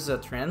can use a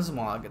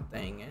transmog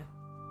thing.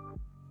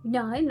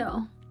 Yeah, I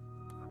know.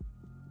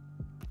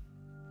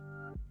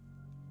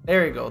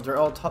 There you go. They're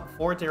all top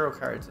 4 tarot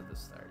cards at the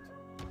start.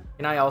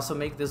 Can I also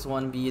make this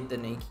one be the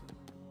Nike?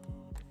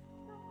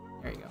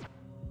 There you go.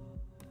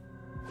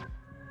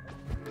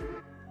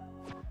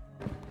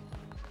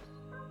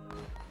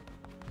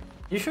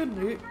 You should.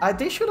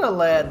 They should have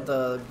let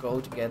the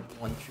goat get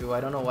one true.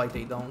 I don't know why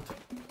they don't.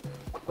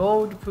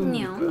 Gold poop.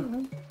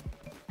 No.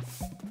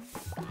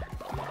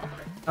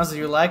 Also,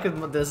 you like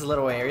this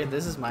little area?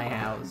 This is my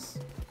house.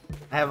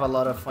 I have a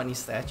lot of funny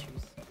statues.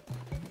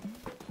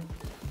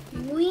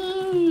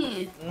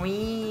 Wee.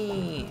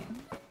 Wee.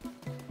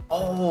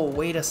 Oh,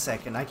 wait a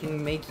second. I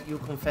can make you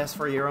confess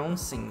for your own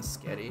sins,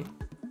 Sketti.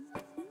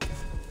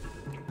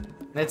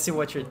 Let's see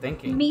what you're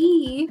thinking.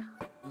 Me.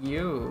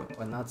 You.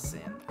 Well, not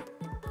sin.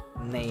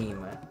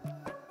 Name.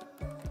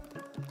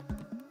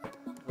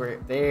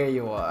 There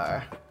you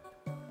are.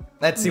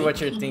 Let's see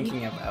what you're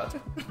thinking about.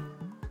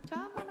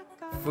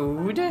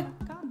 Food?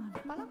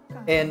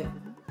 And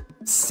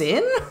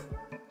sin?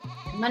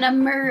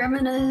 I'm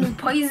gonna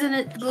poison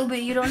it, Glooby.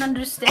 You don't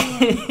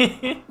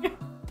understand.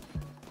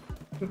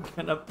 I'm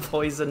gonna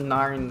poison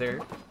Narn there.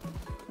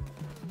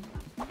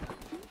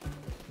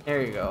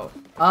 There you go.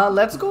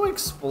 Let's go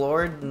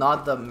explore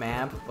not the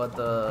map, but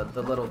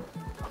the little,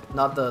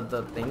 not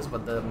the things,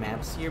 but the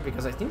maps here,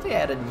 because I think they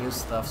added new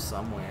stuff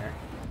somewhere.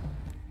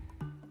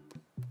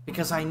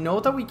 Because I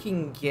know that we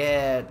can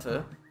get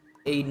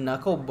a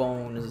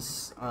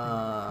Knucklebones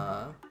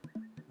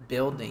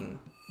building,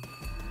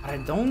 but I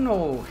don't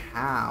know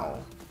how.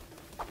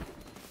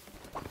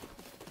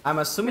 I'm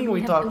assuming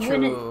we talked to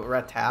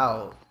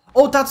Ratau.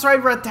 Oh, that's right,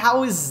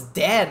 Ratau is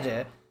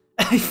dead.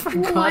 I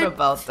forgot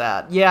about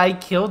that. Yeah, I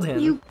killed him.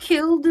 You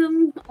killed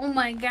him? Oh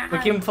my god. We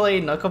can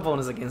play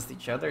Knucklebones against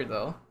each other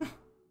though.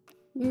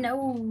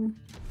 No.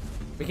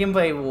 We can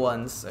play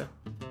once.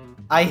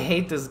 I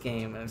hate this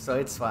game, so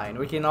it's fine.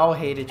 We can all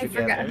hate it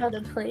together. I forgot how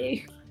to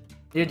play.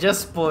 You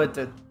just put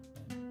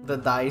the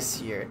dice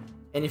here,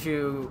 and if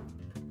you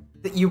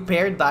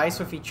pair dice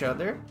with each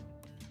other,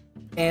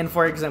 and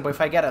for example,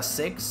 if I get a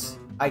 6,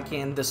 I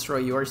can destroy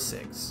your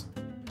 6.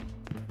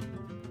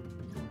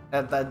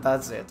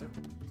 That's it.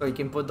 So you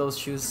can put those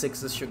two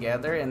 6s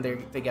together, and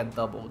they get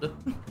doubled.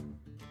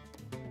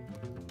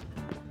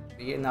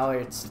 See, now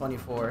it's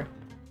 24.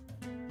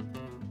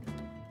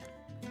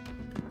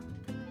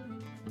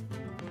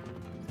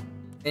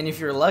 And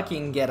if you're lucky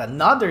and get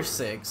another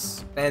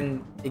 6,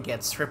 then it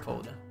gets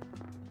tripled.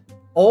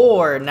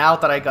 Or, now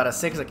that I got a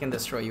 6, I can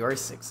destroy your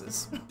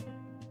 6s.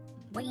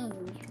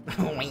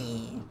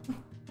 Wee.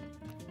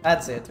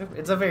 That's it.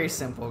 It's a very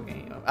simple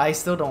game. I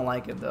still don't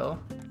like it though.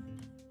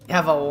 You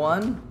have a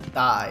 1?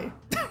 Die.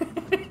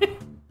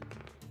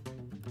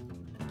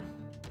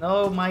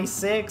 No, my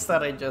 6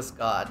 that I just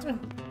got.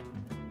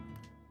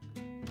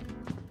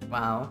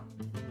 Wow.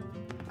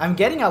 I'm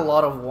getting a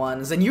lot of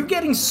 1s, and you're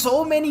getting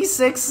so many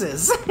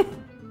 6s.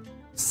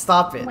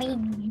 Stop it.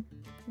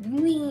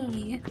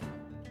 Wee.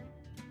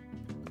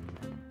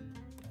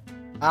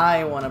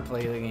 I want to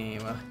play the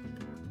game.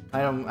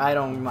 I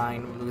don't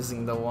mind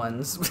losing the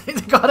 1s.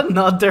 They got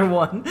another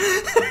one.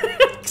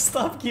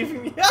 Stop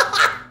giving me.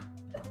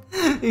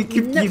 You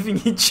keep giving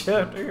each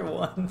other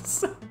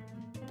 1s.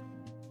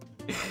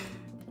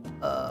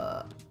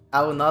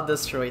 I will not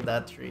destroy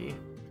that tree.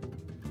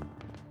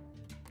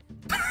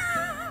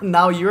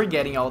 Now you're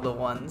getting all the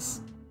 1s.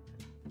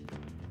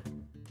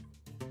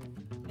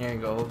 There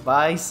you go.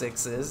 Buy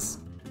 6s.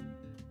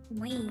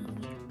 Wee.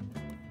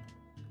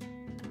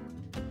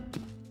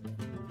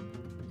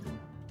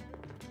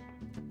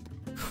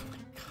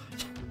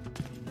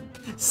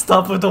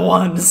 Stop with the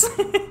 1s.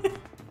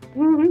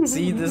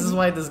 See, this is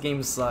why this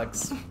game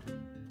sucks.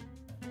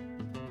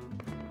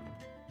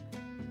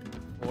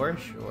 For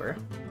sure.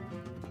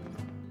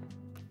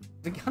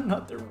 We got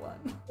another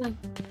one.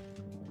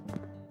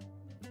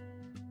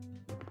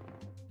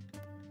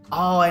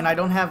 Oh, and I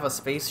don't have a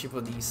spaceship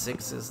with these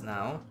 6s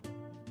now.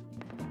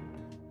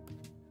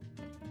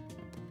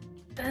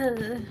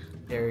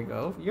 There you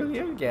go.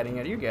 You're getting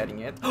it. You're getting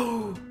it.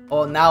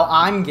 Oh, now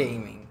I'm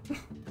gaming.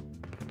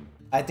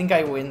 I think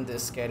I win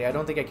this, Sketti. I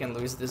don't think I can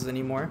lose this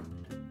anymore.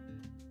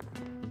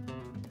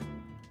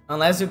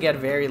 Unless you get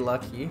very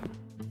lucky.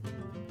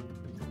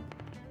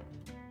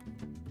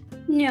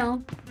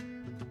 No.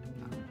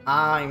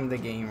 I'm the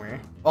gamer.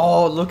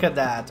 Oh, look at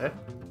that.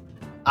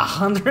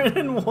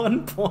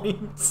 101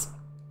 points.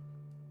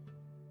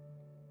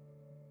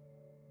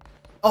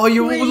 Oh,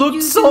 you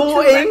look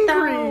so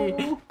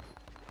angry.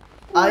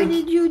 What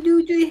did you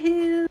do to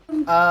him?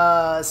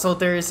 So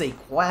there is a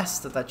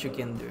quest that you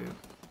can do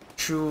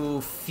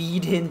to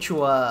feed him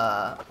to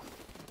a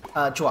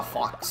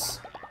fox.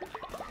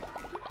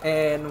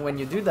 And when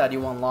you do that,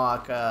 you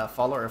unlock a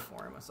follower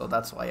form. So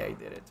that's why I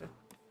did it.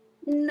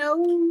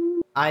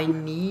 No. I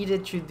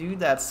needed to do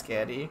that,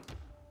 Sketti.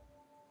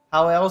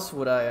 How else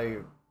would I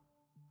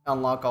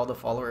unlock all the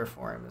follower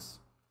forms?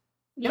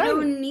 You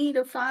don't need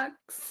a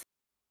fox.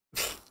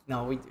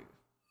 No, we do.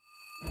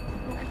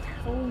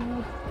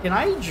 Can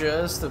I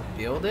just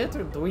build it?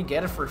 Or do we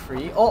get it for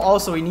free? Oh,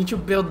 also, we need to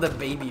build the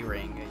baby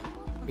ring.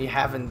 We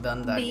haven't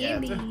done that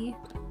yet.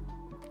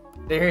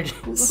 There it is.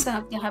 We also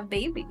have to have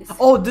babies.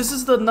 Oh, this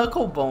is the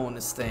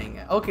Knucklebones thing.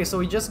 Okay, so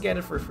we just get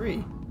it for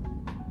free.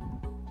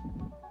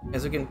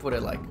 Guess we can put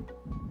it like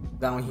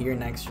down here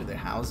next to the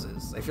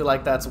houses. I feel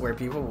like that's where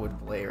people would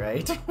play,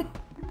 right?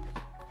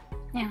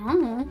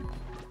 Yeah.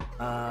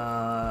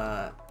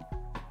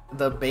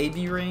 The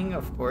baby ring,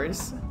 of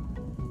course.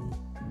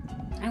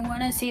 I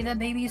want to see the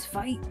babies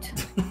fight.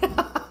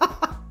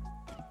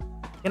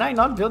 Can I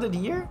not build it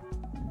here?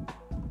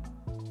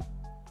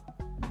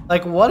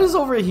 Like, what is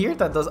over here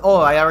that does... Oh,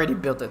 I already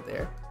built it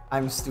there.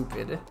 I'm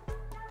stupid.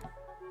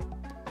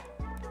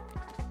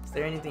 Is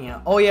there anything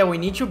else? Oh yeah, we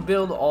need to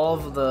build all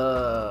of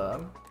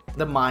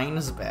the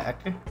mines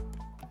back.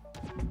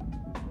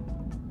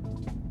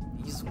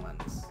 These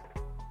ones.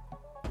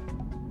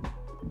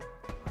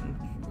 1,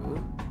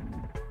 2,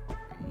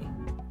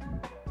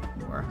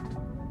 3, 4.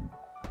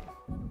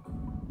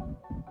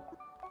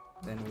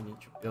 Then we need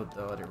to build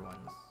the other ones.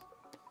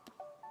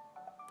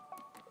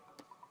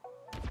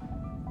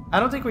 I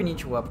don't think we need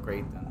to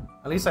upgrade them.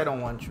 At least I don't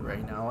want to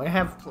right now.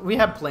 We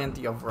have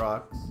plenty of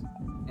rocks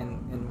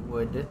and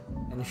wood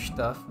and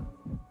stuff.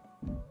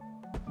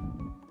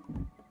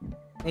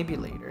 Maybe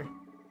later.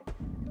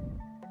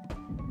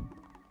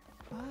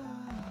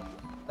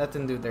 Let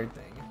them do their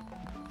thing.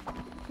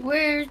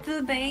 Where's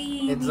the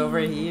baby? It's over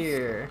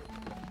here.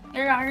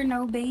 There are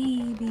no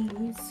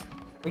babies.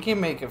 We can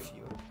make a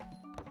few.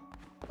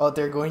 Oh,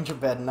 they're going to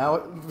bed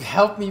now.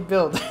 Help me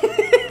build.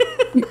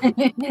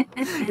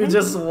 You're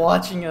just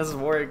watching us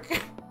work.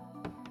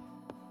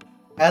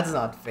 That's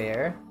not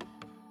fair.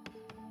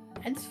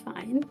 That's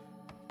fine.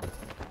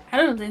 I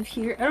don't live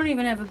here. I don't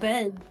even have a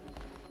bed.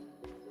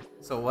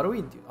 So what do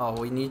we do? Oh,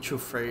 we need to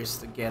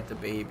first get the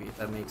baby.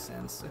 That makes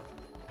sense.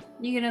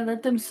 You gonna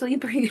let them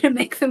sleep, or you gonna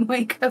make them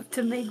wake up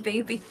to make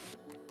baby?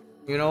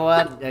 You know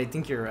what? I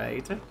think you're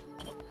right.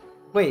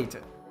 Wait.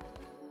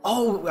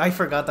 Oh, I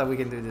forgot that we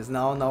can do this.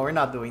 No, we're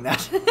not doing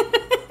that.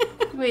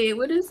 Wait,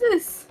 what is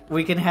this?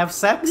 We can have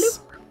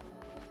sex.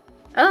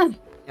 Oh.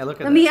 Yeah,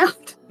 look at let me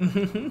out.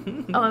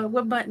 Oh,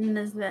 what button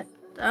is that?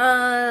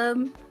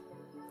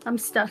 I'm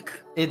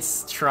stuck.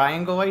 It's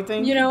triangle, I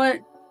think. You know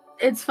what?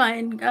 It's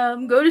fine.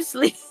 Go to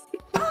sleep.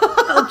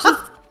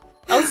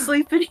 I'll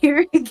sleep in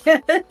here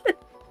again.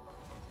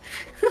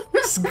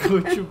 Just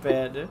go to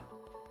bed.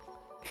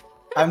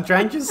 I'm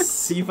trying to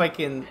see if I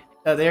can...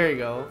 Oh, there you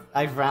go.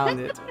 I found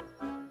it.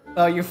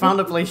 Oh, you found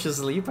a place to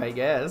sleep, I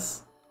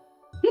guess.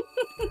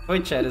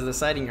 Wait, chat is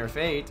deciding your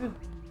fate.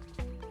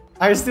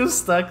 Are you still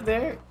stuck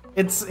there?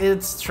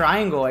 It's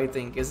triangle, I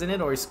think, isn't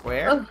it? Or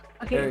square? Oh,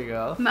 okay. There you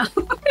go.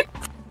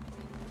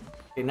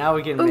 Okay, now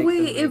we can but make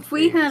wait, if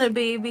we had a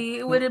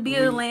baby, would it be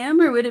a lamb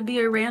or would it be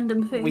a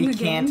random thing? We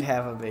can't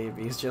have a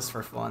baby. It's just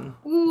for fun.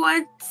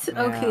 What?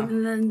 Yeah. Okay,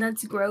 then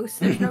that's gross.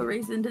 There's no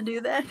reason to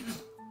do that.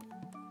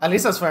 At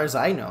least as far as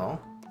I know.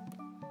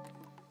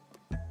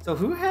 So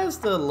who has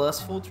the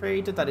lustful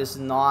trait that is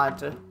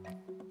not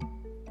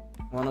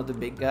one of the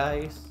big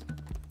guys?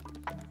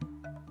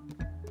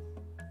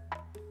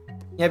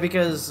 Yeah,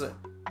 because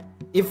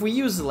if we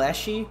use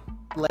Leshy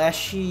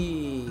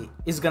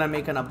is gonna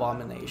make an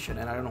abomination,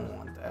 and I don't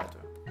want that.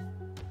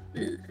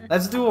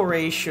 Let's do a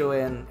ratio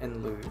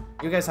and Lou.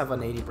 You guys have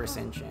an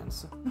 80%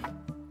 chance.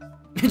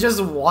 You're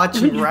just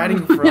watching right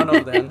in front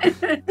of them.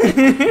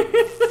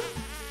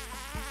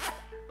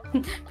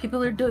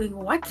 People are doing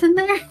what's in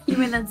there? You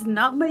mean that's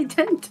not my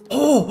tent?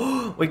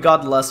 Oh, we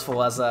got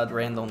lustful as a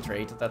random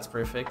trait. That's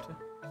perfect.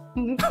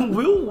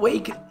 We'll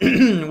wake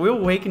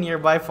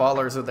nearby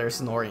followers with their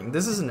snoring.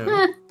 This is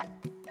new.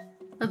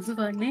 That's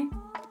funny.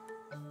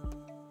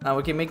 Now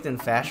we can make them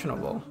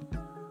fashionable.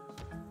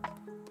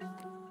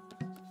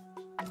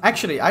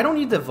 Actually, I don't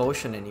need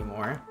devotion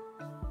anymore.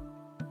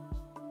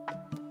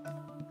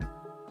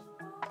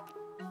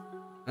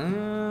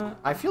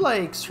 I feel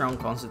like strong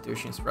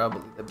constitution is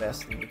probably the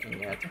best thing we can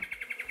get.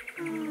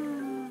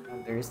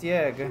 And there's the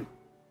egg.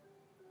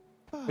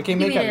 We can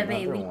make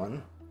another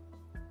one.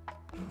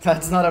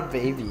 That's not a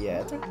baby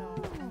yet.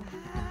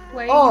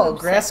 Oh,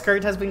 grass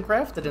skirt has been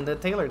crafted in the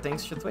tailor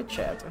thanks to Twitch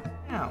chat.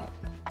 Ow.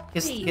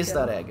 Kiss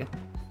that egg.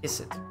 Kiss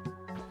it.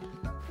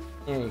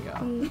 There you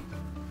go.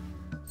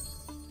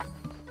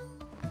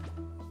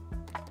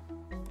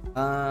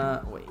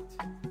 Wait.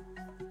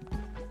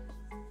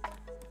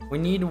 We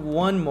need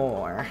one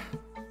more.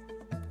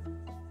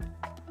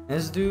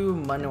 Let's do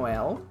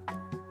Manuel.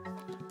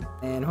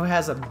 And who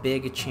has a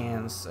big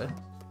chance?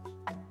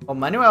 Well,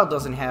 Manuel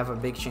doesn't have a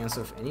big chance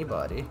of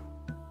anybody.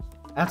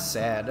 That's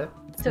sad.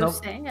 So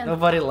sad.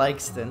 Nobody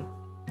likes them.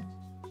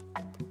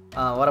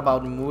 What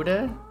about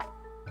Muda?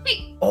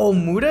 Oh,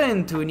 Muda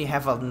and Toonie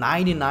have a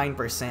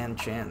 99%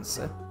 chance.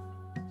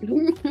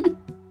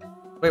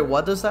 Wait,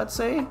 what does that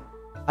say?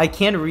 I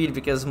can't read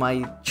because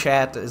my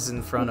chat is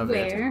in front of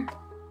it.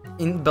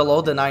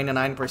 Below the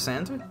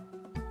 99%?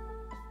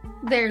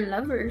 They're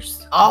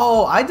lovers.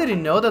 Oh, I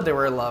didn't know that they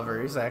were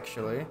lovers,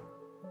 actually.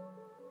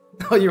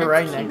 Oh, you're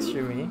right next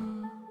to me.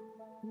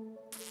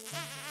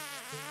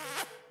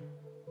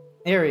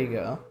 There you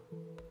go.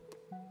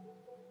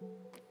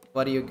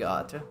 What do you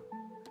got?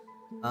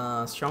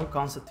 Strong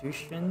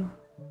constitution.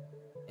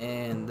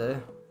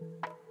 And...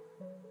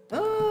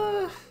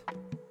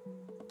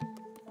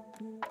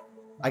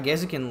 I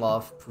guess you can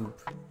love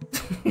poop.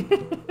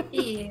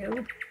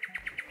 Ew.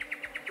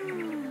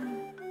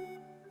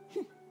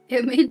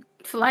 It made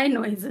fly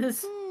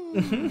noises.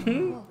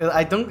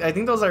 I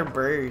think those are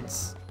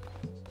birds.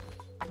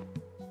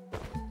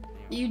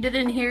 You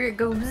didn't hear it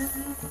go.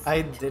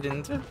 I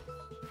didn't.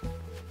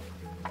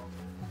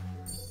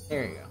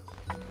 There you go.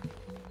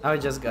 Now I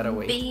just gotta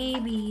wait.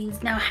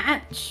 Babies now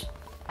hatch.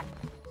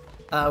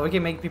 We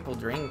can make people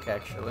drink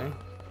actually.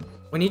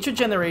 We need to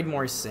generate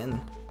more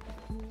sin.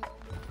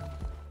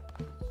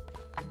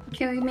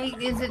 Can we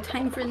make? Is it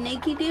time for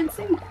naked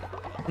dancing?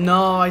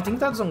 No, I think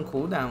that's on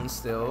cooldown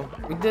still.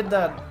 We did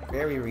that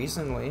very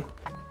recently.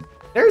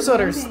 There's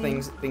other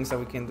things that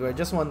we can do. I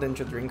just want them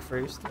to drink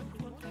first.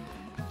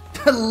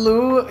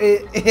 Lou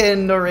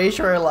and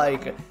Horatio are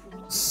like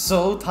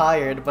so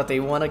tired, but they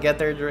want to get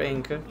their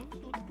drink.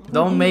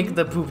 Don't make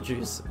the poop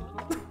juice.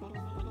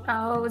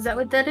 Oh, is that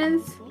what that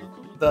is?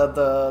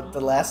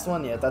 The last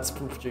one, yeah, that's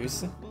poop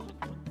juice.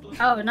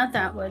 Oh, not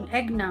that one.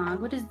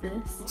 Eggnog. What is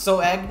this? So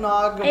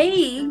eggnog.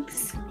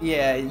 Eggs.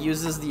 Yeah, it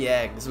uses the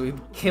eggs. We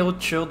kill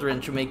children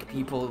to make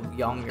people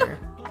younger.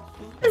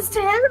 That's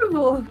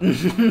terrible.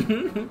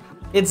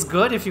 It's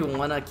good if you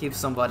wanna keep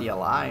somebody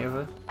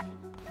alive.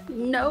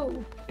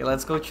 No. Okay,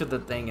 let's go to the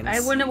thing and I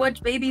want to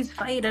watch babies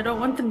fight. I don't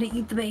want them to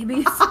eat the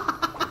babies.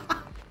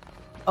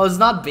 Oh, it's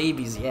not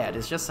babies yet.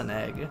 It's just an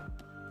egg.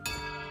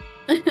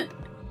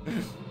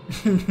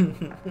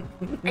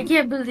 I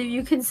can't believe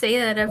you can say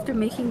that after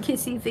making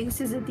kissy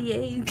faces at the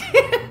egg.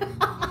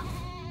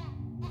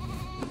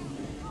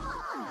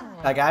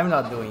 Like, I'm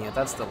not doing it.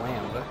 That's the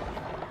lamb.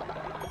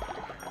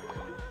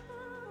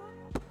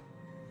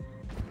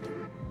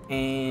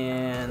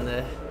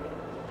 And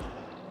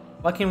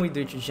what can we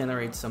do to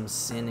generate some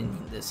sin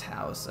in this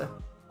house?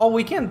 Oh,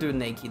 we can do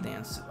naked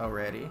dance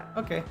already.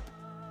 Okay.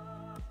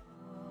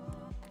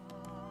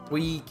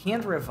 We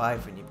can't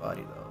revive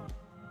anybody though.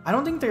 I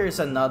don't think there's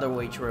another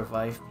way to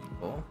revive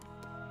people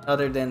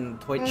other than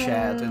Twitch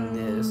chat and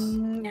this.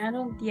 I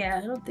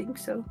don't think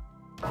so.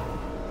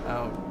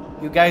 Oh,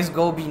 you guys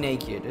go be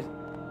naked.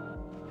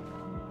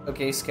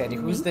 Okay, Sketti,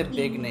 who's the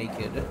big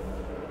naked?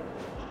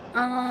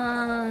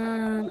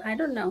 I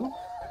don't know.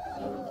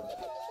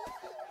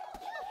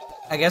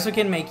 I guess we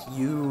can make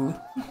you.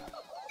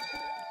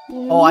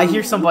 Oh, I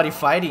hear somebody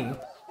fighting.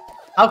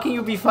 How can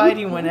you be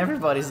fighting when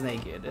everybody's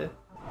naked?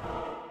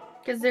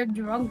 Because they're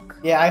drunk.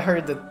 Yeah, I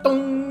heard the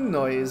dong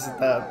noise.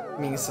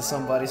 That means that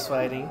somebody's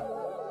fighting.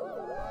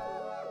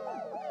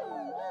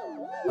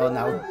 Oh,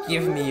 now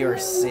give me your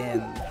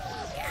sin.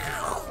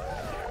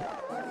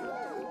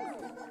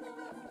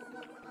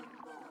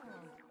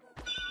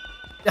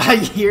 I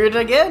hear it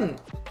again.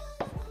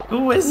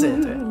 Who is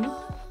it?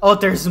 Oh,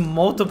 there's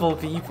multiple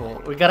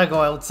people. We gotta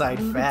go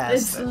outside fast.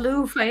 It's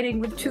Lou fighting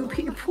with two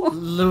people.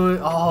 Lou,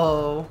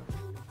 oh.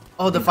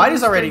 Oh, the fight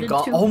is already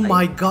gone. Oh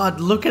my god,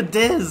 look at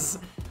this.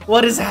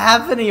 What is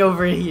happening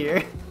over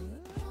here?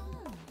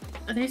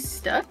 Are they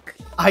stuck?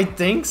 I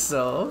think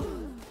so.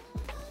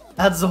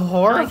 That's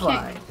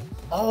horrifying.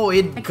 Oh,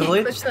 it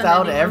glitched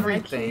out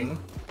everything.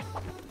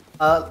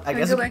 I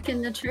guess go back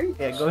in the church.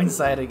 Yeah, go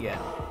inside again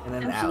and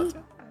then out.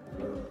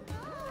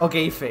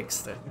 Okay,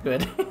 fixed it.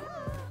 Good.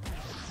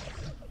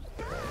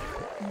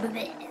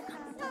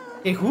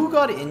 Okay, who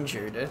got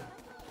injured?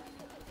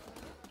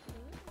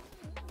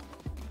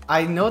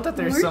 I know that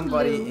there's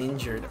somebody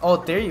injured. Oh,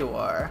 there you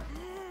are.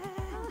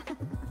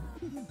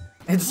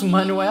 It's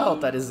Manuel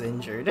that is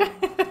injured.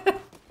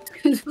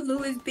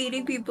 Lou is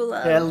beating people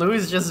up. Yeah, Lou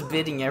is just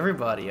beating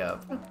everybody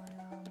up.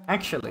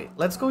 Actually,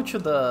 let's go to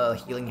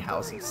the healing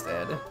house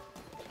instead.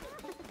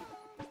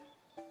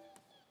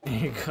 There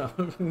you go.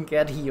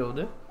 Get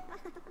healed.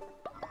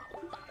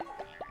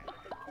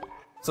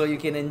 So you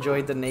can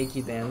enjoy the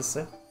naked dance.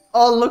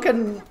 Oh, look at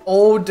an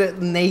old,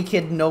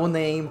 naked,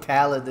 no-name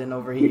paladin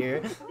over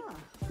here.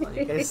 Oh,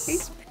 you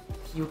guys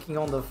puking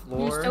on the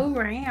floor. You're so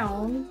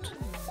round.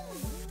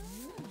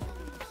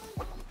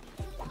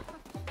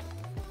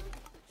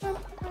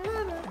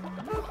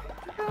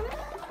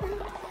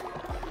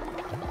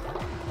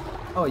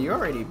 Oh, you're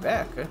already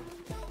back.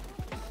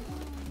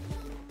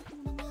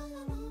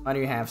 What do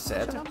you have,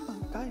 Seth?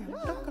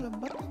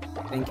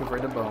 Thank you for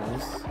the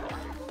bones.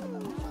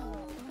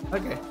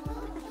 Okay.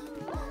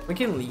 We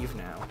can leave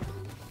now.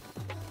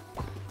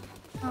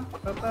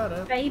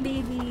 Bye,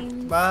 babies.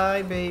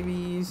 Bye,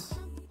 babies.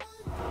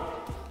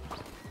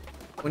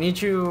 We need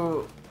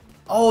to...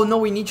 Oh, no,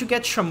 we need to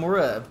get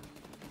Shamura.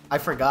 I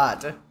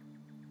forgot.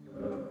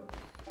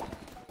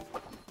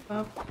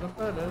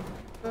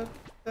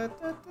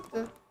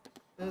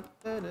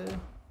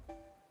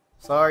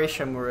 Sorry,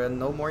 Shamura.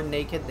 No more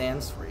naked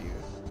dance for you.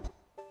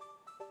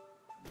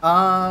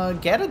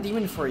 Get a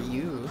demon for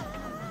you.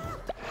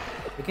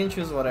 You can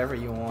choose whatever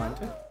you want.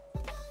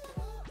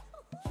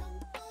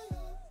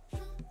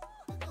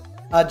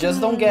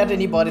 Just don't get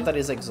anybody that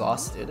is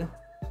exhausted.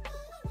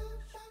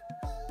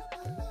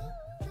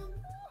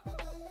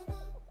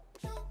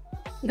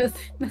 The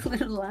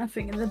little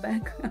laughing in the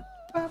background.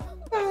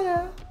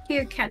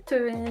 Here,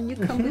 Catherine, you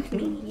come with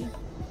me.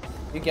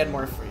 You get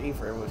more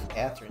favor with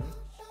Catherine.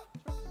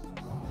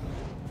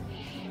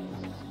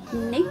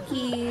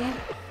 Nikki.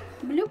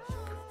 Bloop.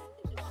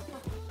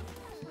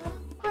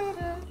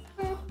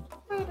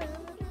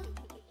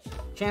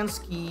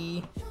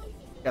 Chansky.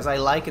 Because I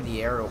like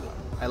the arrow one.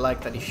 I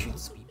like that he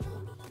shoots people.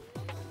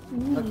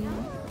 Okay.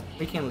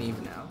 We can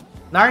leave now.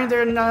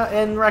 Narinder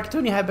and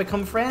Rakutuni have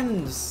become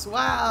friends.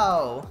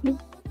 Wow.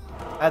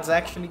 That's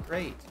actually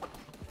great.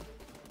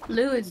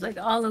 Lou is like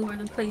all over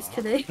the place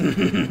today.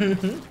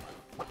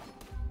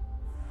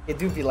 It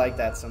do be like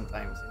that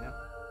sometimes, you know?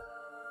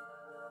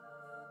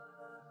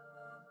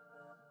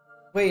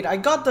 Wait, I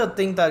got the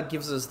thing that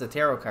gives us the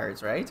tarot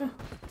cards, right?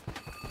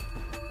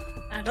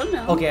 I don't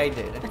know. Okay, I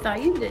did. I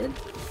thought you did.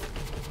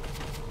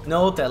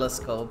 No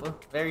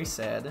telescope. Very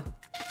sad.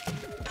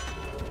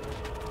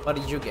 What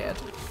did you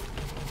get?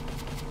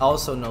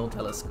 Also no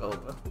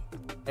telescope.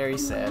 Very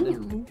sad.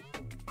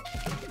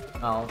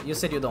 Oh, you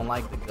said you don't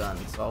like the gun,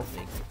 so I'll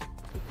take it.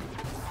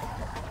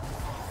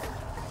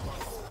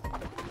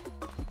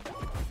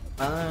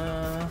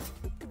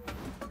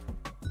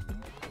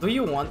 Do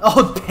you want?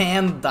 Oh,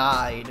 Pan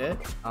died.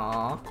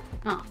 Aw.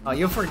 Oh,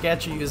 you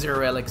forget to use your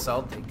relics.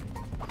 I'll take it.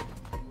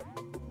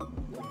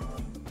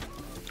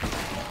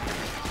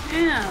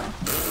 Yeah.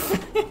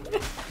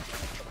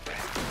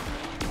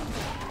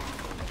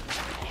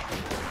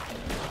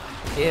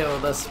 Ew,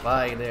 the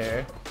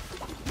spider.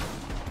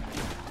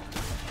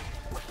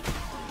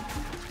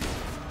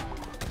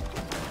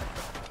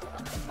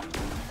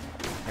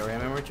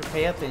 Remember to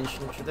pay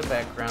attention to the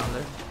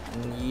background.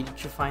 Need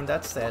to find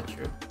that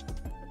statue.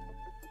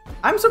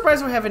 I'm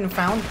surprised we haven't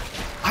found.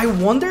 I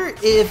wonder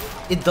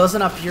if it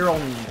doesn't appear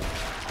on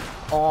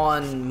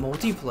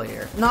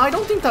multiplayer. No, I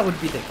don't think that would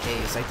be the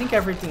case. I think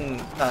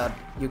everything that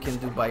you can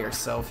do by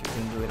yourself, you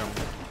can do it on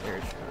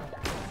multiplayer. Sure.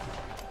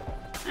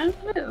 I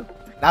don't know.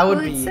 That would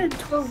be. It said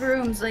 12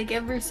 rooms like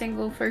every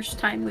single first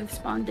time we've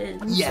spawned in.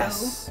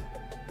 Yes.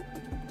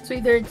 So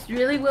either it's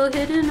really well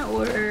hidden,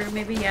 or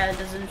maybe it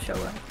doesn't show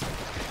up.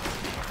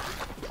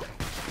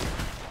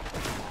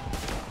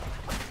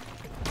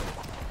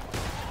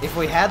 If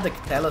we had the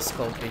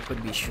telescope, we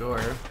could be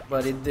sure,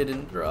 but it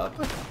didn't drop.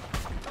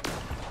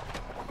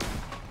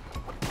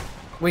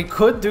 We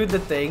could do the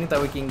thing that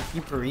we can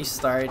keep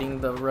restarting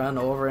the run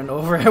over and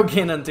over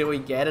again until we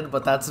get it,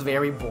 but that's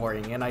very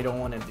boring and I don't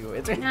want to do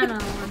it. I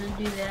don't want to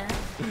do that.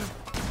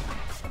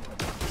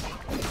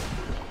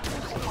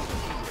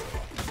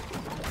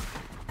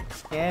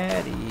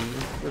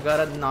 Sketti, you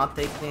gotta not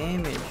take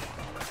damage.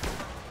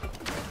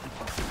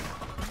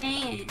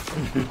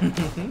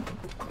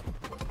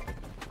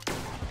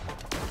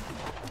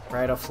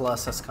 Rite of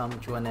Loss has come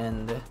to an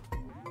end.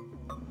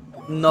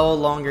 No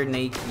longer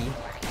Nakey.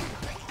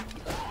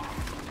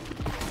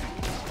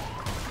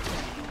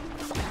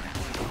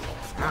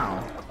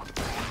 Ow.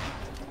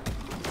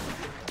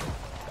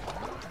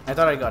 I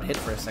thought I got hit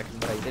for a second,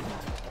 but I didn't.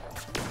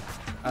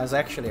 I was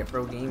actually a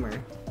pro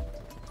gamer.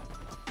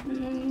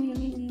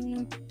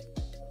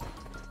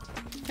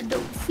 I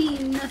don't see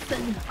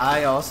nothing.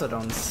 I also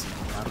don't see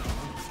nothing.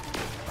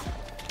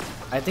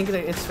 I think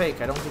that it's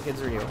fake. I don't think it's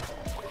real.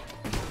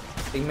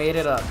 They made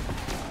it up.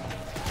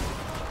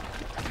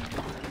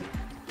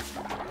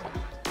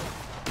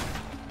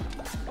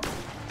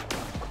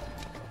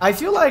 I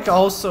feel like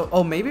also...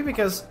 Oh, maybe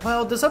because...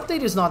 Well, this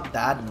update is not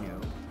that new.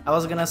 I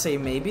was gonna say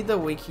maybe the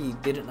wiki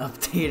didn't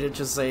update it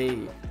to say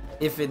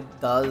if it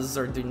does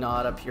or do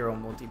not appear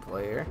on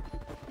multiplayer.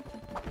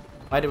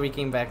 Why did we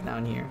came back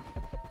down here?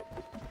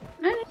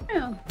 I don't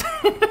know.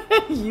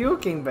 You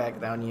came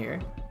back down here.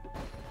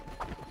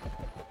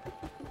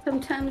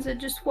 Sometimes I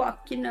just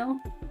walk, you know.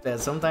 Yeah,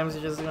 sometimes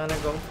you just wanna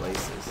go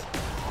places.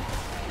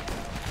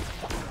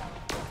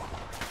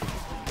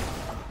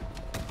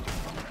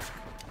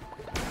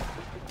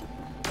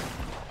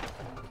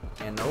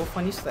 And no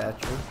funny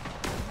statue.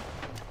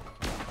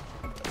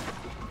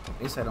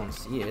 At least I don't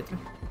see it.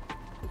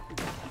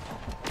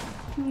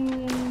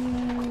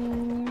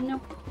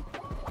 Nope.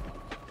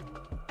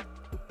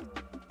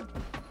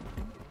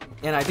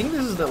 And I think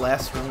this is the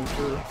last room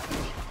too.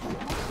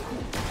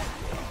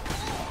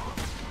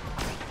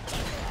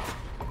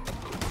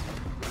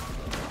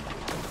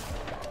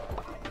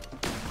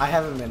 I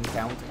haven't been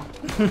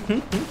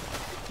counting.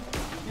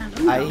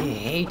 I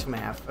hate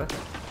math.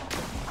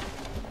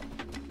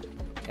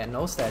 Yeah,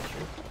 no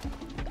statue.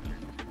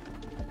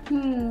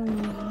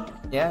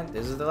 Yeah,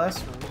 this is the last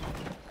one.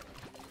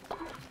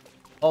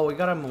 Oh, we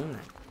got a moon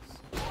necklace.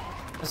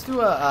 Let's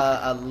do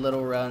a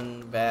little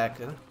run back,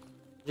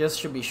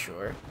 just to be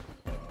sure.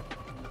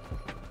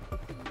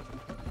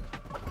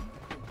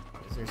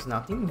 There's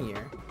nothing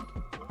here.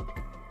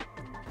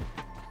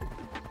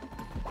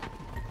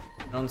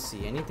 I don't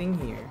see anything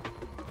here.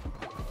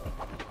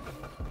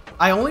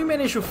 I only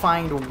managed to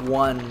find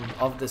one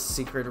of the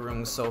secret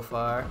rooms so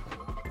far.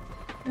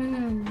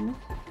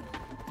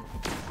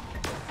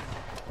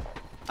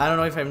 I don't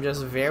know if I'm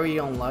just very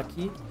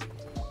unlucky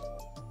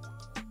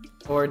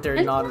or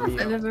they're not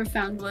real. I've ever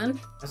found one.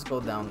 Let's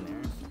go down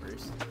there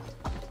first.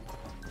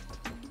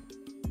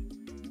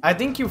 I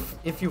think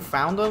if you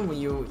found them,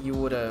 you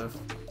would have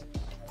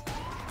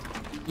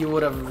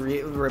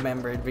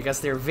remembered because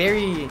they're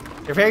very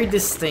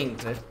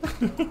distinct.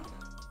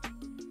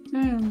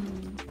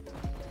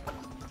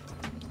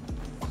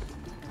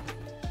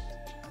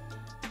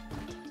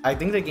 I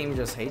think the game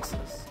just hates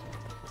us.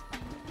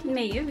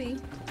 Maybe.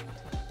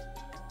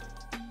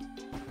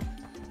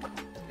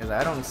 Because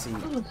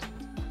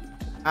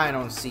I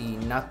don't see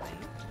nothing.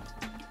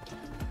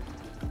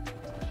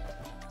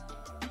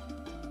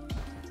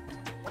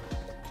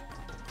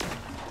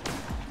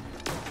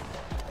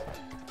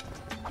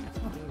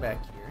 There's nothing back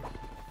here.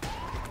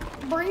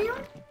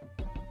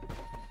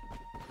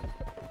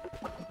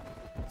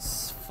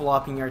 It's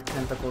flopping your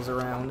tentacles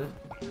around.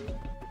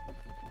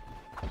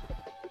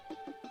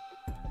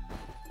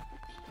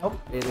 Oh,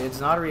 it's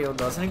not real,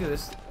 doesn't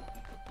exist.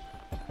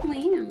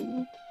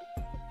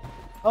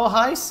 Oh,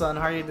 hi, son.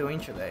 How are you doing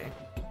today?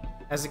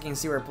 As you can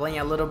see, we're playing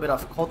a little bit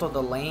of Cult of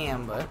the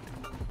Lamb,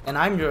 and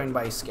I'm joined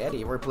by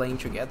Sketti. We're playing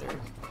together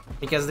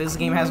because this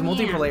game has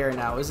multiplayer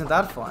now. Isn't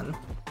that fun?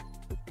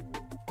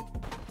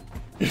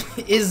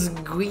 Is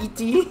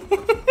Sketti?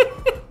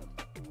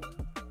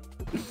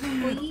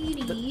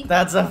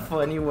 That's a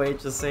funny way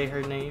to say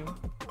her name.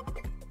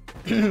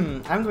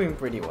 I'm doing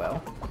pretty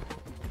well.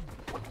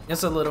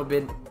 Just a little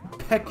bit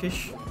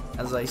peckish,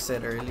 as I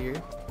said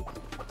earlier.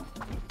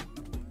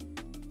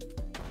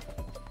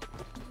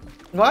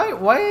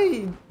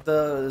 Why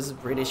does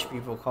British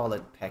people call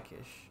it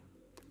peckish?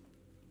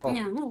 Oh,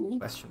 no.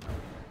 Question mark.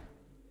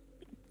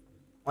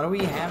 What do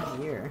we have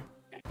here?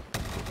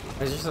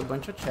 There's just a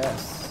bunch of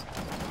chests.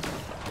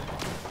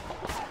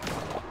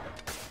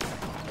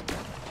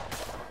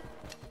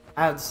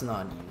 That's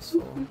not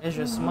useful. It's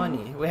just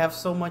money. We have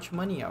so much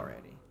money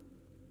already.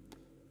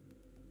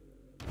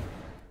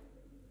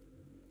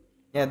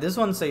 Yeah, this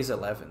one says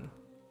 11.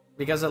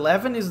 Because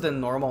 11 is the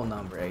normal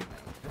number, I think.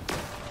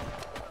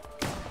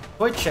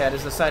 But chat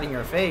is deciding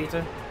your fate.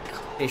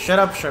 Hey, shut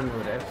up,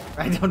 Shamura.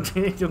 I don't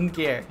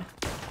care.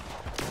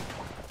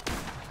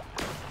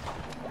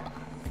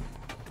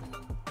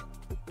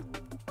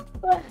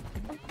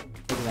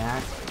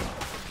 Exactly.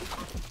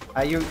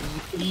 Are you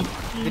eat?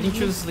 Didn't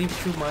you sleep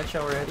too much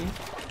already?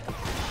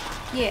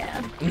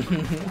 Yeah. I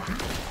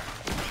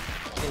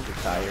think you're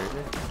tired.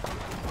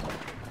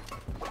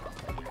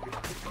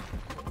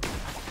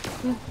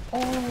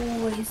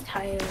 I'm always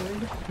tired.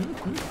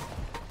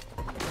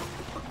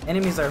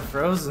 Enemies are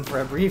frozen for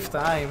a brief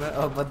time.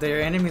 Oh, but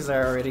their enemies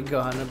are already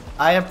gone.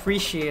 I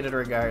appreciate it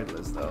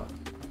regardless, though.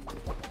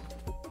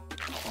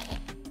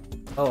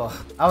 Oh,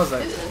 I was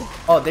like,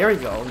 oh, there we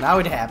go. Now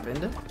it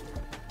happened.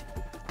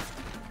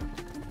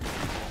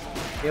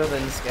 Kill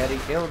them, Sketti,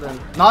 kill them.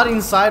 Not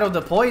inside of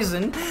the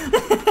poison.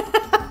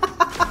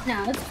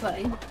 No, it's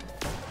fine.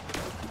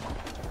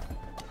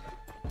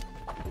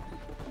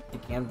 I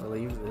can't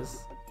believe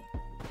this.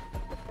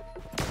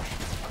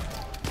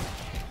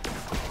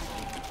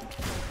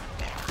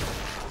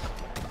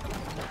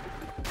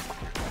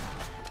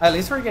 At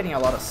least we're getting a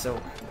lot of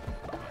silk.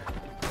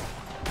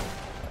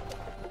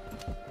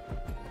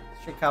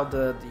 Let's check out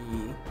the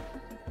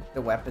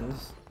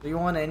weapons. Do you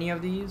want any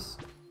of these?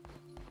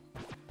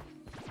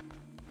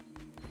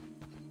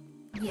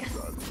 Yes.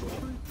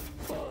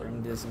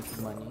 Turn this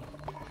into money.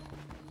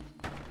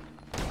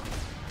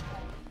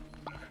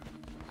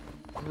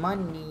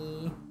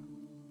 Money.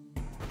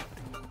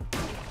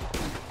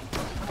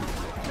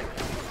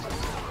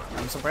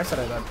 I'm surprised that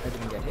I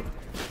didn't get hit.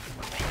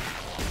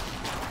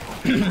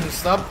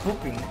 Stop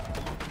pooping.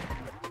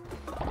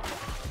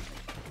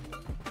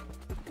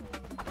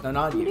 No,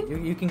 not you.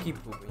 You can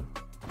keep pooping.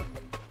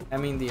 I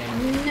mean the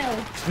enemy. No.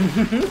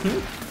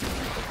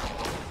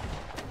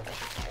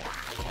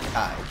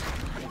 Hi.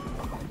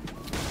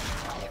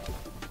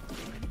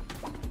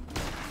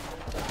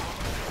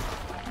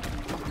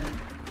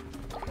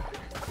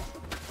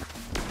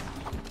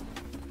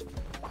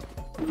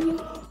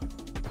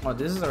 Oh,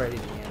 this is already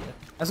the end.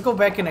 Let's go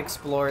back and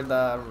explore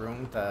the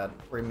room that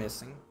we're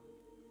missing.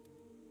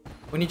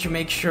 We need to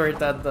make sure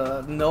that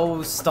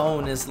no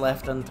stone is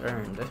left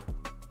unturned.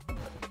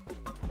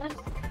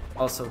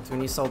 Also,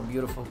 Toonie saw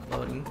beautiful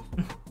clothing.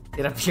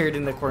 It appeared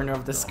in the corner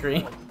of the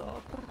screen.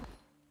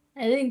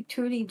 I think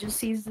Toonie just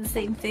sees the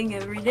same thing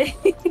every day.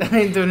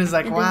 And Toonie's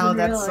like, wow,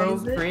 that's so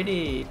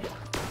pretty.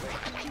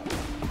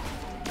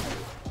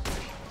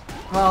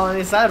 Well,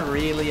 is that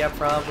really a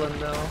problem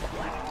though?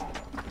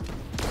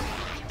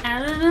 I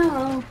don't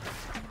know.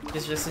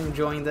 It's just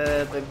enjoying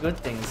the good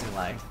things in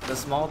life, the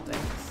small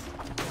things.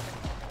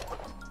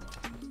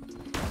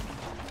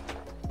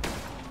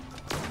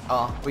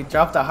 Oh, we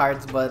dropped the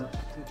hearts, but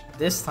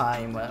this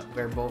time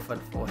we're both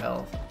at full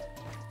health.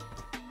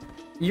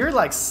 You're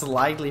like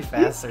slightly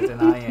faster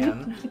than I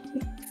am.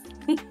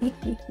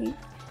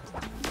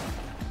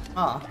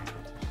 Oh,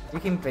 we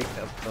can pick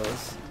up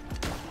those.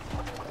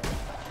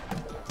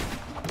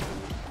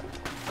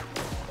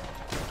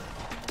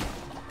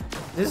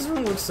 This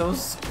room looks so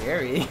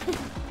scary.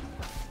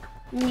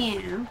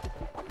 Yeah.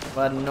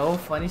 But no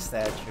funny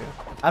statue.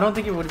 I don't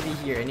think it would be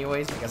here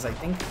anyways, because I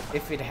think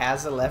if it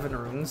has 11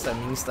 rooms, that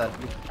means that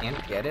you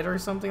can't get it or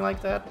something like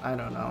that. I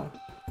don't know.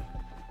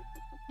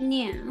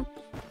 Yeah.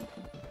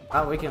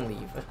 Oh, we can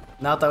leave.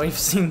 Now that we've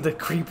seen the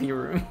creepy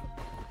room.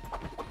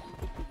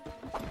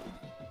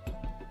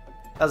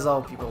 That's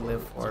all people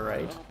live for,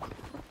 right?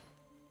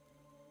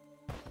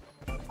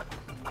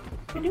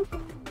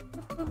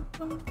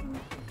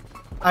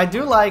 I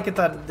do like it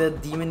that the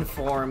demon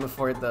form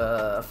for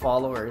the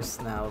followers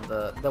now,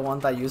 the one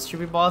that used to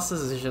be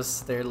bosses, is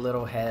just their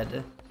little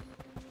head.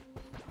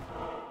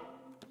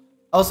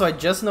 Also, I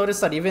just noticed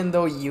that even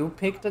though you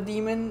picked a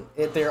demon,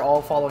 they're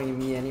all following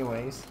me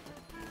anyways.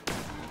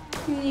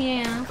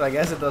 Yeah. So I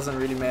guess it doesn't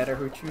really matter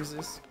who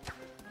chooses.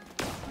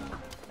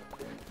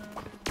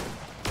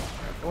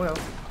 Oh well.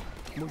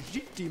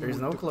 There's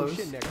no close.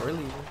 We're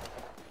leaving.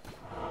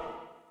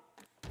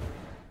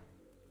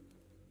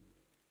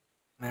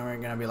 And we're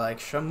gonna be like,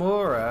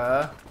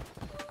 Shamura,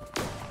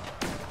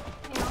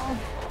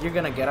 you're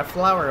gonna get a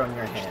flower on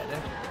your head.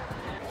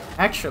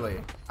 Actually,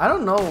 I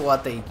don't know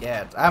what they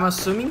get. I'm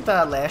assuming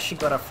that Lashy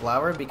got a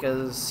flower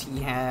because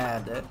he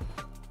had...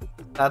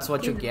 That's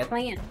what you get.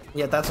 Plant.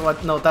 Yeah, that's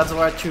what... No, that's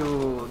what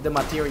you... The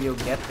material you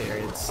get there,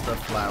 it's the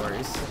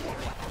flowers.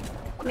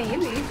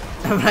 Maybe.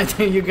 I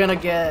think you're gonna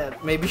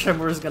get... Maybe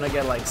Shamura's gonna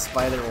get like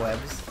spider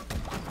webs.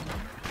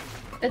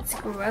 That's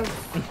gross.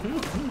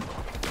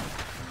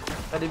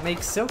 But it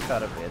makes silk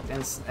out of it,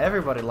 and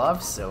everybody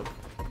loves silk.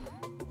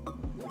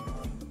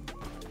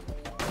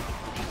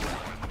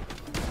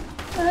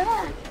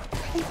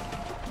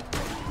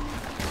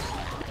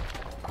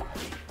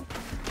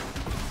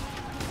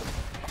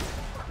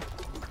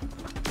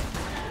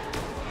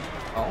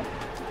 Oh?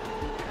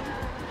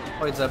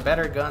 Oh, it's a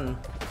better gun.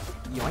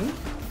 Yoink.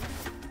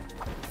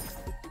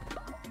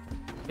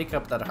 Pick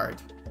up that heart.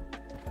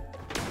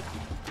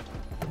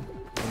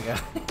 There you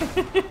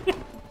go.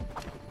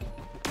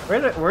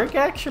 We're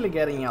actually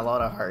getting a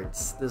lot of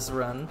hearts this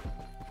run.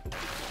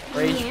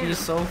 Our HP is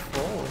so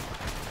full.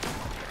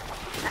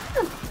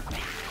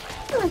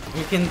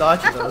 You can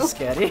dodge those,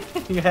 Sketti.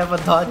 You have a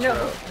dodge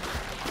rope.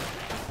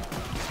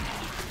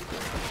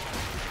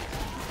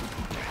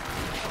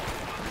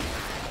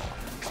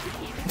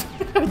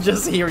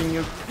 Just hearing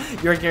your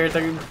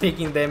character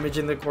taking damage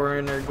in the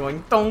corner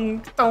going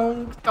tonk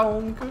tonk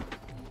tonk.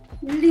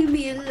 Leave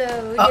me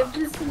alone, I'm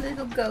just a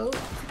little goat.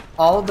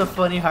 All the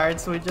funny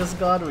hearts we just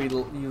got,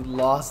 you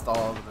lost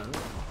all of them.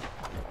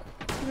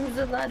 There's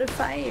a lot of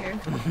fire.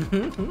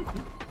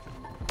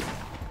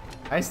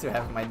 I still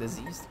have my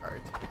diseased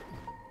heart.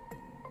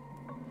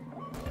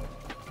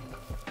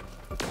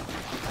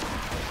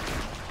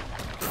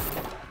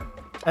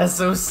 That's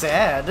so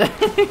sad.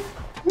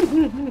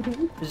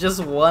 It's just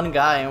one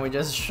guy and we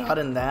just shot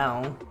him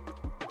down.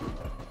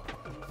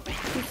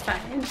 He's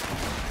fine.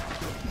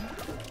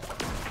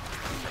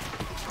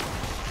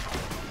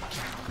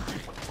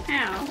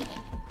 Ow.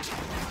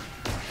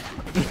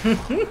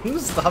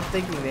 Stop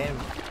taking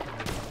damage.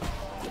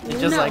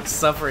 You're just like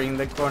suffering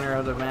the corner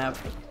of the map.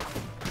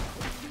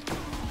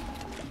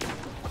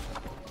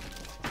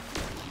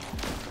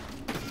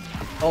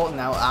 Oh,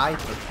 now I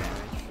took damage.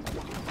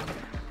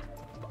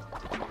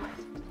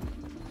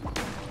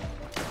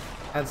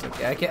 That's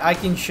okay. I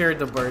can share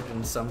the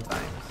burden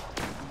sometimes.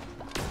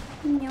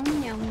 Meow,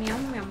 meow, meow,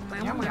 meow,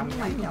 meow, meow,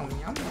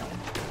 meow.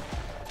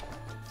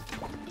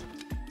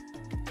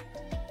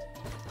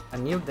 A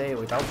new day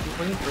without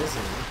people in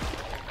prison.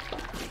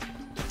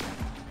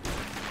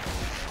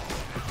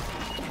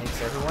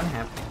 Makes everyone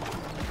happy.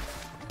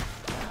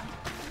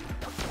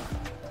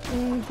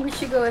 We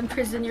should go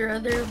imprison your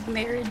other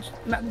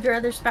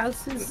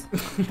spouses.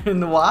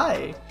 And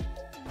why?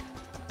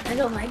 I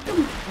don't like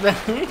them.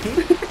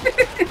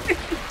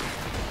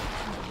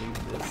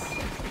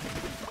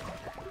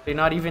 They're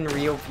not even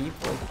real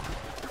people.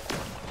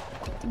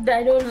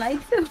 I don't like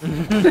them.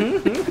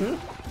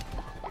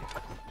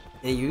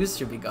 They used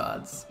to be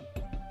gods.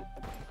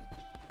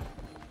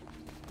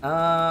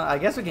 I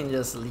guess we can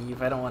just leave.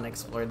 I don't want to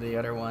explore the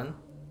other one.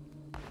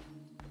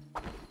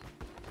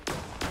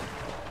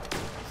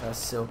 So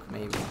silk,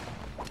 maybe.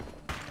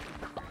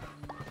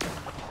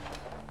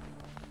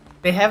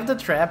 They have the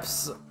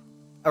traps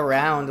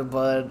around,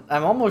 but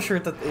I'm almost sure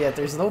that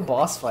there's no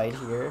boss fight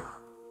here.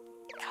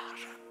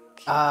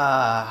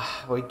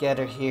 We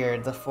gather here,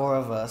 the four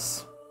of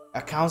us,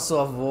 a council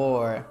of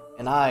war,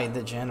 and I,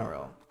 the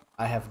general.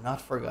 I have not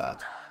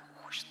forgot.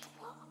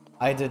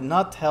 I did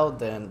not tell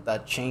them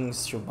that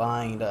chains to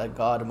bind a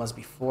god must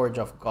be forged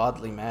of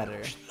godly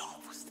matter.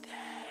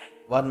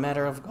 What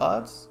matter of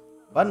gods?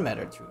 What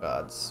matter to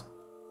gods?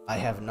 I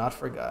have not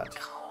forgot.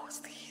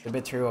 The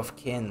betrayal of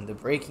kin, the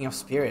breaking of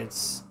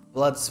spirits,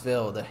 blood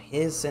spilled,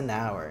 his and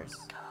ours.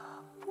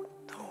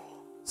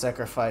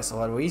 Sacrifice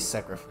what we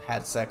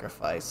had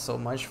sacrificed so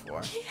much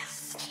for.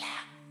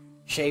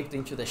 Shaped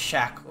into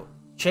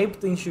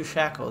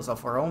shackles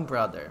of our own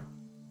brother,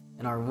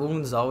 and our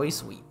wounds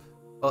always weep.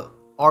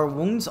 Our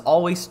wounds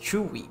always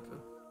too weep.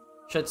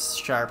 Shuts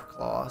sharp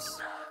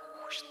claws.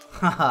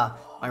 Haha,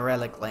 my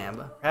relic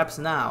lamb. Perhaps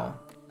now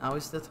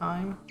is the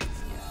time?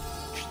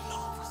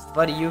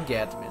 What do you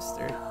get,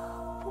 mister?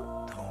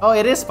 Oh,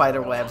 it is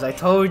spider webs, I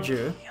told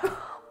you.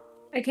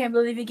 I can't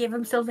believe he gave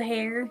himself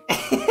hair.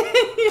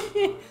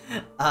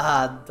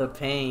 The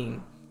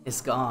pain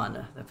is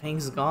gone. The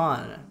pain's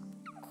gone.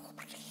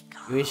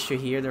 You wish to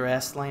hear the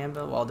rest,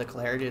 Lambda, while the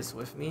clarity is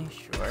with me?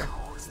 Sure.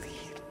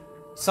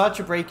 Sought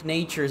to break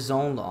nature's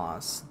own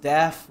laws.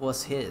 Death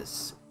was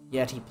his.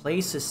 Yet he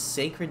placed his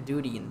sacred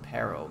duty in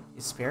peril.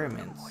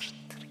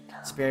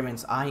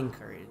 Experiments I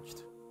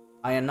encouraged.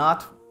 I am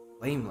not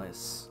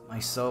blameless, my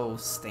soul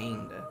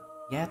stained.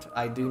 Yet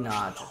I do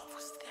not.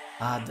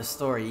 Ah, the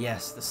story,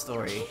 yes, the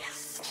story.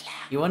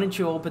 He wanted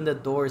to open the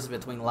doors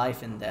between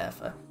life and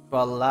death to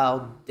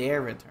allow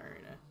their return.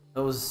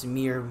 Those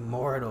mere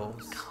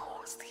mortals.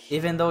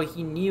 Even though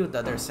he knew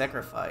that their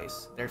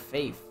sacrifice, their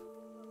faith,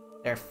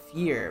 their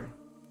fear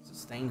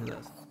sustains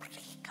us.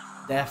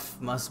 Death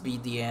must be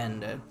the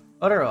end.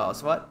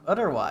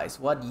 Otherwise,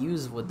 what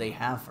use would they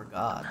have for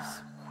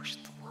gods?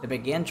 They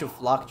began to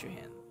flock to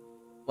him.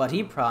 What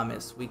he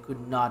promised, we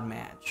could not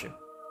match.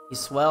 He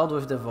swelled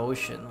with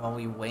devotion while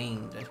we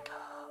waned.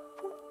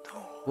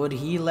 Would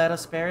he let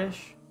us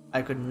perish?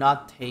 I could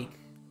not take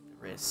the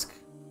risk.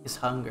 His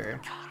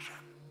hunger.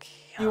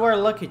 You are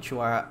lucky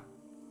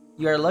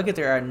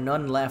there are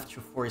none left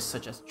to force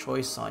such a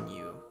choice on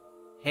you.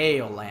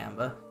 Hail,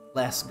 Lamb,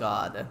 bless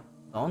God,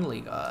 the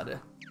only God.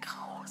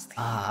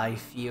 Ah, I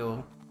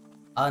feel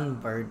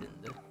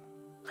unburdened.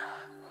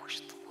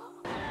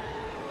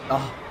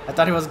 Oh, I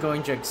thought it was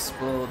going to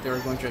explode. They were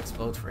going to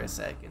explode for a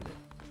second.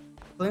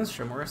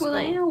 Lindstrom, let's go. Well,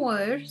 I know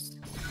worse.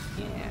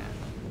 Yeah.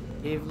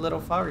 Gave little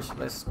flowers,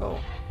 let's go.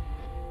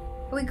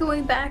 Are we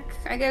going back?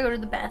 I gotta go to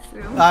the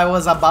bathroom. I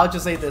was about to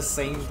say the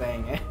same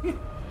thing.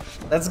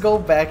 Let's go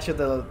back to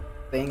the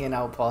thing and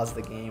I'll pause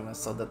the game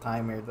so the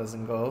timer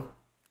doesn't go.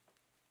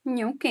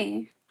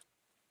 Okay.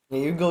 Yeah,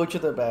 you go to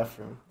the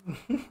bathroom.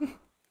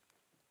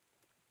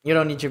 You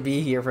don't need to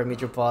be here for me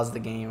to pause the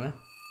game.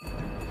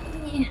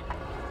 Yeah.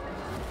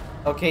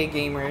 Okay,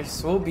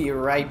 gamers, we'll be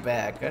right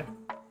back.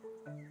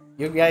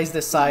 You guys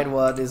decide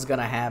what is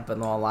gonna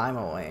happen while I'm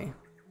away.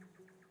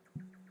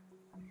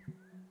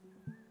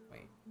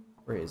 Wait,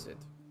 where is it?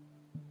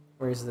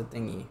 Where is the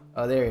thingy?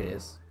 Oh, there it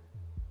is.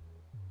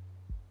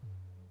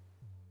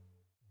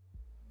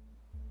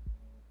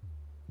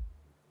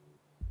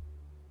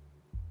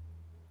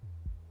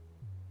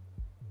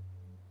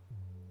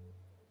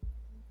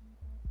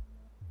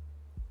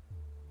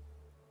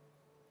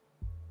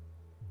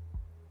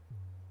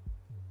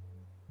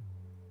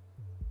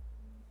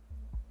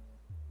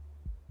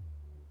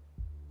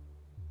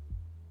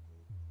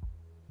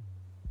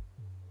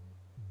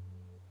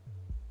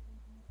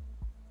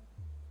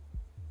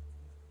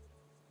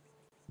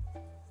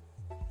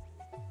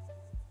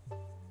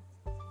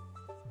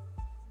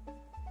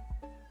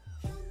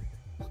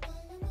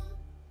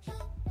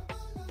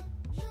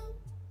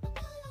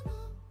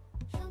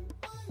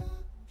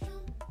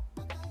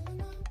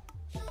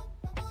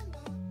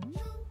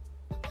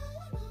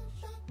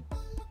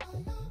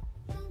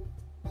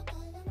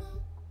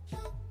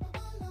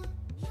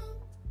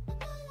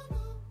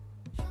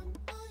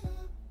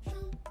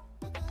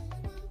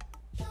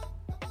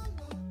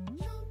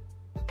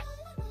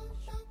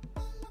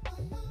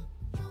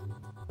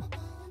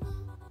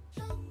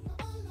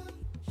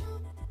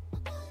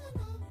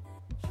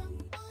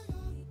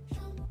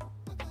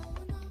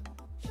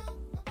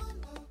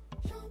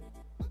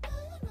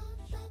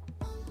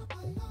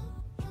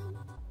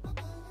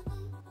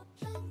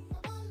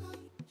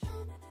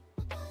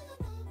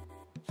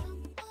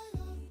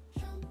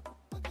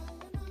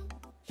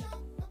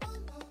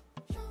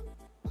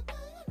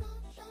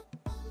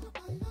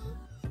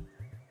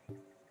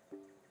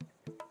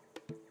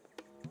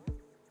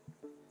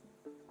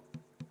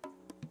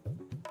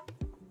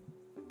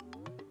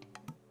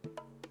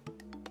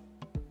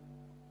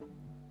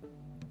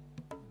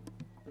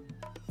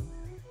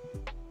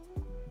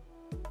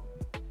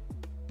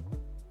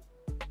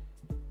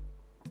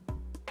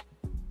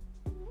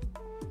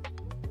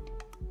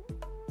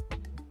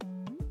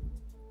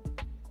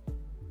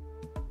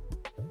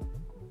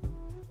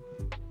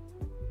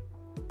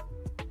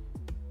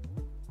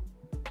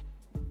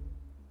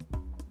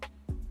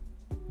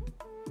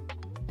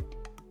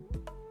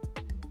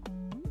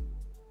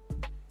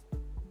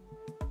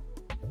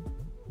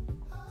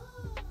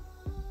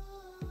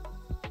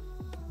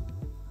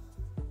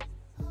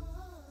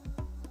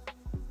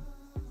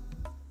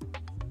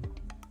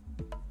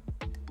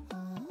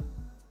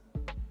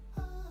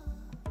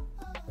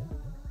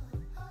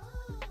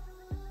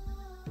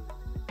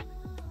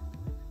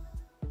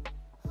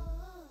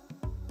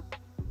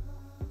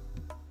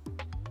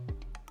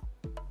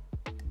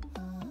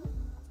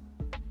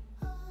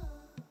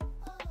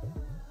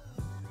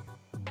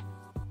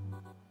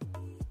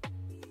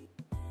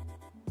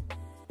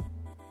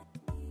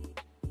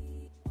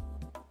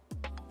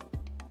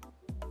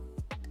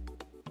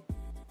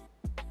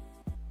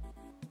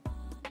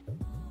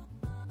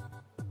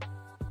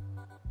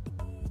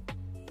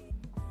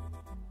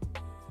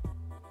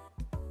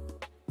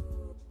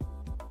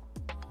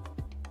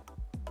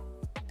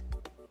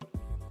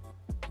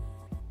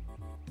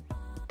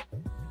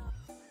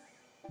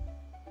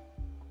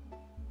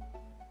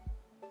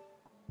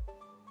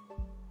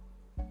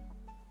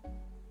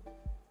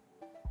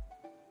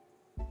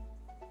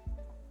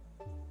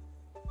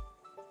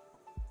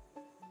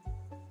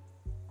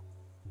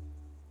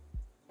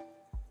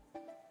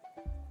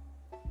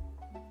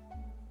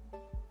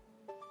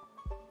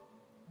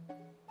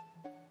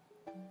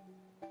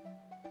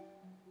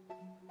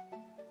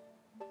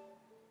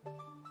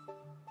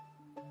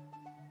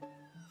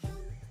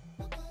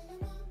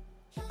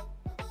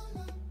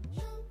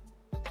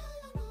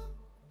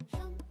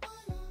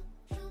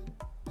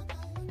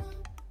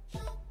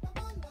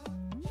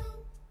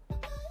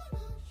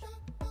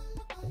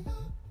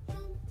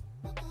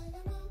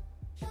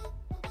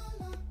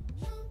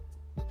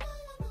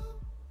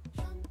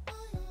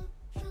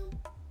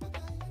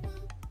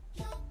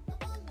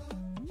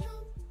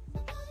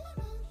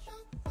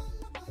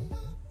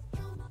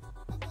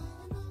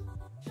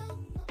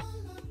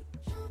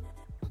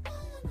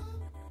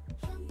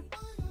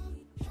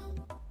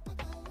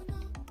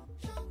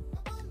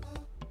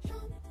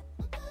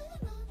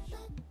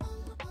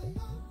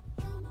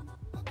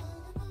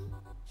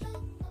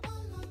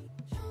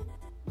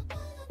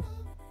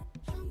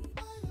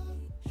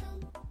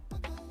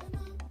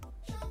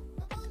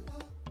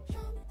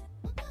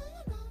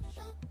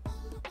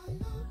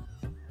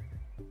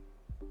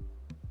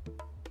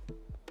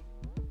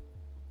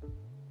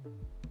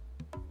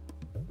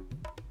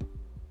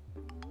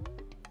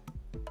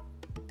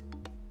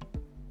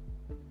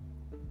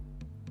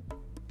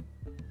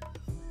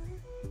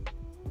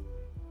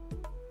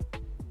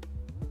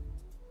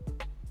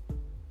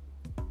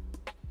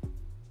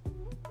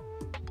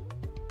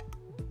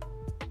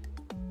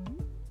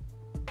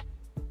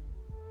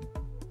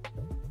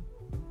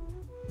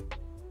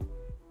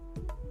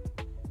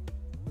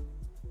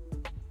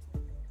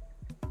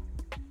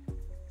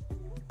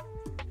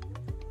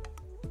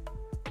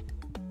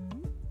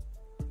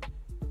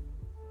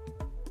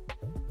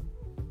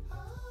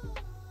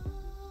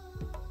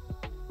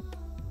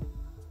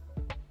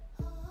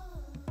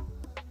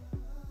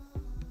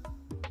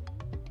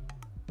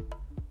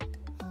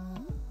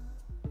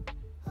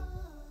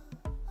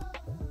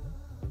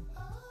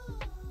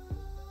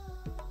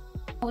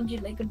 Hold you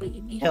like a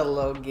baby.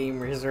 Hello,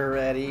 gamers, we're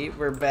ready.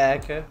 We're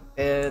back,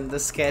 and the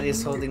Sketti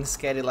is holding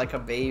Sketti like a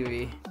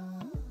baby.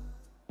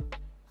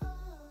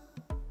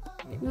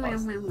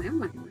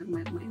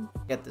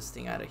 Get this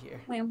thing out of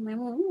here.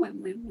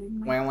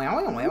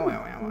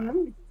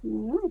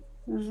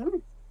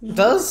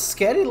 Does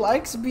Sketti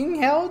likes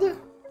being held?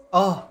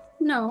 Oh.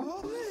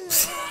 No.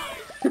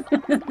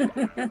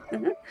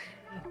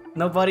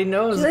 Nobody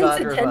knows. She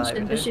likes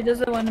attention, but she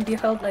doesn't want to be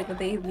held like a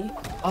baby.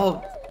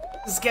 Oh,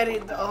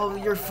 Sketti! Oh,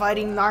 you're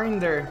fighting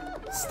Narnder.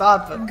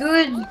 Stop.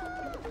 Good.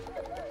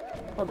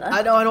 Hold on.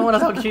 I don't want to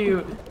talk to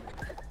you.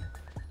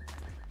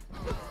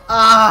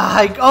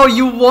 Ah! Oh,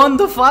 you won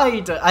the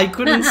fight. I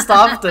couldn't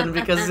stop them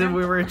because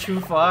we were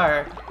too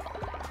far.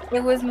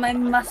 It was my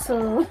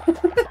muscle.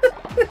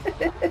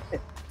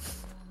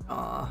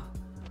 Aw,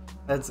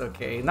 that's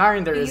okay.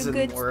 Narnder is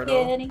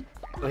immortal,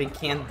 so he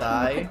can't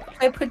die.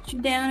 If I put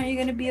you down, are you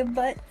gonna be a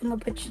butt? I'm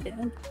gonna put you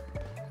down.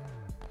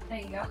 There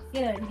you go.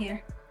 Get out of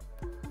here.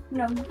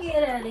 No,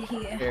 get out of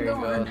here. There you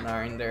go,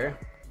 Narnder.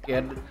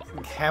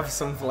 Have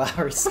some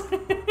flowers.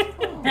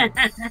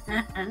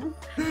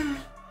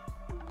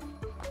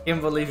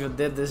 Can't believe you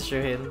did this,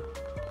 Shahin.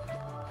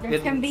 There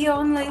can be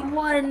only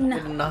one.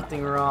 Did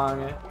nothing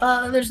wrong.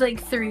 There's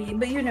like 3,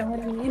 but you know what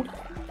I mean.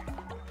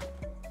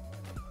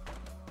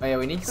 Oh yeah,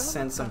 we need to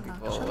send some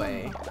people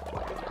away.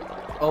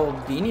 Oh,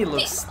 Beanie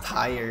looks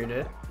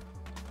tired.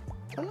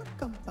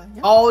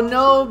 Oh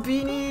no,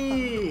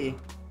 Beanie!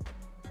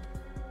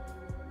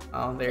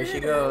 Oh, there she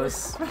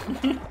goes.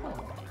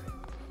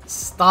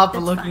 Stop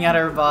looking at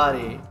her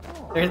body.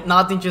 There's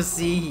nothing to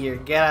see here.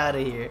 Get out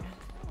of here.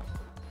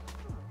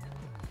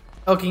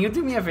 Oh, can you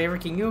do me a favor?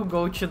 Can you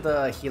go to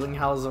the healing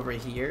house over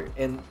here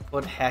and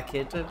put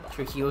Hackett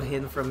to heal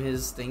him from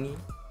his thingy?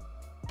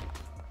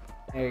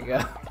 There you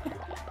go.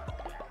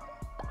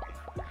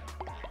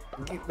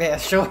 Yeah,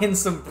 show him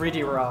some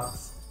pretty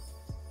rocks.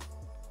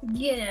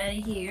 Get out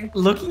of here.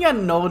 Looking at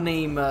No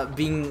Name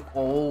being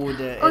old.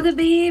 Oh, the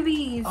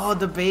babies. Oh,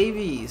 the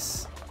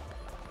babies.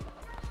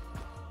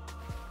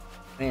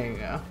 There you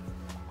go.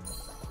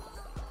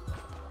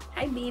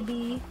 Hi,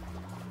 baby.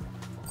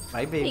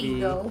 Hi, baby. There you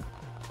go.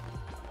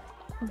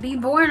 Be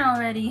born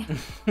already.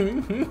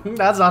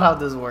 That's not how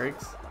this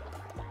works.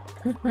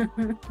 There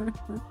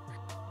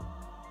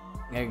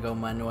you go,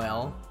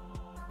 Manuel.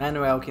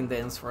 Manuel can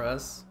dance for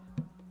us.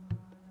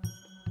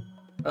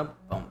 Bum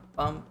bum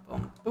bum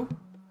bum boop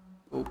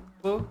boop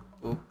boop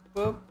boop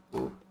boop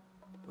boop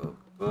boop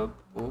boop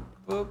boop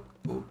boop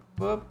boop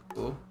boop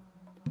boop.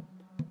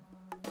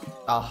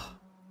 Oh,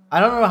 I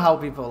don't know how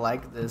people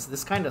like this.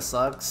 This kind of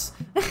sucks.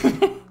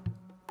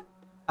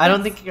 I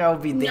don't think I'll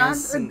be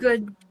dancing. Not a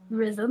good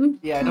rhythm.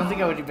 Yeah, I don't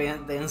think I would be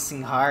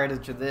dancing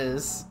hard to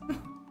this.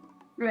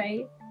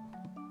 Right.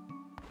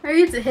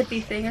 Maybe it's a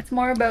hippie thing. It's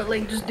more about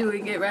like just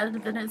doing it rather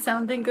than it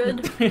sounding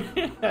good.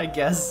 I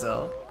guess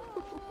so.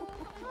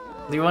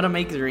 Do you want to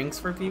make drinks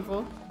for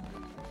people?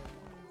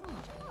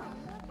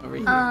 Over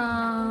here.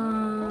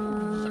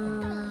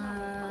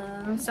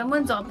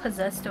 Someone's all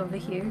possessed over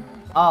here.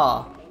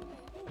 Oh,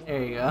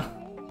 there you go.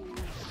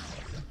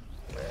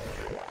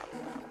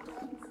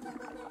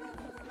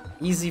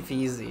 Easy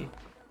peasy.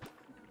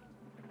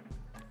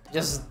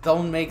 Just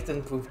don't make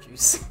them poop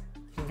juice.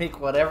 Make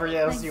whatever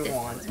else like you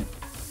want.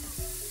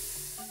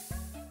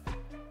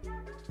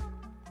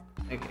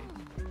 Okay.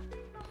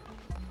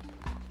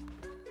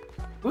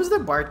 Who's the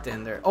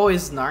bartender? Oh,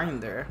 it's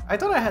Narnder. I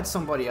thought I had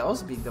somebody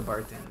else be the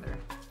bartender.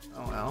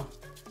 Oh well.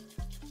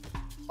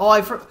 Oh,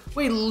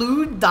 wait,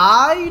 Lou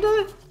died?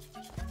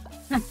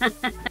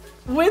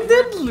 When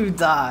did Lou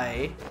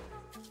die?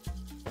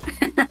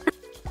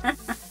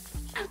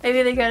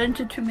 Maybe they got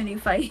into too many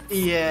fights.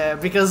 Yeah,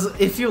 because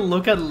if you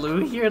look at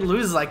Lou here,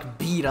 Lou's like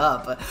beat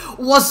up.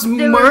 Was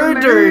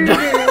murdered!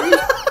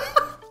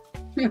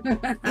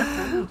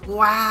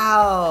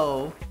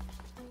 Wow!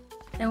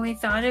 And we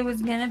thought it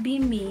was gonna be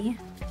me.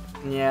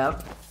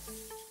 Yep.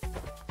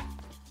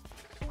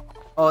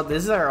 Oh,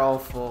 these are all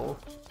full.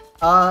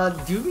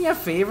 Do me a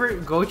favor,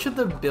 go to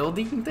the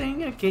building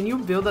thing. Can you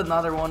build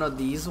another one of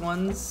these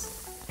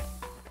ones?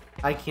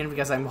 I can't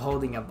because I'm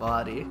holding a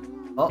body.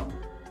 Oh.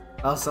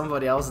 Oh,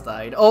 somebody else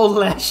died. Oh,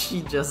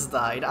 Leshy just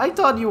died. I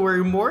thought you were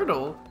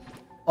immortal.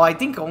 Oh, I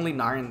think only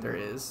Narender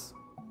is.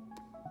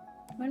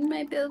 What am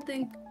I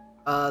building?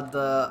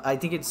 I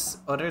think it's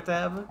other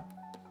tab.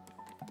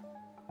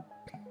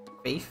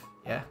 Faith?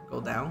 Yeah, go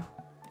down.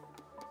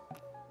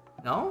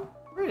 No?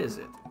 Where is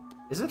it?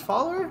 Is it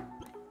follower?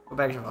 Go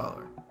back to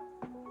follower.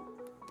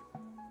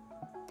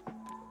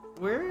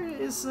 Where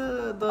is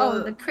the... Oh,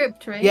 the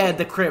crypt, right? Yeah,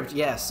 the crypt,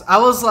 yes. I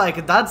was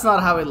like, that's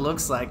not how it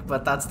looks like,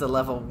 but that's the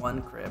level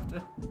 1 crypt.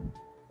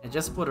 And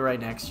just put it right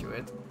next to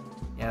it.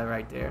 Yeah,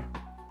 right there.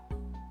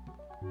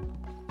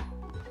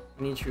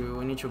 We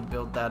need to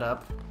build that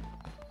up.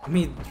 Let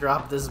me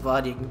drop this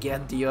body and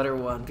get the other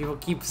one. People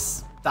keep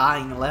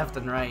dying left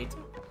and right.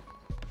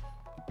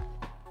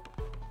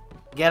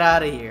 Get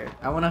out of here.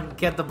 I want to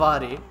get the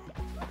body.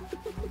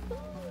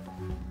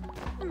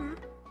 There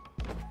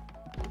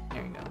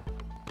you go.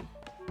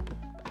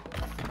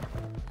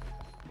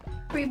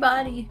 Free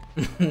body.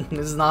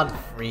 It's not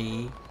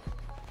free.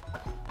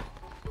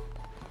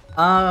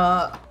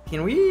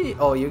 Can we...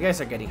 Oh, you guys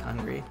are getting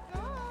hungry.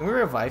 Can we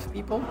revive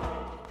people?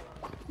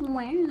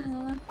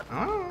 Wow.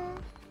 Oh.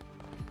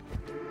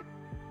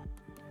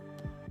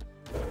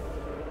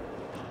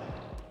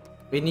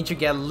 We need to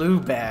get Lou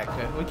back.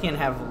 We can't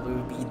have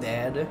Lou be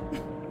dead.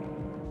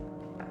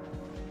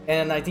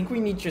 And I think we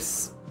need to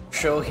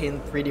show him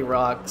Pretty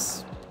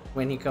Rocks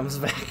when he comes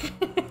back.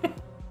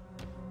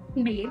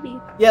 Maybe.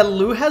 Yeah,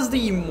 Lou has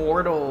the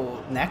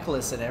immortal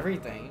necklace and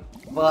everything.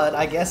 But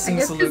I guess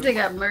since Lou... they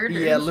got murdered.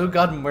 Yeah, Lou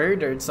got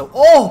murdered, so...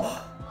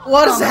 Oh!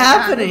 What is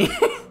happening?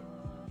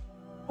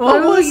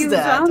 What was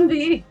that?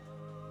 Zombie.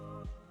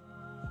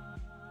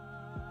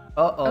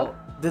 Uh-oh.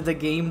 Did the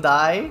game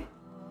die?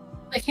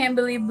 I can't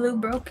believe Blue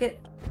broke it.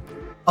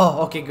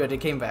 Oh, okay, good. It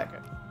came back.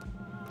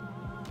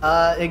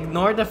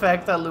 Ignore the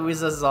fact that Lou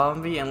is a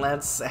zombie and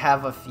let's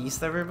have a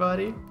feast,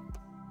 everybody.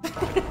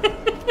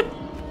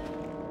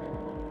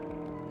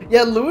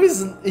 Yeah, Lou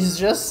is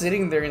just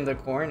sitting there in the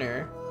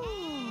corner.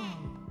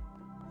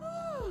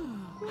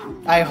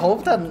 I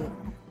hope that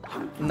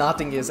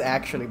nothing is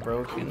actually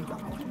broken.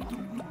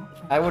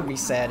 I would be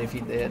sad if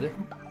he did.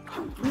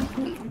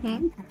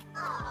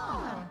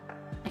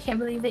 I can't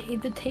believe they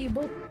ate the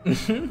table.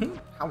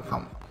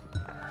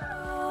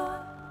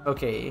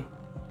 Okay.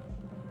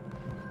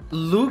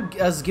 Lou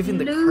has given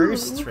the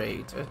curse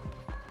trait.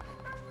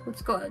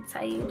 Let's go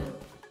outside.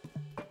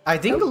 I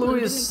think Lou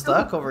is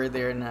stuck over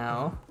there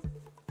now.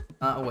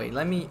 Wait,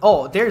 let me...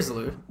 Oh, there's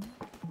Lou.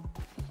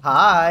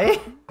 Hi!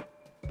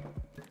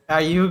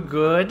 Are you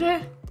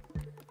good?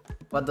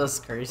 What does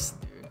curse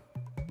do?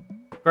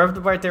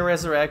 Corrupted by the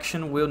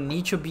resurrection will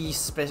need to be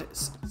specially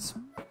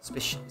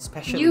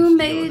You healed.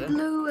 made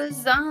Lou a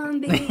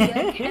zombie,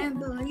 I can't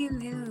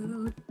believe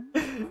you.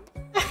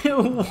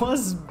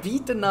 Was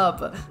beaten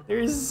up.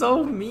 They're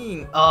so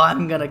mean. Oh,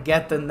 I'm gonna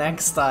get the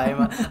next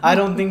time. I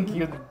don't think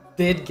you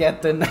did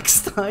get the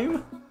next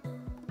time.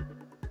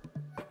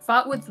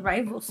 Fought with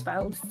rival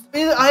spouse.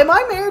 Am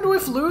I married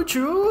with Lou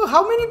too?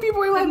 How many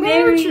people am I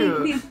married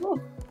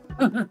to?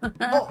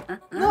 Oh,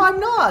 no, I'm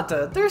not.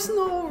 There's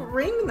no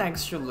ring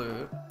next to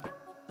Lou.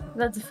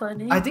 That's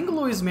funny. I think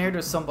Lou is married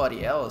with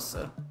somebody else.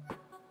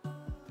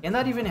 Can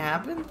that even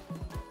happen?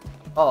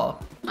 Oh.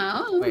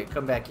 Wait,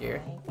 come back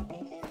here.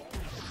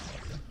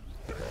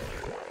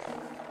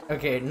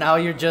 Okay, now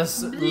you're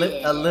just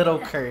a little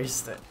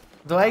cursed.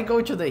 Do I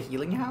go to the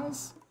healing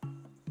house?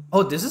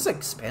 Oh, this is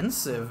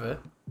expensive.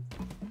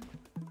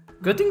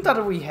 Good thing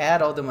that we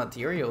had all the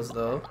materials,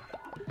 though.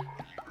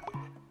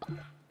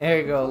 There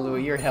you go, Lou.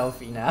 You're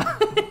healthy now.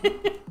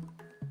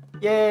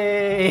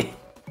 Yay!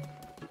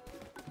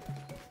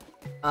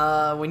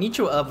 We need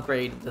to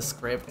upgrade the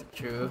script,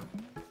 too.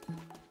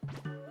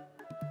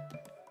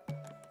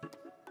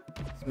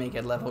 Let's make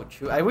it level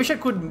 2. I wish I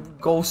could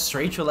go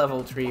straight to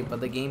level 3, but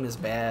the game is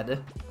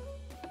bad.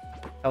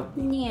 Help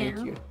me. Yeah.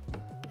 Thank you.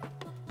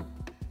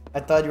 I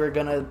thought you were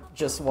gonna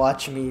just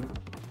watch me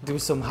do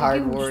some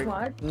hard work.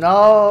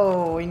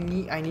 No,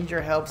 I need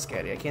your help,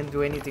 Sketti. I can't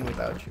do anything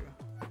without you.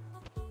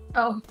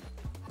 Oh.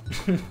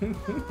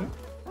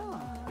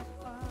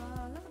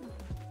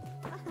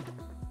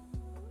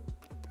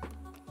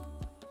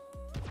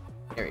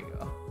 There you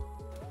go.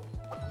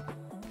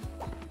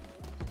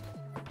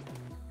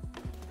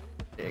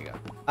 There you go.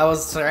 I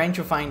was trying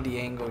to find the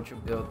angle to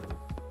build it.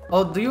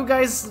 Oh, do you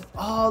guys...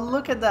 Oh,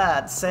 look at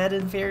that! Sad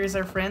and Fairies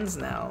are friends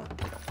now.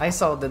 I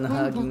saw them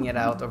hugging it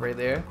out over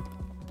there.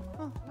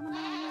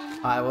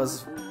 I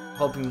was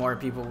hoping more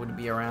people would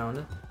be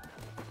around.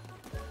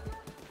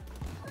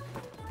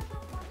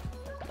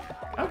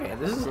 Okay,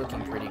 this is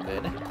looking pretty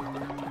good.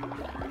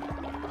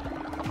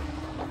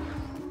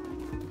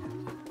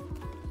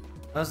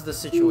 What's the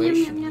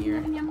situation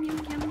here?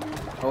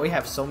 Oh, we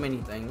have so many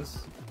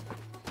things.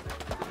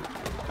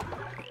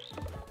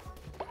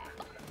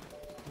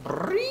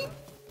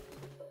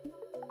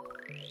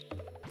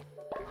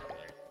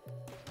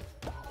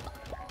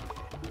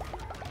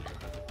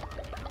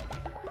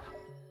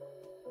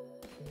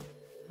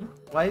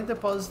 Why the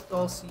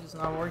puzzle C is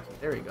not working?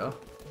 There we go.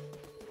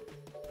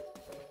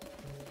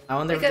 I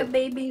wonder if got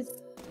babies.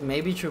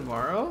 Maybe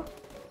tomorrow?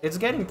 It's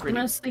getting pretty. I'm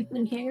gonna sleep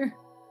in here.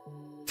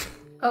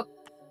 Oh.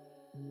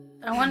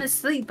 I want to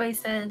sleep, I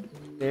said.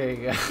 There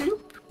you go.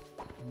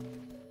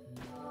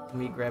 Let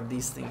me grab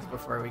these things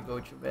before we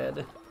go to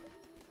bed.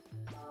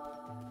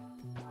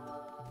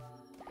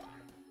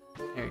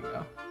 There you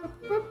go.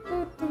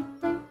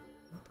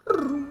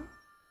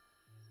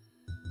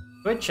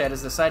 Good, chat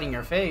is deciding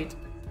your fate.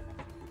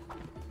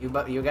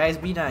 You guys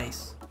be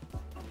nice.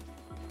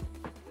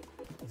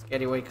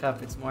 Sketti, wake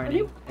up, it's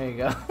morning. There you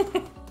go.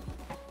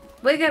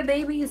 Wake up,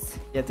 babies.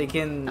 Yeah, they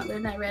can... No, they're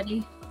not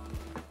ready.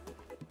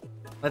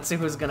 Let's see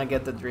who's gonna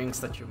get the drinks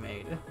that you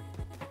made.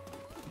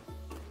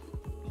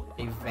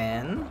 A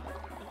van.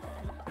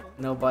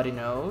 Nobody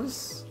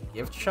knows.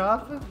 Gift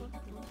shop.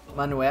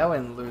 Manuel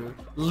and Lou.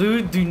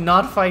 Lou, do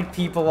not fight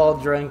people while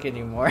drunk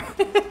anymore.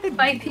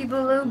 Fight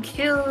people who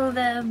kill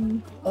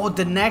them. Oh,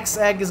 the next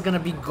egg is gonna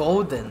be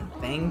golden.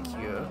 Thank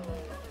you.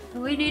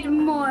 We need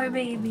more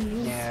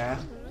babies. Yeah.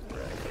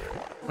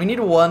 We need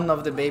one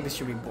of the babies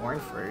to be born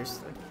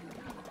first.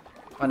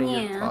 What are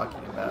you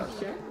talking about?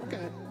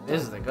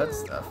 This is the good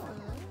stuff.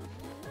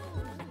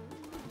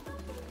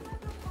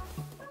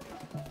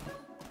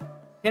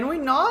 Can we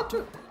not?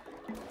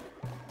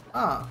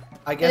 Ah,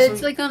 I guess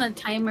it's like on a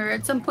timer.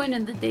 At some point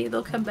in the day,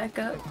 they'll come back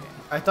up. Okay.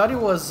 I thought it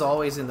was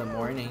always in the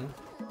morning.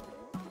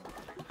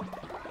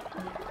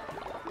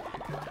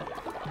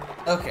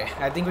 Okay,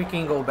 I think we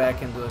can go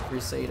back and do a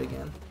crusade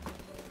again.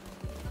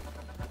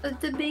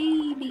 But the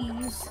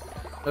babies.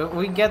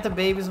 We get the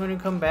babies when you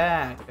come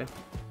back.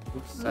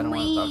 Oops, I don't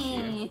want to talk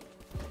to you.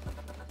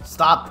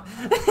 Stop!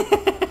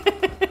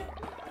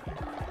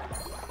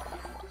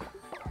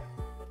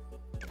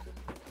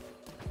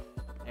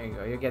 There you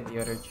go, you get the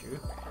other two.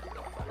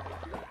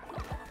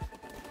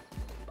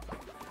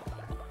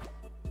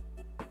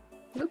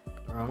 Nope.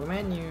 Wrong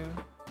menu.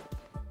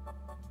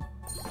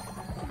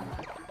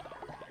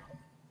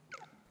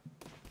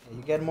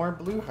 You get more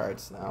blue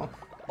hearts now.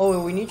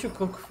 Oh, we need to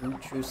cook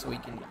fruit juice so we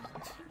can eat.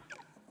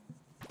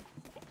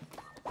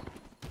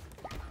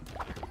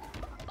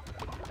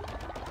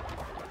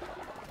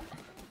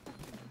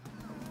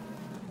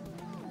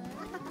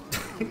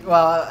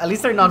 Well, at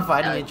least they're not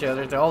fighting each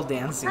other. They're all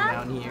dancing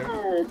down here.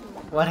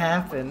 What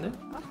happened?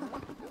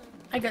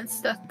 I got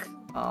stuck.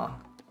 Oh.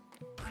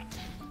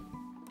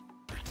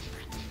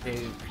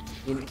 Okay,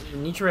 you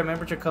need to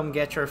remember to come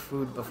get your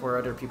food before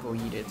other people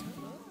eat it.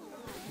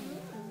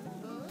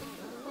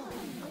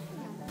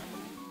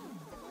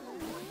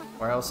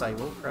 Or else I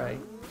will cry.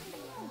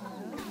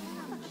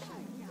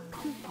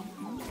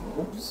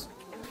 Oops.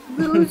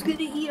 Who's gonna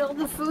eat all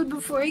the food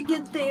before I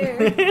get there?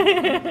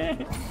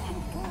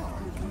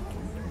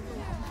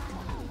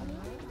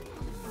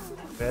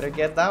 Better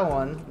get that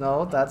one.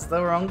 No, that's the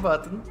wrong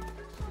button.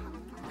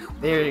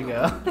 There you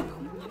go.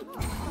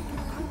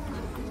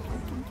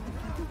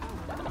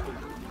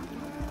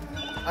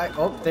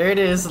 Oh, there it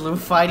is. Lou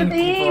fighting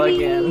people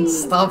again.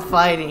 Stop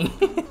fighting.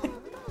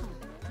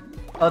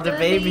 Oh, the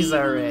babies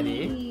are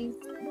ready.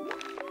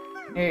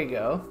 Here you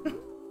go.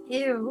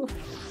 Ew.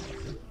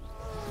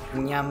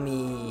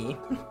 Yummy.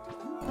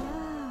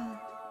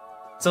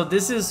 So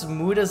this is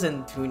Mudas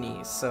and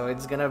Toonies, so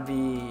it's gonna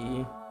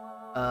be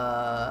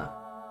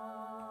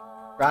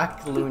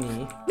Rock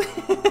Looney.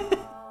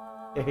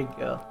 There you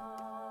go.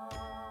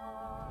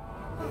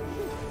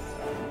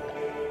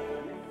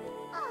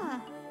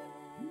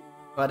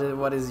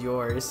 What is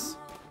yours?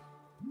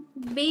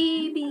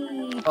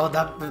 Baby. Oh,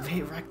 that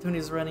raccoon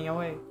is running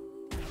away.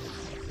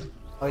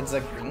 Oh, it's a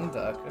green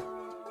duck.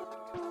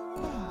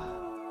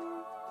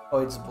 Oh,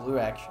 it's blue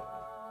actually.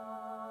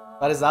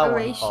 What is that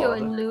one called? Horatio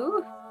and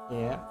Lou?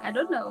 Yeah. I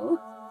don't know.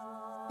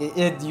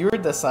 You're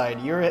the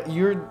side.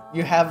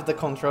 You have the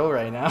control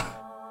right now.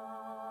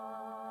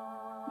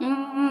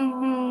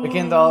 You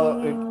can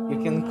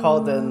call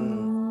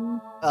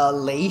them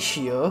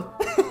Latio.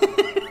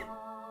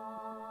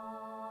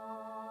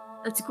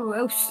 That's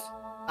gross.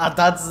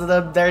 That's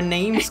their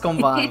names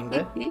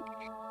combined.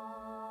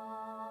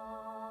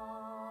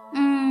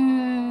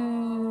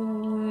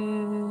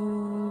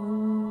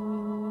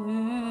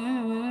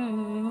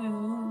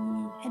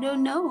 I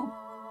don't know.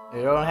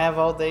 You don't have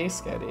all day,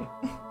 Sketti.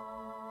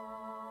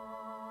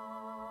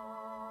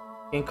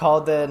 You can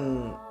call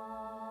them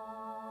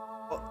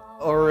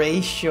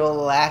Horatio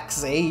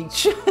Lax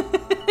H.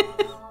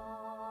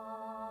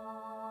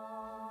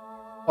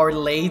 Or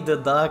Lay the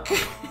Duck.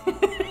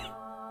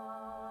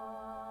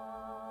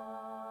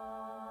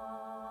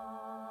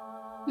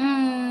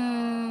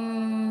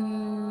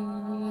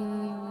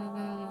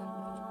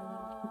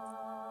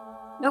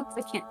 Nope,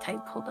 I can't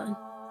type. Hold on.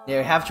 Yeah,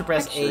 you have to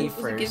press actually, A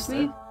first.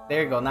 Me...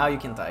 There you go. Now you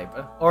can type.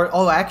 Or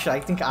oh, actually, I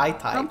think I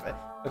type.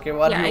 Okay,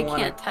 what do you want?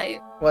 I can't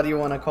type. What do you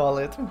want to call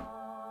it?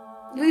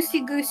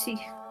 Loosey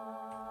goosey.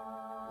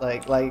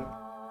 Like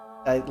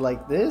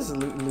this,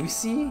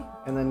 Lucy,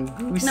 and then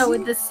Goosey. No,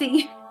 with the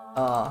C.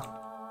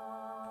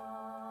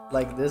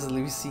 Like this,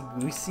 Lucy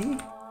Goosey.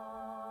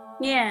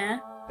 Yeah.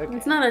 Okay.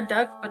 It's not a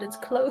duck, but it's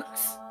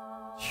close.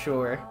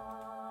 Sure.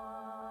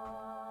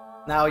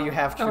 Now you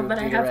have to. Oh, but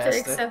I have to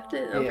accept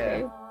it.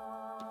 Okay. Yeah.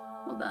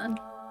 Hold on.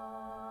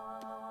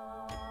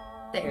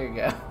 There you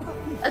go.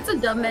 That's a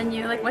dumb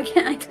menu. Like, why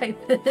can't I type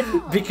it?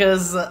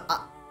 Because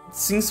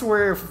since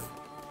we're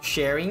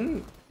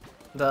sharing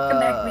the. Come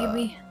back,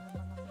 baby.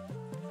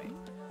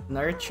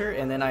 Nurture,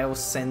 and then I will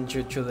send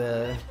you to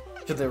the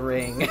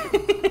ring.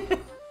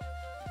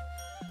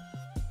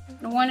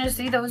 I want to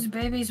see those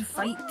babies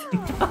fight.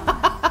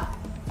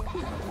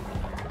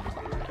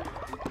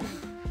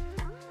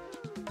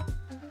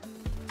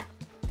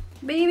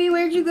 Baby,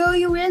 where'd you go?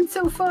 You ran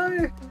so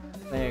far.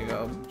 There you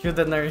go. To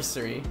the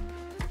nursery.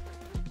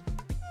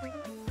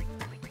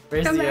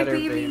 Where's Come the back, other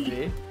baby?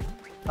 baby?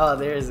 Oh,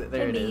 there it is.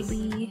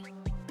 Baby.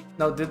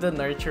 No, do the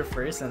nurture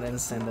first and then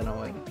send it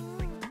away.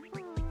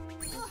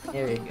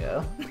 Here we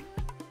go.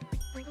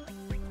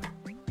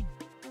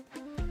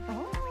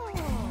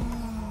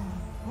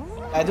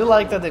 I do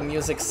like that the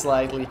music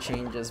slightly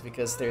changes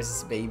because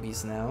there's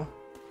babies now.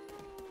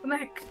 Come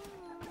back.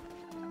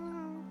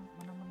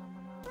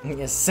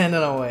 Yeah, send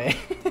it away.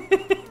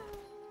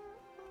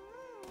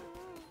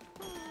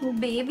 Oh,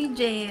 baby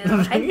jail.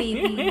 Hi,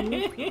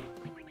 baby.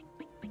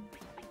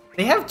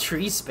 They have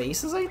 3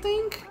 spaces, I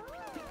think?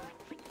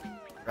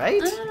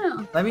 Right? I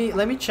don't know.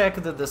 Let me check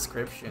the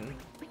description.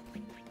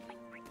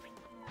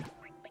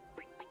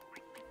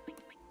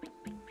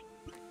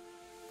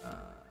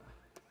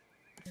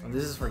 Oh,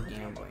 this is for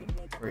gambling.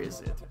 Where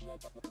is it?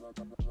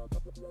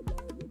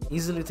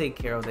 Easily take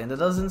care of them. That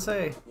doesn't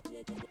say.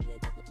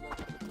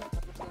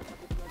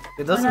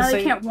 It doesn't say.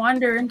 They can't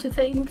wander into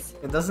things.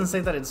 It doesn't say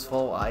that it's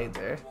full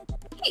either.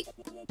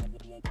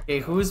 Okay,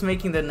 who's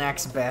making the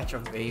next batch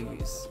of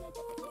babies?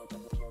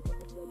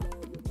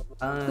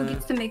 Who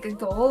gets to make a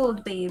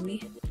gold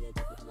baby?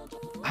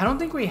 I don't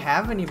think we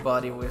have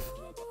anybody with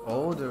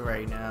gold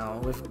right now.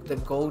 With the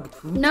gold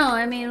poop. No,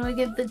 I mean we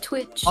get the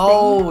Twitch.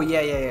 Oh thing.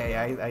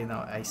 Yeah. I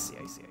know. I see.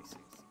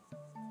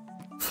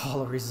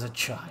 Follower is a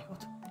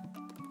child.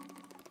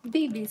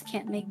 Babies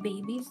can't make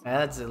babies.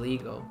 That's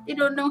illegal. They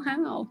don't know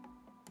how.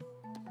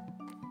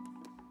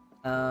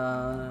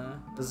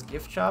 Does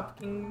gift shop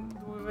can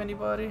do with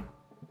anybody?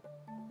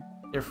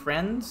 Their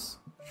friends?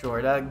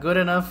 Sure, that's good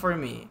enough for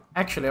me.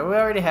 Actually, we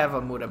already have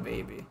a Muda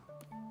baby.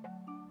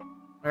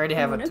 We already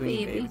have a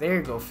twin baby. There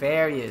you go,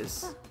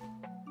 Farius.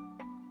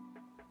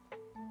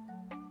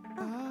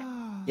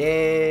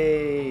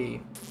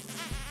 Yay!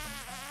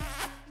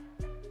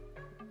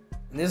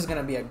 And this is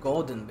gonna be a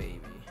golden baby.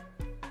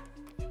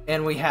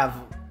 And we have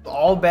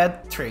all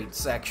bad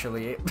traits,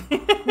 actually.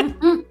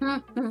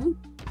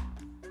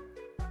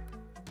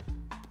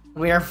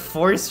 We are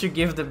forced to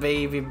give the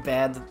baby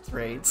bad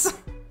traits.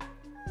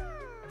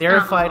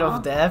 Terrified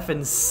of death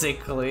and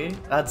sickly.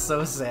 That's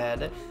so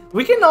sad.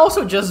 We can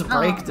also just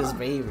break this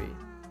baby.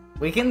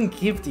 We can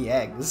keep the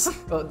eggs.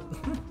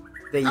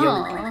 The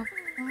yolk.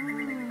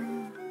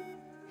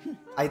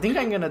 I think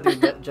I'm gonna do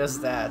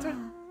just that.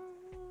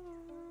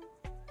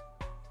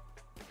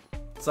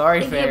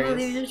 Sorry, Fairies. I can't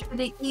believe you're just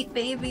gonna eat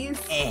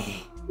babies.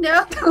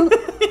 No.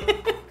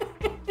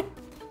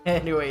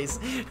 Anyways,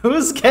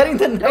 who's getting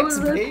the next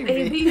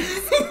baby?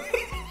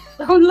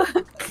 Oh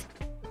look.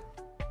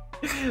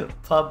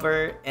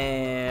 Pupper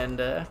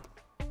and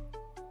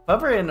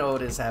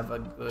Otis have a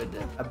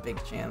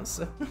big chance.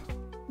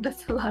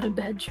 That's a lot of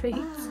bad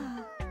traits.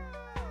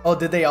 Oh,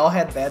 did they all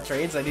have bad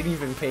traits? I didn't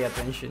even pay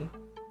attention.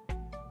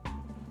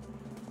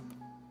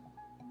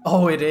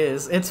 Oh, it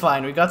is. It's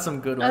fine. We got some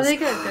good ones. Oh, they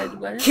got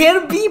good ones.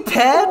 Can be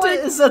pet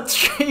is a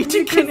trait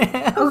you can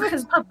have. Oh,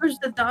 because Pupper's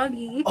the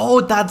doggy. Oh,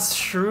 that's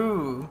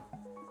true.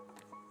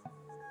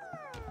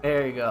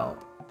 There you go.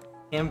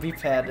 Can be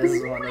pet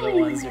is one of the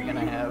ones you're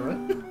gonna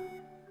have.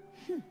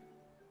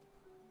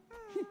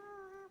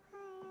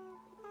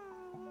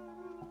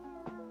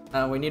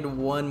 We need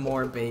one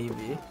more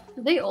baby.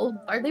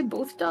 Are they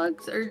both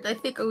dogs? Or I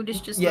think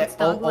Otis just lets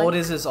dog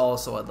Otis is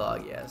also a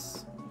dog,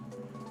 yes.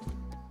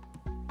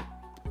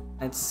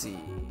 Let's see.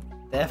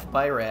 Death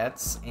by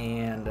rats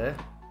and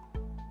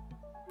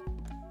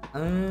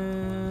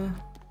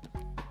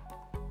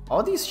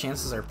all these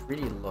chances are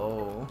pretty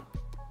low.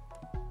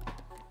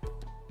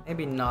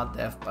 Maybe not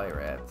death by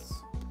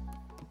rats.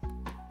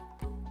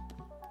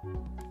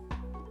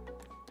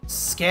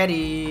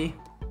 Sketti.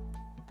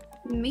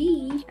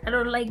 Me? I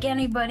don't like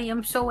anybody.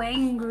 I'm so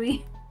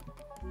angry.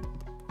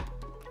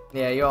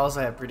 Yeah, you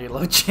also have pretty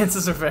low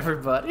chances of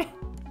everybody.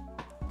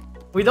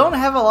 We don't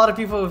have a lot of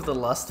people with the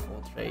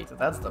lustful trait.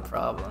 That's the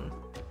problem.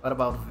 What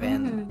about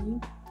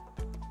Ven?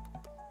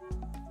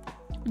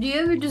 Do you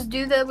ever just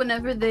do that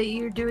whenever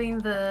you're doing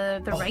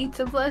the rites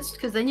of lust?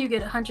 Because then you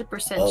get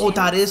 100%. Oh,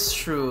 that is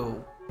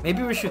true.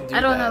 Maybe we should do that.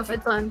 I don't know if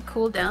it's on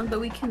cooldown, but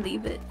we can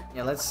leave it.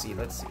 Yeah, let's see.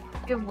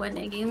 Give one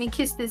egg. Let me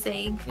kiss this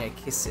egg. Yeah,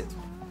 kiss it.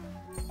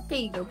 There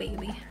you go,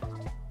 baby.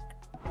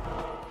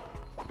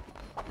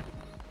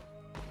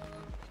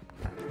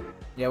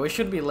 Yeah, we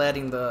should be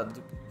letting to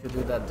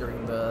do that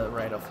during the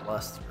rite of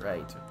lust,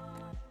 right?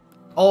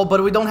 Oh,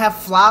 but we don't have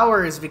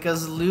flowers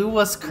because Lou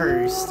was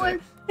cursed.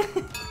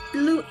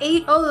 Lou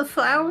ate all the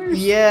flowers?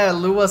 Yeah,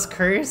 Lou was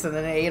cursed and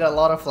then ate a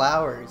lot of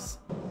flowers.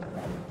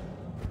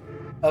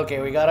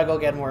 Okay, we gotta go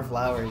get more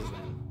flowers then.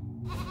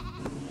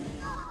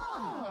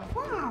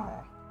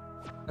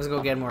 Let's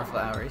go get more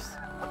flowers.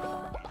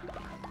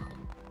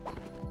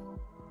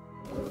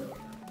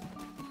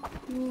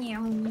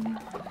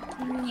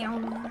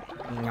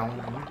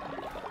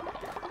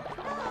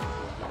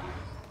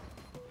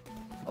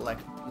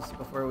 Collect these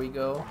before we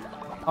go.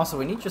 Also,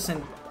 we need to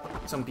send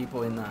some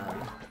people in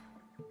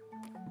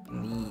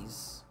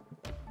these.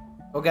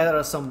 Go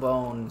gather some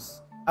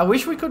bones. I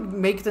wish we could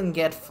make them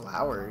get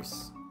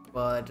flowers,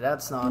 but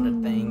that's not a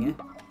thing.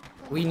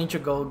 We need to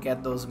go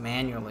get those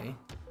manually.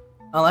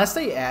 Unless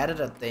they added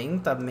a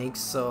thing that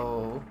makes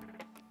so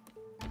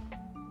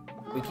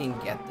we can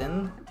get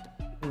them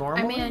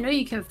normally. I mean, I know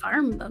you can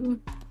farm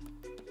them.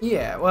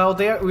 Yeah, well,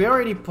 we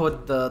already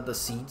put the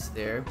seeds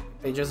there.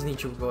 They just need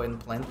to go and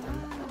plant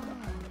them.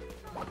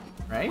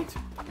 Right?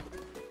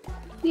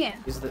 Yeah.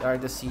 Are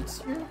the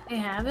seeds here? They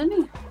have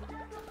any?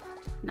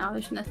 No,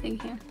 there's nothing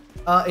here.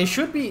 It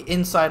should be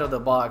inside of the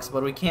box,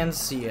 but we can't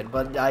see it.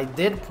 But I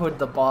did put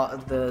the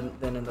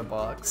then in the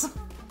box.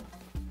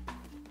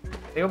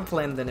 They'll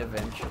blend in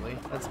eventually.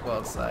 Let's go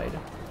outside.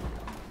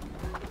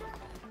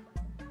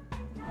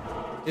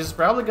 He's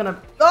probably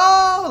gonna.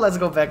 Oh, let's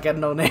go back at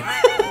no name.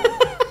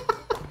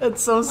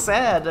 It's so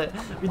sad.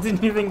 We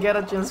didn't even get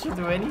a chance to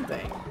do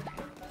anything.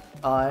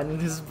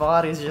 And his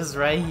body's just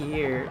right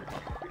here.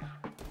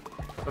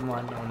 Come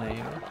on, no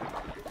name.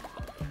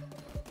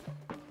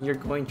 You're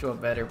going to a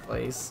better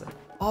place.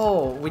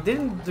 Oh, we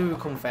didn't do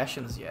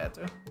confessions yet.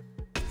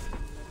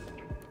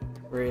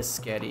 Where is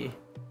Sketti?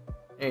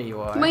 There you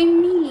are. My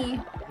knee.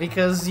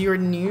 Because you're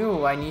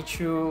new, I need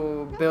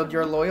to build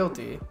your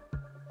loyalty.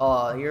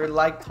 Oh, you're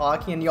like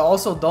talking and you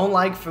also don't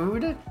like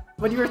food?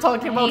 But you were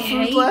talking about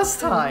food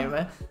last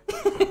time.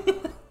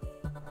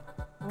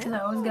 Because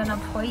I was gonna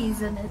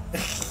poison it.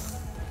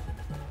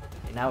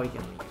 Okay, now we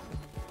can leave.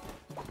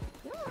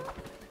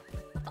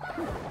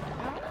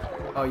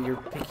 Oh, you're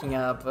picking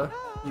up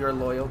your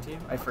loyalty?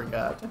 I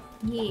forgot.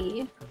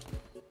 Yeah.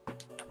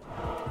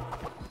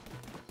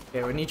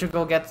 Okay, we need to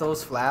go get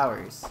those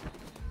flowers.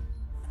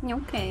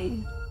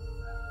 Okay.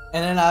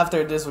 And then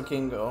after this we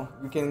can go.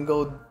 We can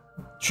go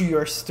to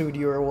your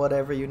studio or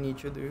whatever you need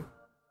to do.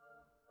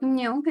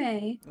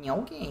 Okay.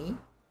 Okay.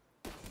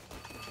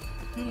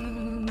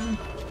 Do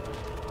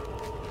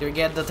we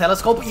get the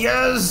telescope?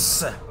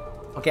 Yes!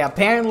 Okay,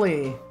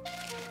 apparently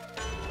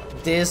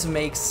this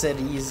makes it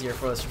easier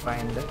for us to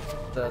find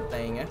the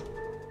thing.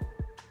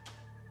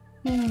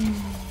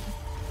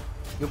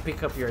 You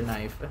pick up your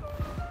knife.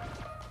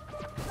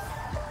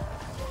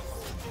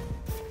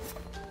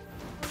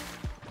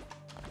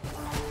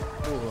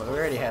 Ooh, we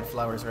already had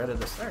flowers ready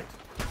to start.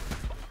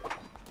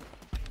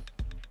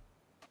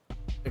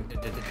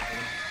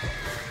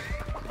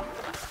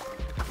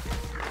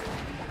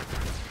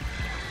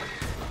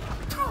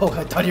 Oh,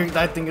 I thought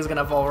that thing is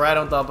gonna fall right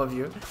on top of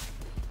you.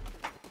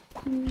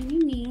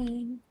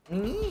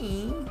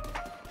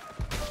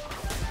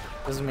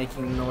 Just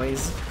making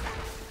noise.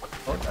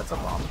 Oh, that's a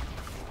bomb.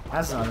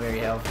 That's not very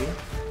healthy.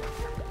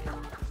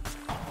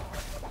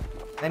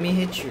 Let me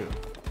hit you.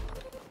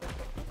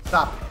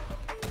 Stop.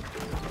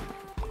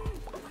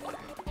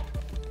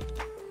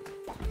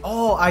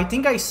 Oh, I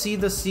think I see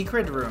the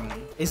secret room.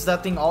 Is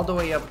that thing all the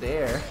way up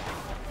there?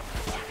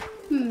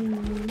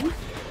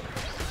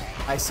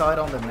 I saw it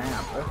on the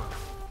map.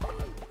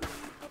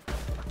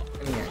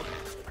 Come here.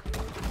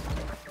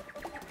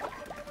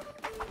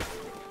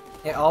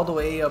 Yeah, all the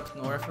way up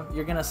north.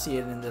 You're gonna see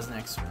it in this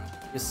next room.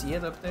 You see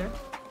it up there?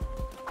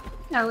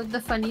 Yeah, with the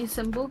funny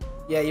symbol.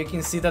 Yeah, you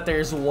can see that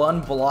there's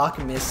one block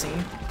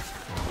missing.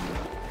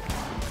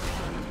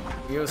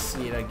 You'll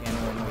see it again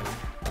when we...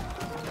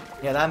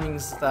 Yeah, that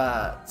means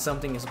that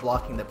something is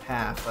blocking the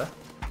path.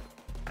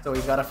 So we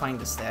gotta find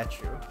the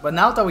statue. But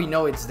now that we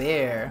know it's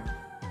there,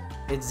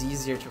 it's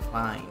easier to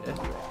find.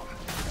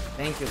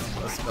 Thank you,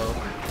 let's go.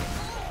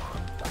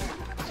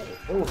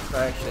 Oh,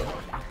 correction.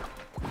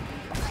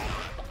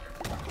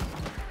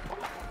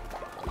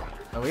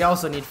 But we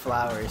also need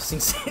flowers,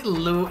 since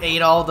Lou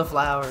ate all the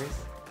flowers.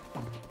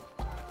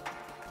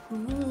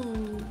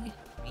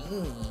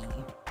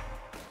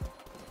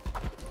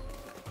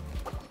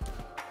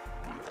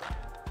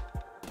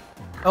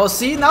 Oh,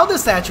 see? Now the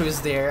statue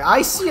is there.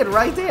 I see it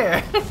right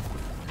there.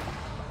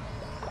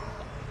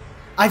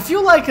 I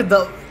feel like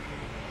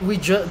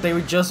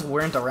they just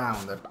weren't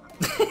around.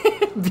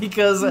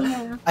 Because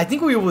yeah. I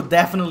think we would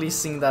definitely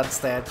see that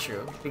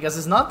statue. Because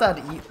it's not that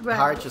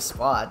hard to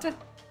spot.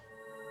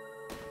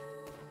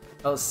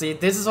 Oh, see?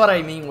 This is what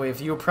I mean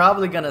with you're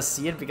probably gonna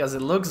see it because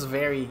it looks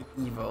very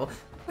evil.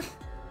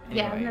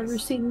 Yeah, I've never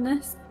seen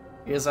this.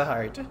 Here's a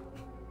heart.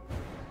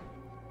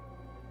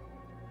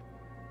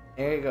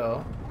 There you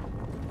go.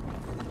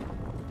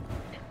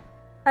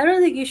 I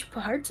don't think you should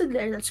put hearts in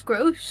there, that's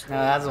gross. No,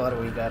 that's what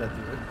we gotta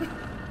do.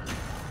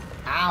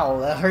 Ow,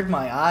 that hurt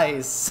my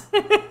eyes.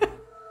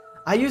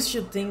 I used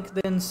to think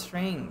them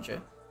strange.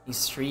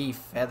 These three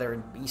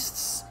feathered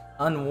beasts,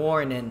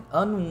 unworn and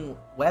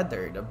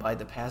unweathered by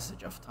the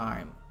passage of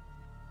time,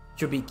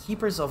 should be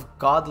keepers of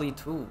godly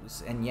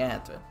tools, and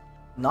yet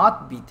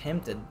not be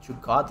tempted to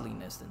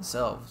godliness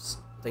themselves.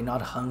 Do they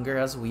not hunger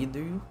as we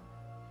do?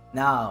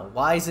 Now,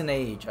 wise in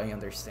age, I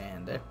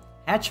understand.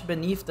 Hatch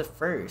beneath the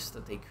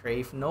first, they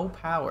crave no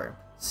power,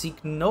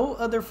 seek no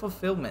other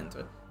fulfillment,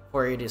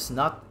 for it is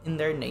not in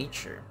their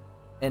nature,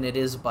 and it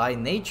is by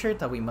nature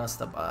that we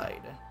must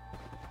abide.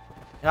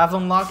 You have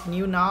unlocked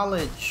new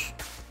knowledge.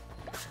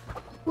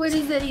 What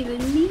does that even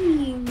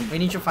mean? We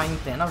need to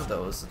find 10 of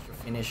those to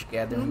finish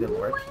gathering the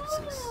war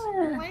pieces.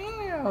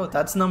 Wow,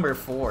 that's number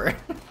 4.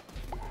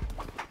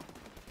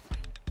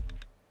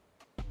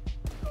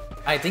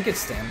 I think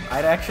it's 10.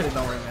 I actually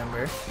don't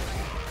remember.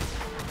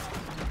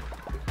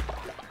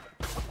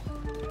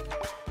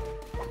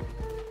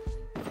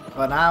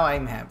 But now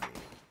I'm happy.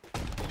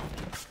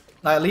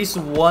 At least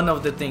one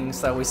of the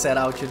things that we set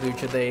out to do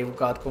today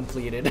got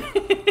completed.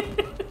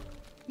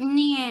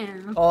 Yeah.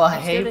 Oh, I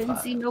hate didn't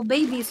see no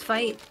babies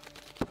fight.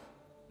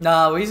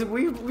 No,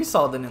 we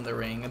saw them in the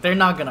ring. They're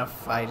not gonna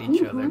fight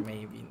each other,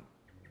 maybe.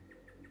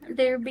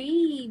 They're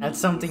babies. That's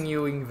something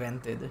you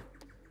invented.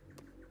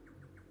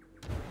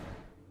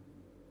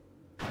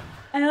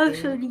 I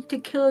also need to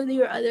kill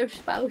your other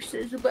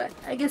spouses, but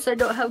I guess I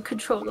don't have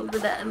control over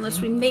that unless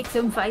we make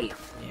them fight.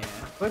 Yeah,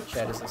 but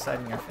chat is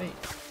deciding your fate.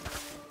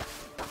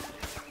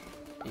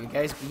 You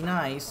guys be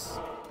nice,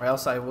 or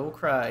else I will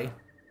cry.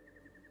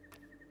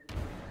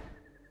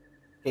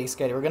 Okay,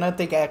 Sketti, we're gonna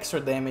take extra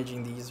damage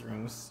in these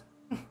rooms.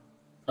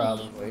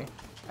 Probably.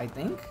 I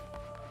think?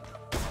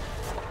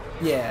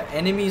 Yeah,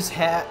 enemies'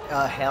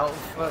 health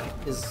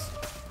is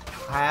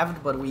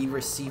halved, but we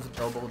receive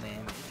double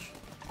damage.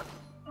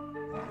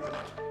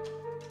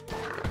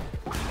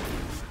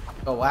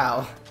 Oh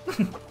wow.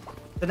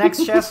 The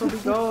next chest will be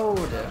gold.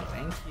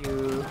 Thank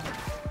you.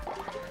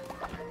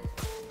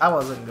 I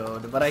wasn't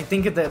gold, but I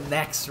think the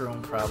next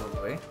room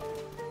probably.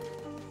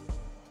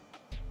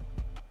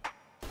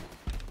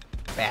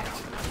 Back.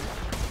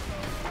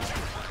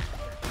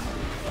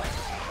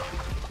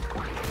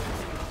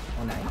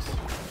 Oh nice.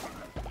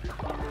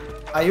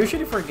 I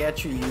usually forget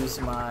to use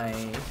my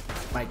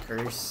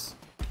curse.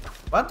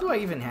 What do I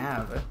even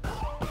have?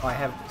 Oh, I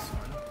have this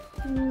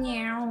one.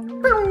 Meow.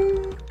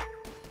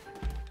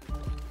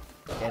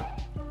 Get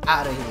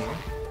out of here.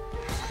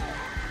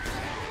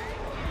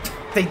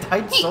 They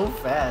died so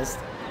fast.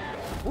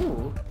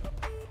 Ooh.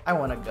 I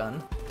want a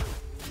gun.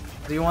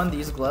 Do you want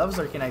these gloves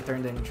or can I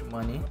turn them into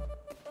money?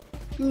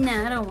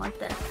 No, I don't want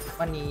that.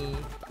 Money.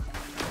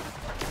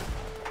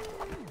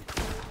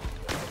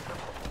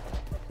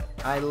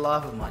 I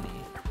love money.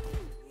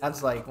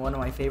 That's like one of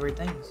my favorite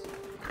things.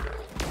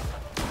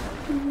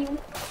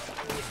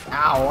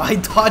 Ow, I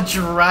dodged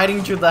right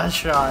into that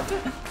shot.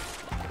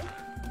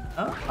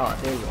 Oh, oh,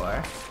 there you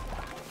are.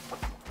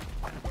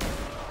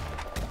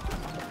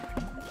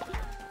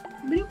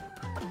 Bloop.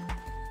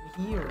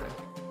 Here.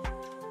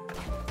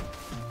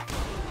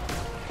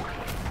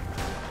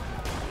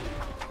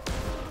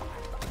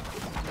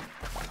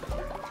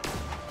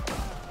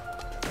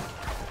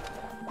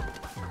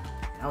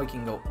 Now we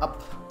can go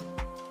up.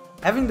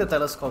 Having the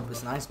telescope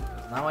is nice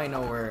because now I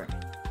know where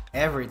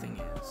everything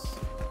is.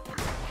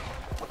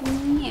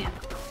 Yeah.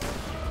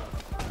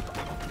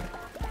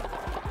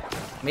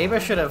 Maybe I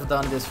should have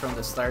done this from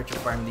the start to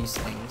farm these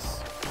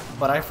things,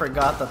 but I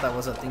forgot that that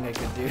was a thing I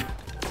could do.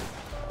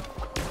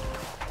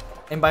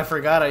 And by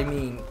forgot, I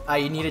mean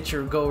I needed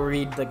to go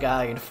read the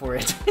guide for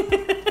it.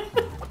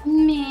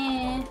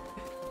 Meh.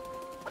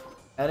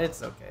 And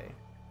it's okay.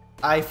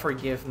 I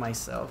forgive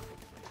myself.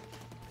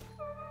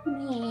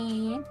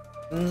 Meh.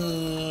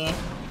 Nyeh.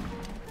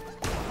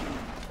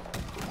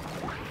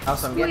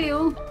 Also, I'm getting...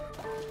 Squeal.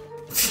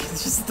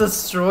 Just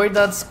destroyed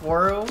that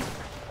squirrel?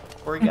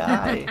 Poor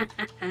guy.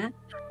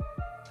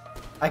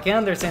 I can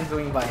understand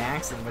doing it by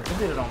accident, but you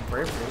did it on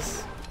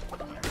purpose.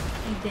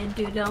 I did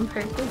do it on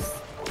purpose.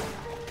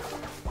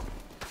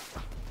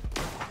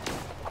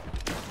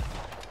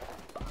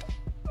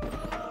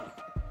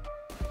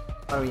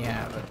 What do we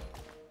have?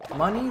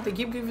 Money? They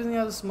keep giving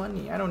us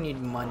money. I don't need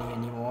money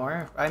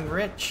anymore. I'm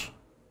rich.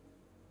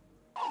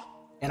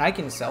 And I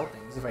can sell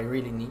things if I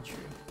really need to.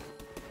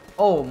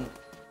 Oh,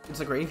 it's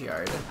a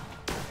graveyard.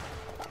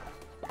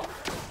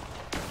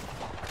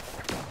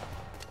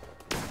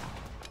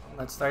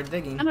 Let's start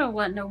digging. I don't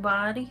want no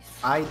bodies.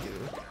 I do.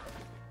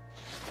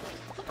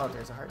 Oh,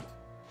 there's a heart.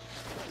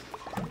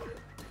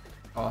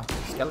 Oh,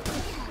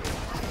 skeleton.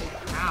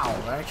 Ow,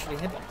 that actually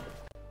hit me.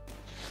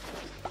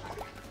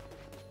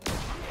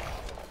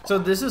 So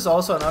this is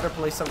also another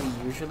place that we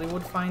usually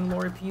would find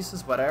lore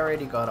pieces, but I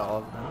already got all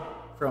of them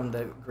from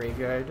the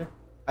graveyard.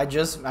 I'm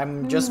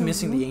just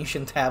missing the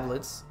ancient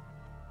tablets.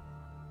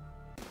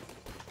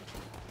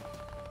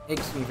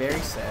 Makes me very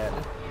sad.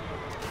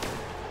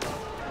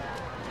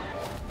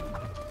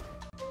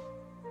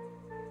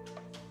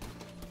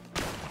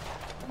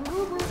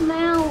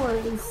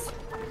 Flowers.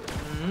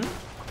 Hmm?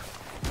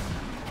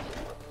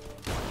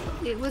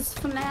 It was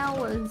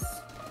flowers.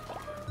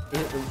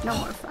 It, No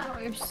more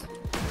flowers.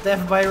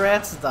 Death by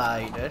rats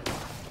died.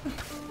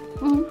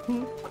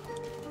 Mm-hmm.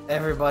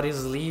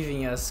 Everybody's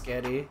leaving us,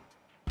 Sketti.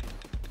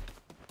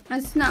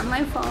 That's not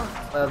my fault.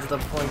 That's the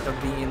point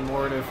of being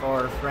immortal if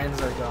our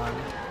friends are gone.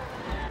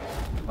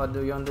 What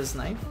do you want this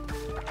knife?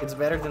 It's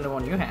better than the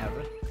one you have.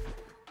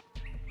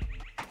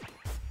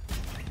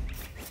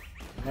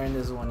 Turn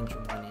this one into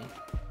money.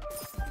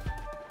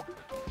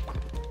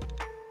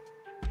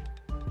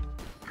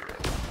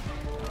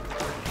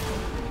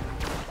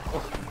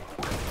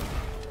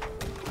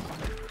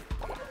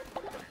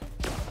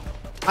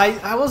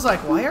 I was like,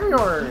 why are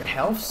your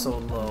health so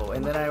low?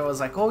 And then I was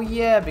like, oh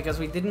yeah, because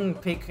we didn't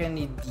pick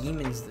any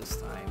demons this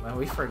time, and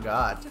we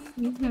forgot.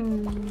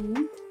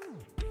 Mm-hmm.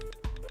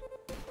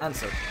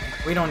 That's okay.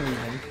 We don't need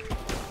them.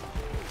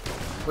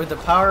 With the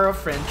power of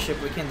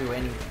friendship, we can do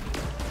anything.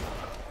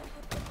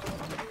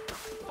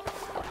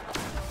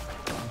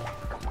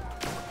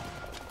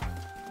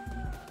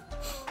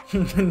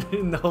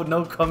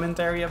 No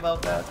commentary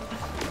about that.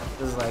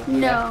 Just like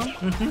No. Yeah.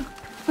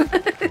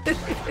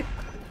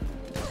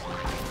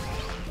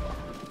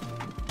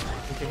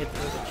 You can hit me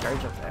with a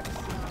charge attack.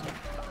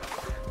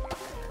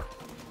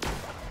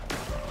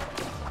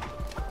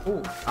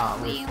 Ooh,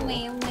 wee.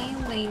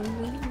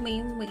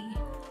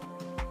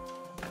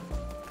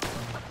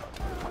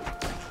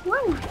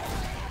 Woo!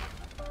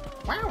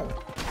 Wow.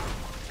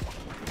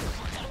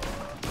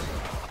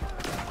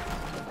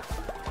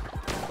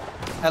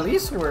 At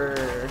least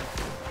we're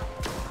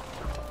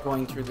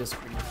going through this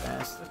pretty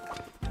fast.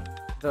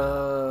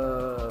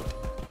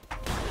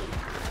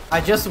 I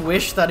just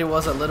wish that it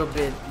was a little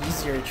bit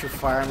easier to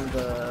farm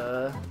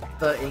the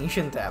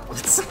ancient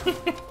tablets.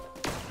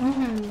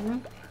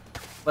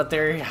 But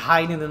they're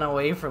hiding them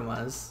away from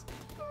us.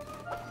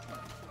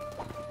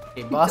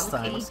 Okay, boss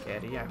time,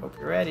 Sketti. I hope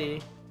you're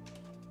ready.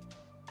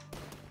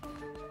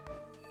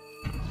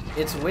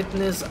 It's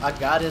Witness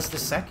Agadas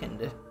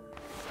II.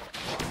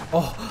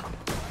 Oh!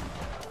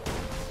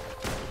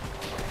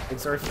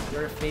 It's your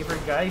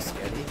favorite guy,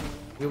 Sketti.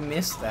 You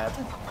missed that.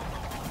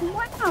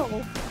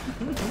 Wow!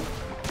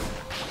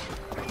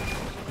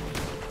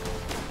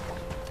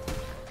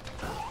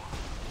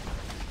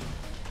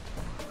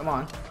 Come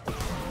on.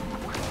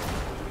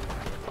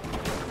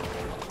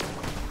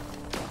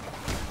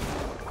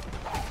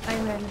 I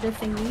ran the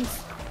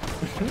thingies.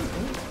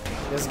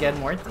 Just get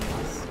more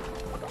things.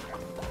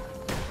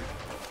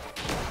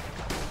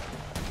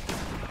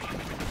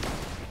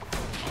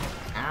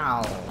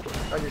 Ow. I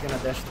thought you were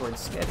gonna dash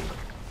towards Sketti.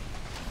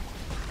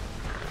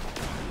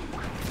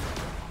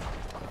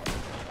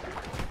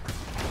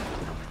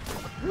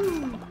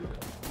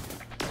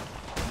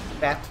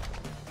 Bat.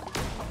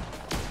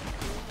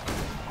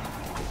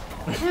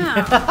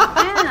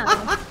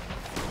 Ow.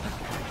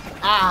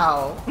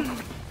 Ow!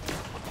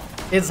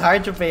 It's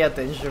hard to pay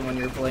attention when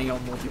you're playing on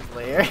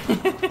multiplayer.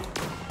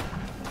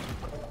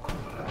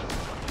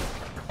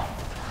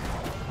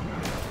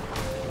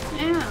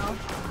 Ow.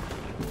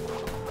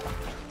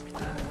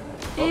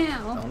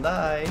 Ow. Don't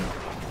die.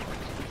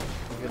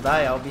 If you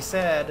die, I'll be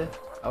sad.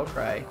 I'll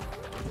cry.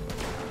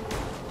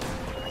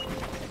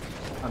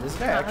 Oh, this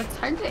guy actually It's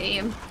hard to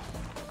aim.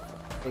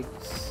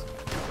 takes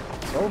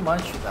so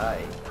much to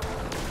die.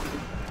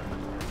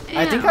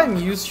 I think I'm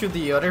used to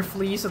the other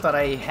fleas that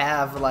I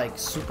have like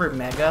super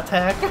mega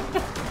attack.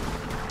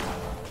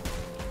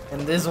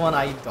 And this one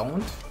I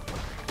don't.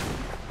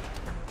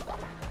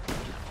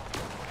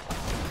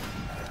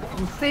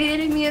 Quit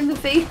hitting me in the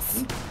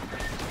face.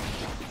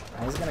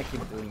 I'm just gonna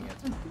keep doing it.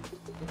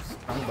 Oops,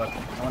 wrong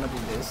button. I wanna do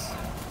this.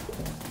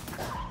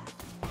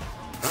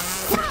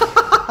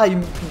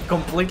 I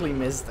completely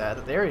missed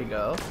that. There you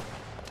go.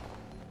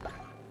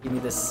 Give me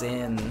the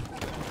sin.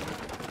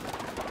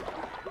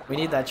 We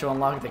need that to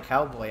unlock the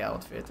cowboy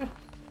outfit.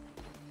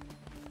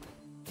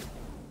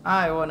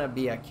 I wanna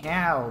be a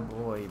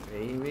cowboy,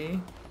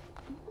 baby.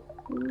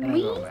 And I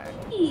go back.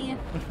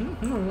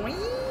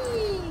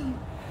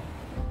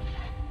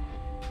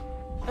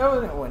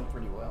 That went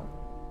pretty well.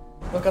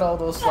 Look at all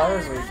those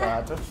flowers we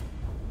got.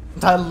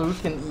 That loot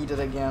can eat it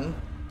again.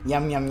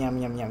 Yum yum yum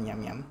yum yum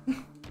yum yum.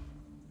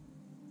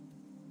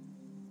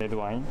 Red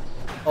wine.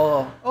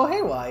 Oh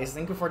hey Wise,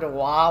 thank you for the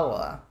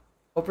Wawa.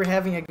 Hope you're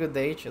having a good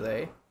day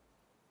today.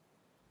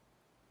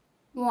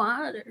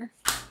 Water.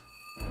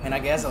 And I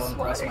guess I'll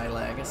uncross my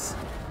legs.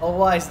 Oh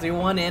Wise, do you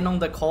want in on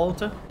the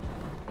cult?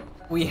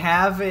 We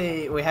have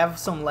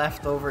some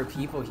leftover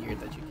people here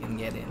that you can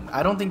get in.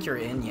 I don't think you're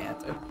in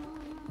yet.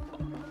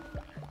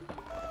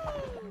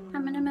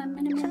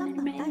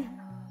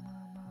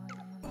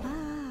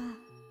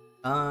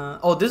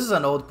 Oh, this is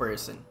an old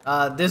person.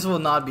 This will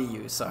not be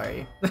you,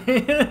 sorry.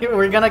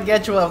 We're gonna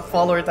get you a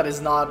follower that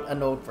is not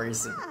an old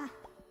person.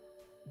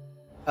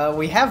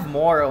 We have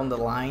more on the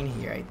line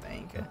here, I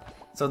think.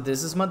 So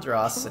this is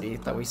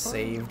Madrasity that we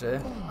saved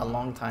a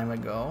long time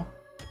ago.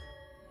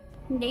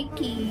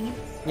 Naked.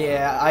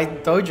 Yeah, I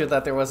told you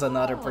that there was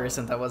another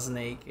person that was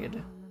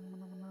naked.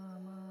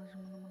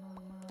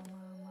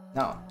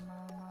 No.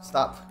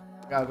 Stop.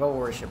 Gotta go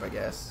worship, I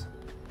guess.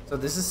 So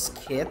this is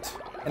Kit.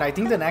 And I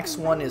think the next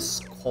one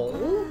is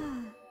Cole?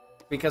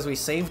 Because we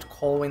saved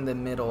Cole in the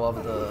middle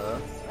of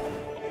the...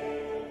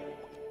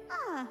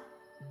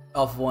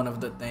 of one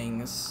of the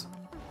things.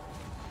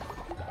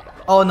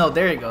 Oh no,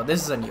 there you go.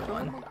 This is a new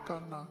one.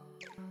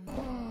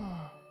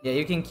 Yeah,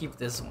 you can keep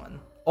this one.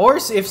 Or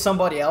if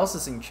somebody else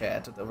is in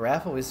chat, the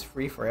raffle is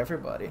free for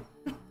everybody.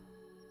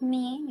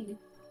 Me.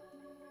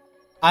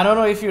 I don't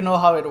know if you know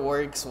how it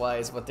works,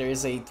 Wise, but there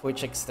is a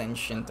Twitch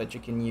extension that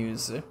you can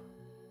use.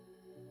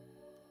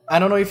 I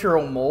don't know if you're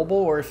on mobile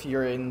or if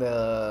you're in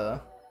the...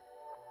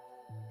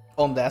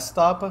 on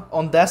desktop.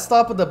 On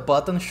desktop, the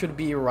button should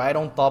be right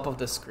on top of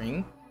the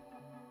screen.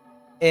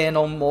 And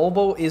on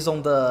mobile is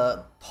on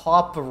the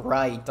top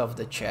right of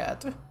the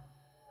chat.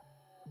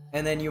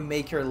 And then you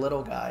make your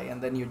little guy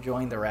and then you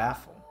join the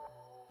raffle.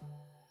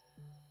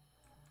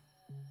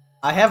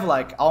 I have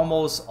like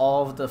almost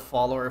all of the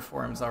follower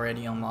forms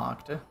already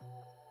unlocked.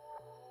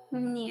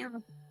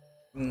 Meow.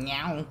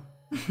 Meow.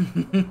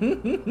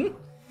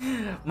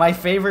 My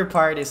favorite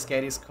part is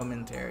Sketty's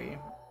commentary.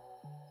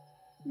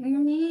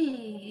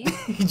 Me.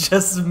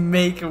 Just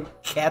make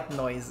cat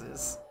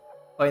noises.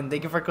 Oh, and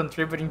thank you for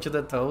contributing to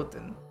the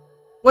totem.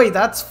 Wait,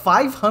 that's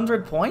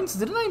 500 points?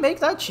 Didn't I make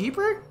that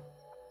cheaper?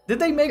 Did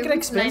they make it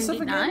expensive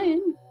 99.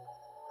 again?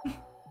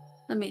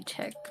 Let me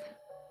check.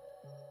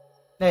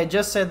 Yeah, it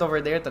just said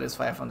over there that it's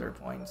 500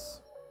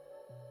 points.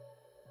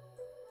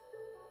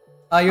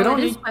 You don't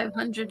need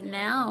 500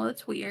 now.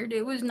 That's weird.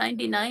 It was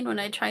 99 when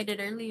I tried it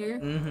earlier.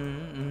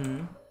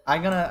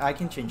 I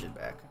can change it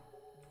back.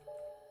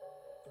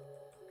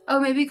 Oh,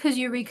 maybe because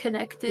you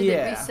reconnected,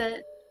 it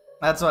reset.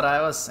 That's what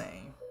I was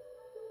saying.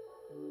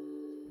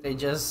 They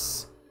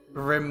just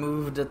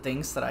removed the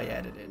things that I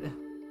edited.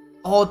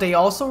 Oh, they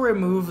also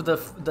removed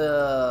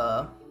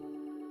the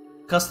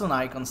custom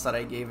icons that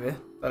I gave it.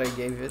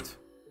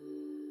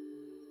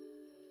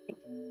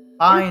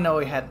 I know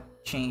it had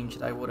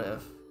changed. I would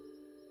have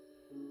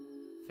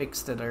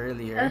fixed it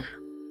earlier.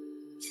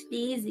 It's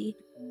easy.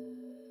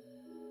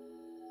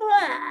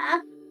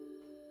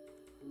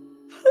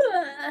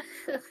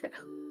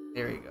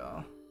 There you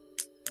go.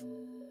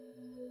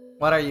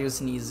 What are you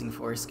sneezing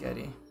for,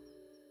 Sketti?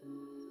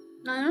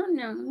 I don't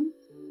know.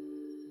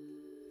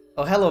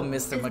 Oh, hello,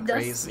 Mr.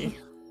 McCrazy.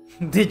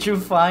 Did you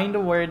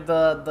find where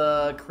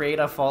the create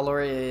a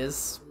follower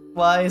is,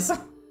 Wise?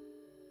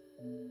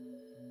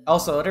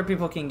 Also, other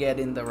people can get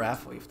in the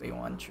raffle if they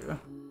want to.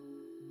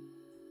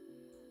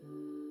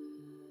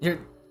 You're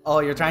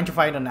trying to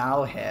find an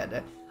owl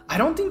head. I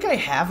don't think I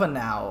have an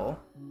owl.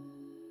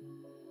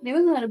 There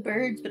was a lot of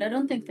birds, but I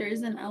don't think there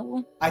is an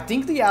owl. I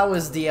think the owl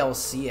is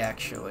DLC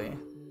actually.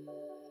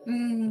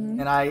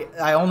 And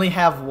I only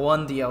have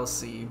one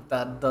DLC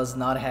that does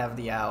not have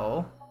the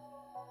owl.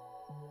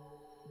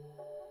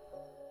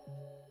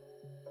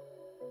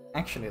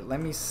 Actually, let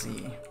me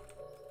see.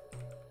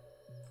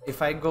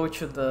 If I go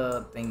to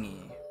the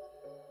thingy.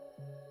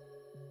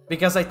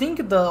 Because I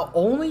think the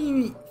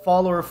only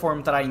follower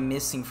form that I'm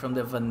missing from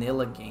the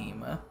vanilla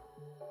game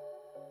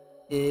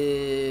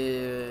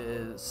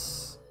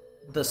is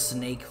the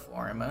snake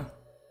form.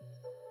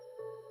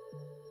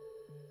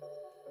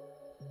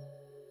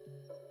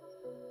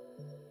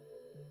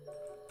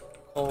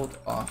 Hold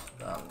off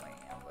the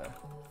lamb.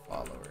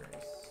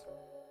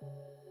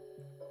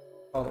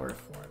 Follower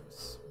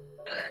forms.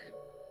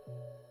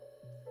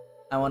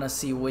 I want to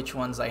see which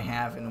ones I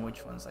have and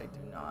which ones I do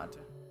not.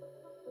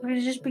 Would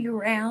it just be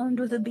round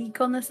with a beak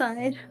on the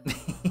side?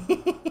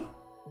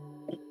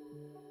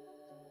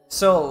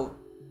 So,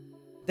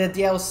 the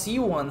DLC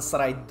ones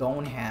that I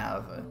don't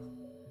have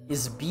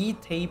is bee,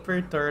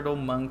 tapir, turtle,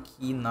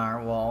 monkey,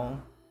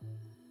 narwhal,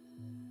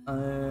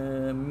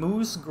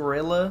 moose,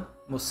 gorilla,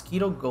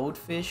 mosquito,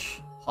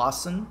 goldfish,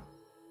 possum.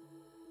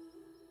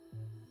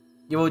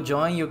 You will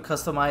join, you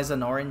customize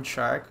an orange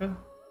shark.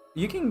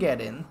 You can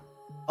get in.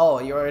 Oh,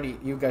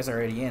 you guys are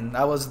already in.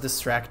 I was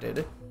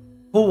distracted.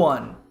 Who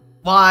won?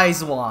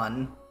 Wise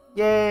won.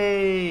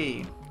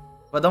 Yay!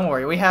 But don't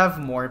worry, we have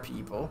more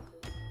people.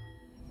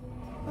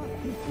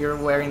 You're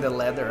wearing the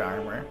leather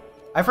armor.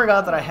 I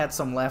forgot that I had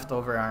some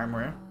leftover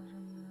armor.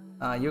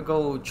 You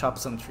go chop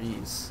some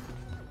trees.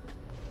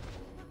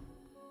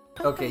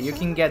 Okay, you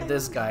can get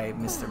this guy,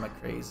 Mr.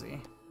 McCrazy.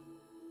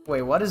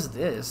 Wait, what is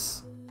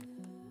this?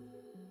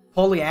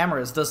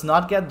 Polyamorous does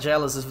not get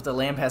jealous if the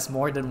lamb has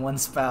more than one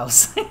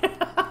spouse.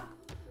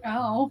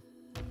 Oh.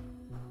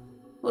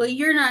 Well,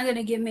 you're not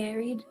gonna get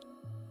married.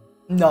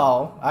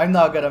 No, I'm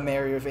not gonna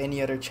marry with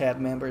any other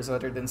chat members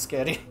other than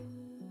Sketti.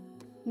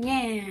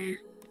 Yeah.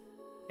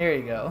 Here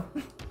you go.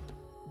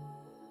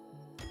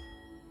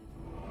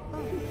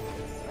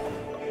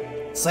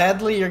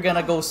 Sadly, you're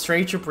gonna go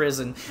straight to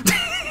prison.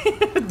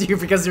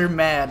 Because you're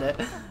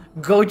mad.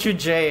 Go to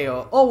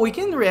jail. Oh, we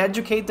can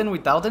re-educate them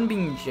without them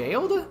being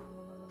jailed?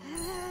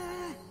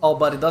 Oh,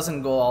 but it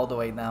doesn't go all the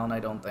way down, I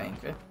don't think.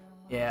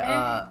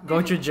 Yeah,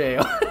 go to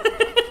jail.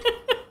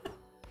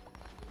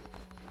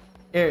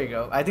 Here you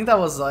go. I think that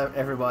was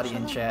everybody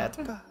in chat.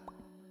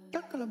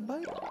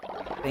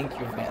 Thank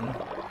you, Vin.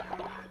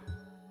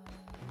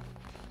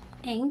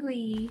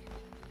 Angry.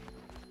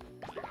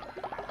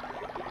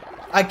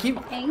 I keep...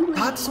 Angry.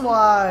 That's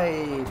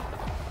why...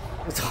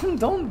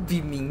 Don't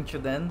be mean to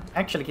them.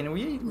 Actually, can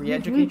we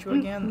re-educate you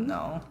again?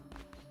 No.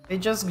 They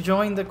just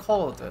joined the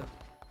cult.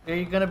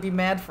 They're gonna be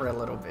mad for a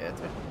little bit.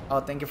 Oh,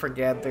 thank you for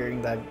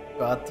gathering that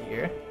god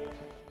tier.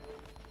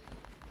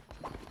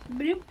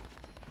 Bloop.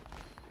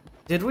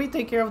 Did we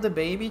take care of the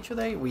baby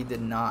today? We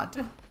did not.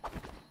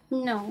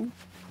 No.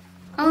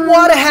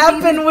 What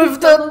happened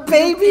with the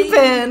baby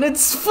pen?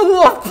 It's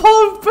full of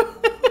poop!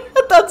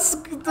 That's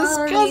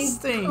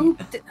disgusting!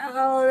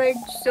 Oh, they're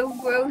so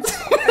gross.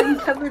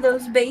 Uncover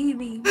those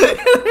babies.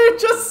 They're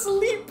just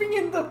sleeping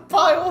in the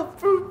pile of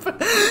poop.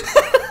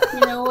 You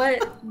know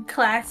what?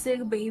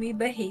 Classic baby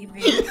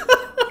behavior.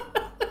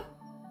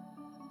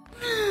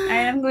 I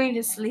am going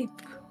to sleep.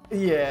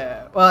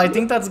 Yeah, well, I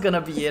think that's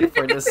gonna be it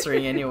for this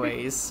string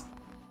anyways.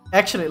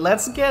 Actually,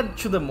 let's get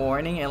to the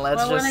morning and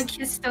let's I want to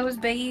kiss those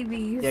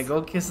babies. Yeah,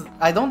 go kiss...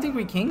 I don't think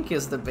we can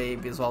kiss the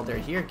babies while they're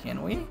here,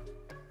 can we?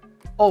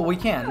 Oh, we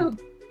can. Oh.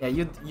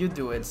 Yeah, you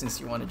do it since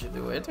you wanted to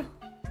do it.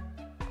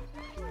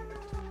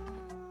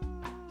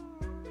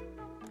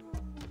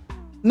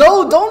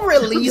 No, don't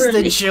release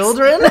the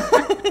children!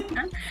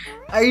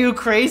 Are you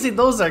crazy?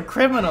 Those are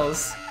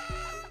criminals.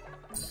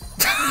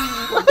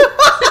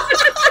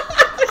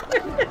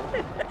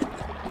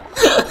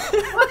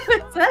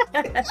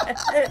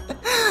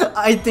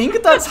 I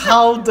think that's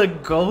how the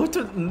goat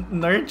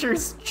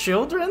nurtures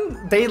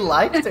children. They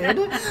liked it.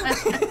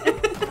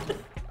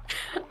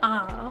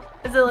 Aw.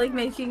 Is it like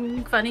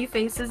making funny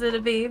faces at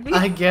a baby?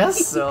 I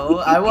guess so.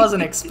 I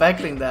wasn't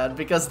expecting that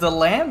because the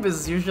lamb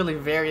is usually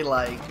very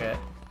like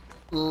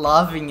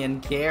loving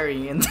and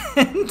caring, and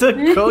then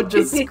the goat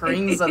just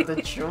screams at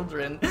the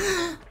children.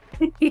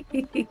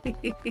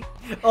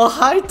 Oh,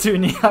 hi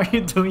Toonie, how are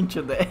you doing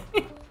today?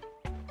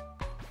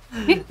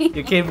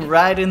 You came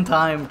right in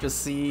time to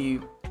see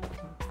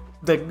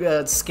the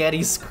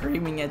Sketti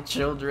screaming at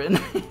children.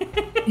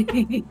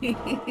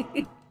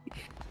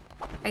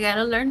 I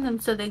gotta learn them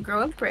so they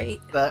grow up right.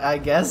 I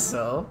guess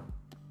so.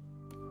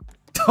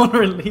 Don't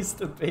release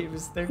the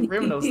babies, they're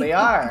criminals, they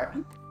are.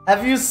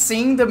 Have you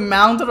seen the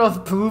amount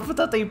of poop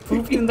that they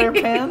pooped in their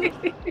pen?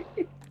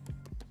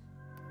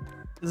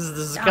 This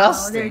is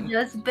disgusting. No,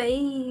 they're just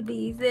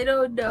babies, they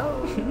don't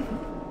know.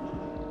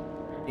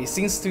 Hey,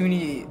 since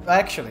Toonie...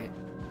 Actually,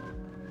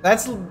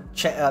 let's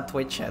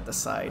Twitch chat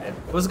aside.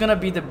 Who's gonna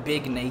be the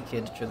big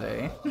naked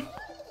today?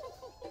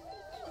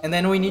 And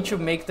then we need to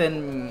make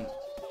them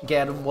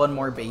get one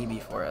more baby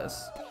for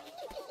us.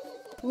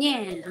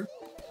 Yeah.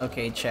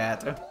 Okay,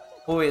 chat.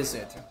 Who is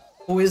it?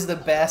 Who is the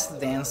best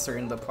dancer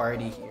in the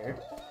party here?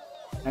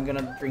 I'm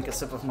gonna drink a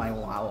sip of my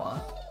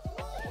Wawa.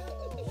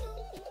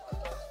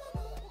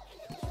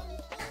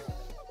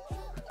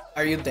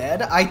 Are you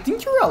dead? I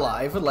think you're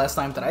alive last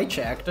time that I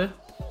checked.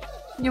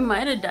 You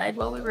might have died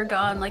while we were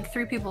gone. Like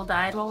 3 people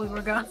died while we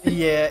were gone.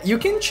 Yeah, you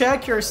can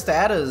check your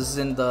status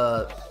in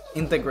the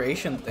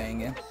integration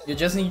thing. You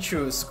just need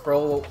to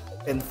scroll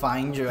and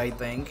find you, I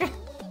think.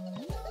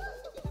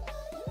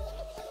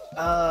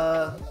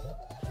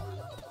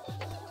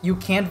 You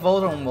can't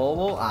vote on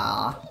mobile?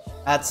 Ah,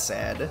 that's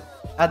sad.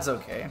 That's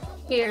okay.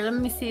 Here, let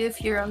me see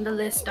if you're on the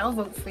list. I'll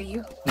vote for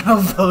you.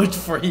 I'll vote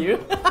for you.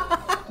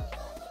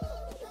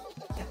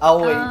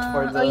 I'll wait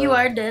for the... Oh, you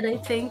are dead, I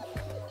think.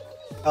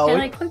 Oh,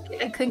 I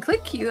can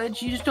click you,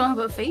 you just don't have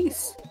a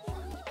face.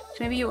 So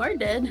maybe you are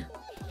dead.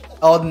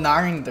 Oh,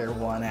 Narinder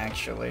won,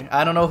 actually.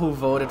 I don't know who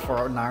voted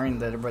for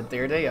Narinder, but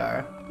there they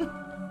are.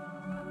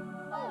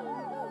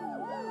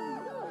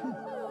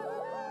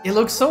 It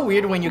looks so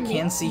weird when you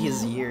can't see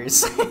his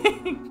ears.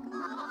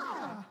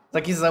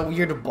 Like he's a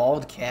weird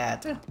bald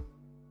cat.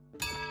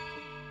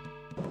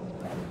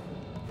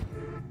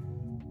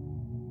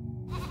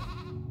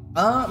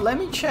 Let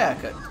me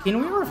check.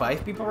 Can we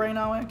revive people right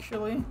now,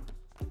 actually?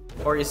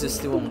 Or is it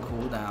still on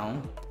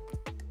cooldown?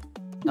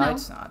 No,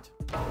 it's not.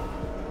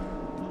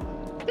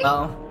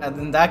 Well,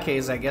 in that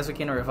case, I guess we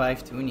can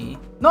revive Toonie.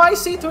 No, I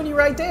see Toonie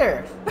right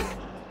there!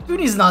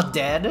 Toonie's not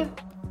dead!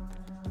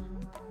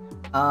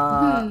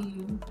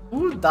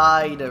 Who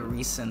died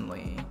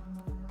recently?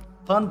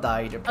 Pun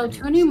died. Oh,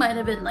 Toonie might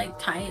have been like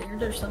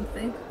tired or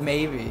something.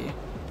 Maybe.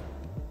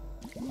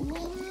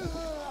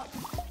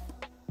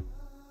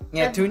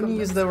 Yeah,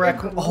 Toonie is the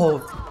raccoon. Oh,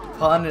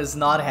 Pun is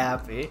not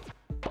happy.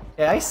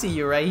 Yeah, I see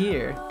you right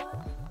here.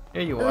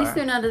 Here you are. At least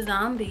they're not a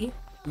zombie.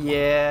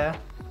 Yeah.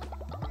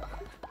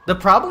 The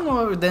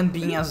problem with them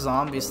being a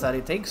zombie is that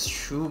it takes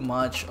too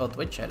much. Oh,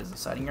 Twitch chat is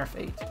deciding your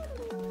fate.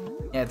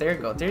 Yeah, there you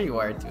go. There you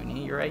are,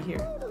 Toonie. You're right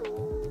here.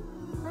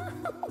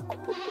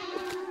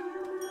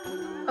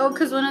 Oh,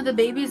 because one of the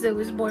babies that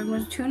was born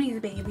was Toonie's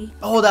baby.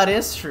 Oh, that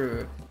is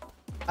true.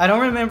 I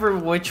don't remember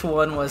which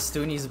one was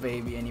Toonie's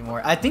baby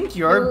anymore. I think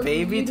your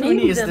baby,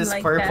 Toonie, is this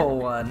like purple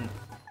one.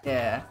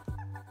 Yeah.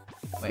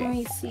 Wait. Let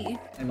me see.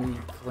 Let me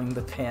fling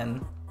the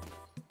pen.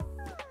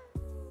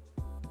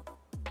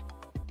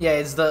 Yeah,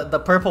 it's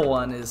the purple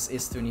one is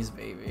Toonie's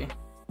baby.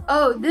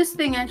 Oh, this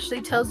thing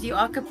actually tells you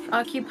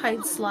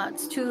occupied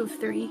slots, 2 of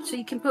 3, so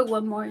you can put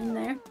 1 more in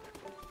there.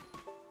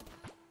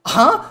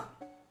 Huh?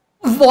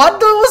 What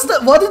was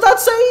that? What did that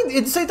say?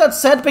 It said that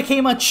Seth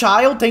became a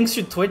child thanks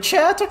to Twitch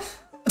chat?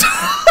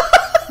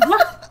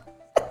 What?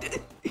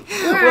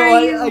 Where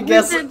are you?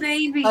 Where's the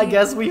baby? I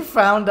guess we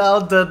found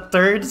out the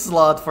 3rd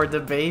slot for the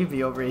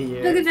baby over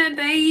here. Look at that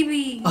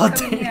baby! Oh,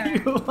 Come there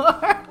here. you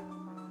are.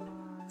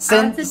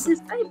 Send the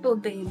disciple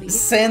baby.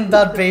 Send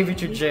that baby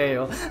to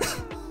jail.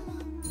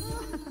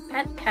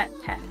 Pat, pat,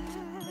 pat.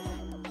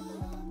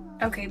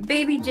 Okay,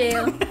 baby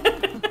jail.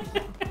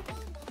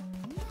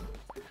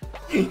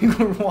 You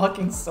were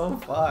walking so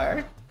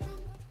far.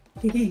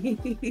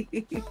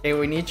 Hey,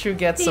 we need to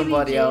get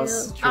somebody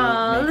else to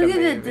oh, make look a at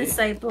baby. the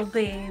disciple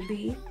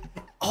baby.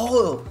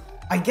 Oh,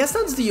 I guess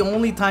that's the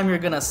only time you're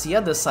gonna see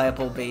a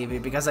disciple baby,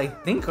 because I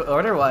think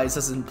otherwise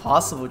it's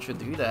impossible to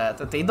do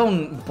that. They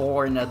don't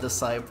born a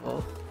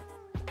disciple.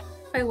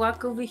 If I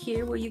walk over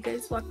here, will you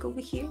guys walk over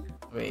here?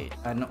 Wait,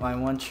 I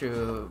want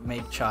to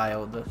make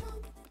child.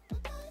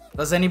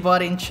 Does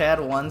anybody in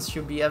chat wants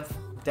to be a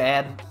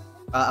dad,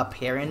 a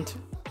parent?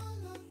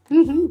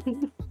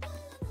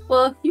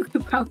 Well, you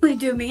could probably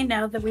do me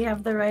now that we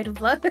have the right of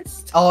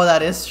lust. Oh,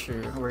 that is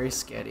true. Where is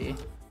Sketti?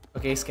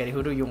 Okay, Sketti,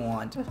 who do you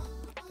want?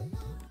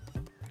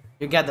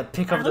 You got the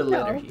pick of the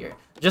litter here.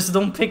 Just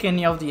don't pick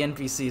any of the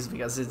NPCs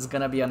because it's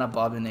gonna be an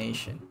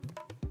abomination.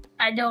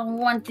 I don't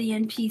want the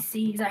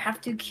NPCs. I have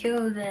to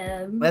kill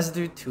them. Let's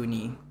do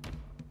Toonie.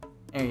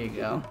 There you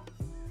go.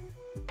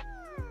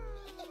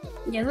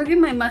 Yeah, look at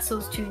my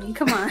muscles, Toonie.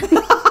 Come on.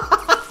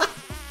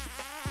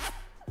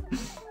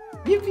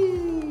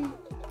 Yippee!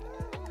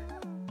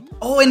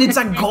 Oh, and it's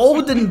a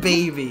golden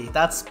baby.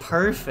 That's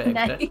perfect.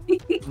 Nice.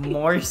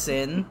 More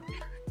sin.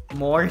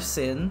 More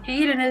sin.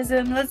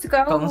 Hedonism, let's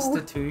go.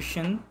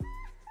 Constitution.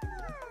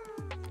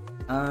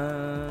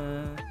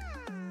 I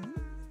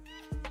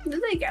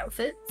like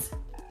outfits.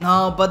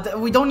 No, but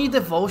we don't need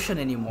devotion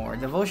anymore.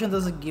 Devotion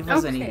doesn't give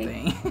us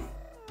anything.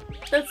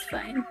 That's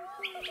fine.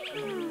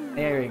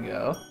 There you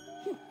go.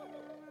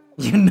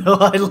 You know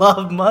I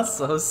love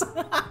muscles.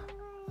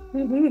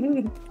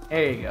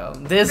 There you go.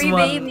 This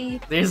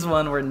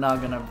one we're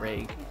not gonna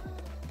break.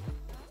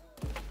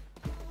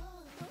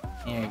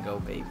 There you go,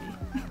 baby.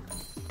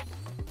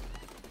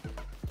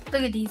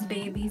 Look at these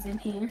babies in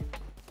here.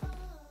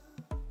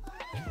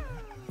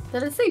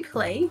 Did it say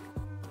play?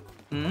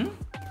 Hmm?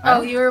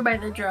 Oh, you were by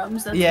the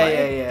drums. That's yeah, why.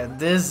 yeah.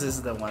 This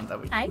is the one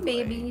that we Hi,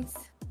 play. babies.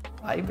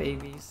 Hi,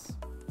 babies.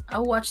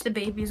 I'll watch the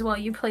babies while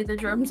you play the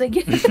drums, I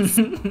guess.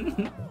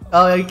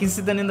 Oh, you can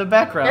see them in the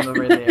background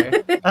over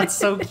there. That's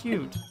so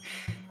cute.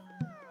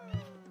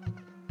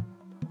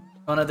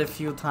 One of the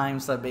few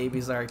times that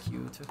babies are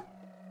cute.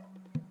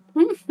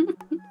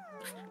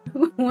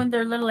 When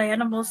they're little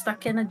animals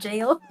stuck in a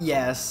jail.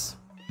 Yes.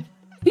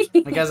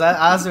 Because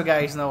as you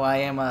guys know, I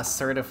am a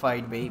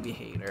certified baby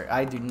hater.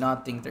 I do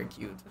not think they're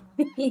cute.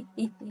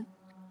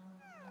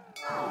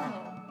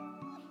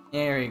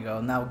 There you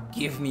go. Now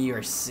give me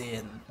your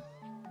sin.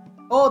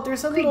 Oh,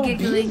 there's a little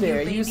bee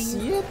there. You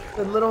see it?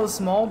 The little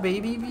small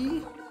baby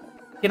bee?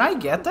 Can I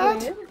get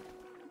that? Yeah.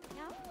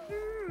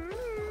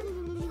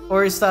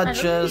 Or is that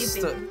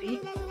just...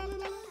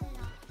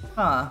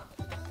 Huh.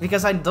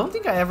 Because I don't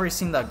think I ever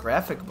seen that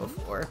graphic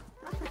before.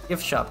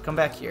 Gift shop, come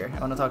back here. I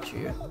want to talk to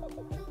you.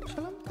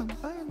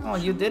 Oh,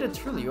 you did it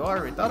truly. You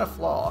are without a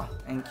flaw.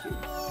 Thank you.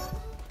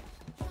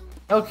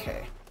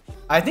 Okay.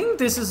 I think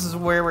this is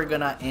where we're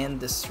gonna end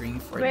the stream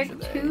for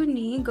today.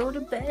 Toonie, go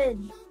to bed.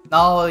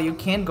 No, you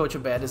can't go to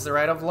bed. It's the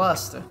right of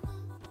lust.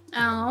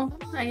 Oh,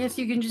 I guess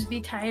you can just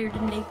be tired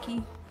and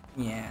naked.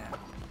 Yeah.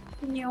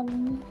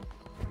 Yum.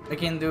 We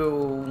can do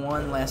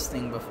one last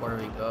thing before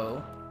we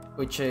go,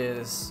 which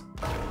is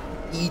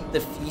eat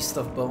the feast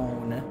of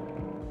bone.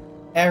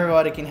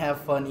 Everybody can have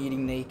fun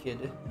eating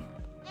naked.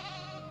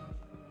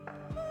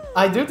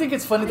 I do think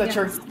it's funny that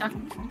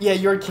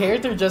your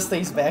character just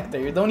stays back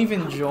there. You don't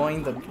even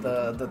join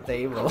the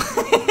table.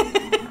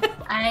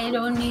 I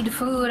don't need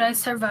food. I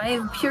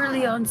survive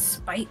purely on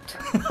spite.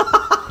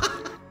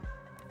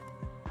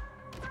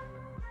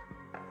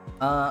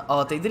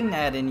 Oh, they didn't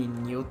add any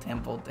new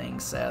temple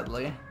things,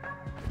 sadly.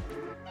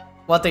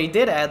 What they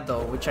did add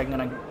though, which I'm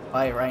gonna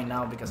buy right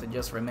now because I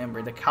just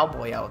remembered, the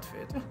cowboy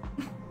outfit.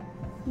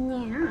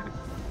 Yeah.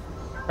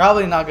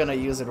 Probably not gonna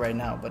use it right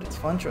now, but it's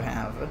fun to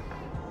have.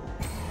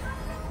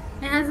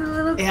 It has a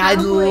little Yeah, I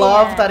cowboy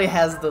love hat. that it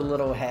has the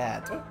little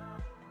hat.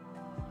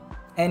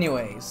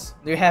 Anyways,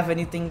 do you have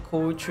anything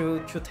cool to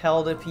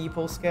tell the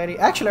people, Sketti?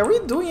 Actually, are we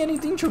doing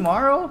anything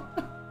tomorrow?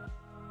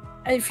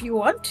 If you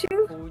want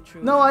to.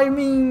 No, I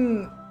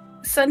mean...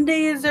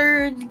 Sunday is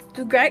our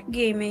Grat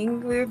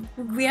gaming.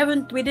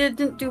 We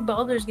didn't do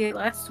Baldur's Gate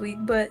last week,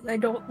 but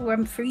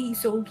I'm free,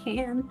 so we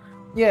can.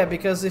 Yeah,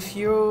 because if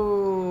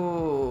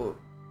you're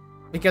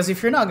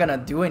not gonna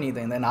do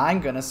anything, then I'm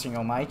gonna stream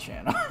on my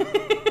channel.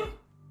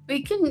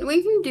 we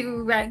can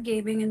do Rat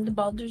gaming in the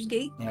Baldur's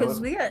Gate because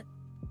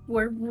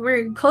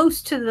we're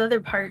close to the other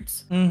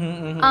parts.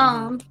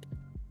 And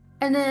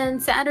then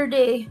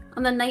Saturday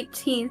on the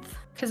 19th,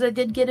 because I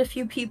did get a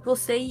few people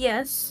say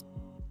yes.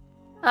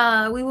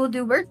 We will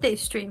do birthday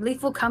stream,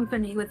 Lethal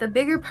Company, with a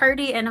bigger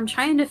party, and I'm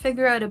trying to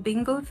figure out a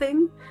bingo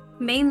thing.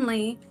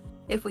 Mainly,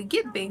 if we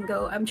get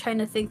bingo, I'm trying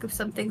to think of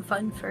something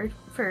fun for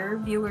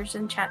viewers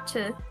in chat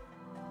to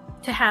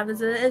have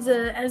as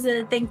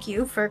a thank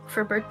you for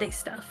birthday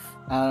stuff.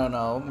 I don't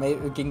know. Maybe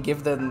we can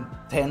give them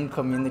 10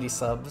 community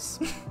subs.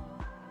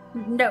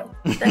 No,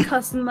 that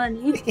costs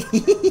money.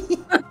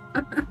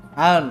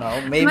 I don't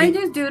know. Maybe. Might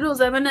do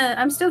doodles.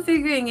 I'm still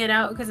figuring it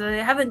out because I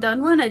haven't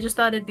done one. I just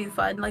thought it'd be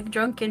fun, like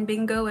drunken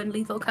bingo and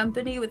Lethal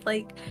Company with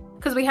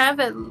because we have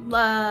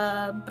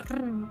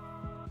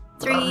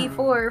 3,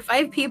 4,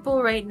 5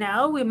 people right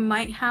now. We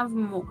might have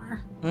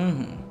more.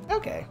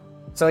 Okay.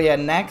 So yeah,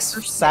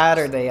 next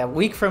Saturday, a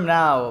week from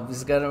now,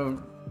 is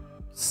gonna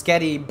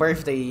Sketti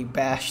birthday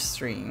bash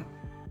stream.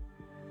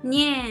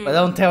 Yeah. But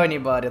don't tell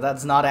anybody.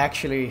 That's not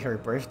actually her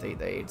birthday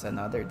day. It's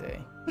another day.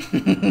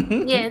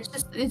 Yeah,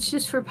 it's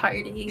just for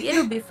partying.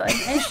 It'll be fun.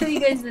 I'll show you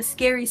guys the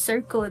scary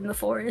circle in the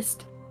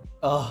forest.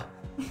 Oh,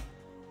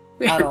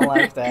 I don't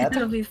like that.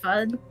 It'll be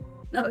fun.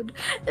 No,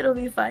 it'll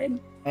be fine.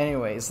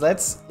 Anyways,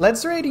 let's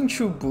raid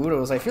into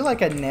Budos. I feel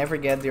like I never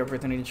get the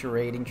opportunity to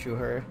raid into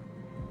her.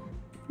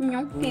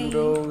 Okay.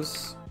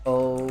 Budos,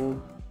 oh,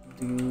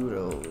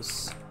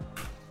 Doodles.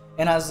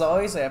 And as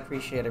always, I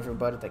appreciate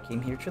everybody that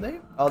came here today.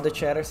 All the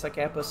chatters that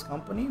kept us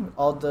company,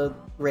 all the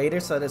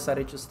raiders that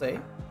decided to stay,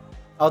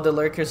 all the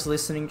lurkers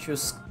listening to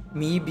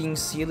me being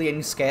silly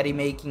and Sketti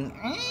making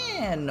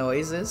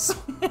noises.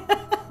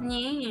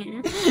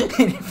 Yeah.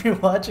 And if you're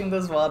watching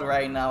this VOD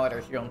right now,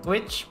 either here on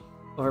Twitch,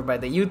 over by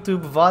the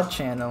YouTube VOD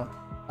channel,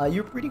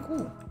 you're pretty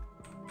cool.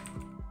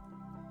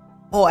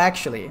 Oh,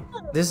 actually,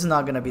 this is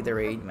not gonna be the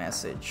raid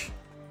message.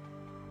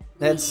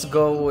 Let's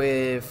go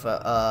with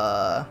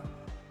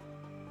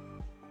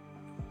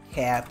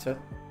cat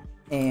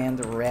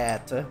and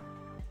rat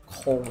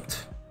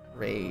colt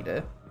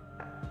raid.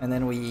 And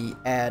then we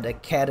add a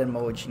cat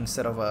emoji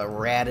instead of a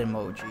rat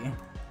emoji.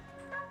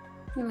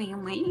 Meow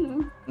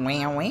meow.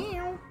 Wow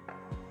wow.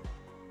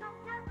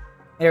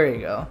 There you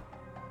go.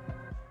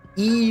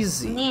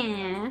 Easy.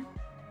 Yeah.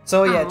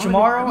 So yeah,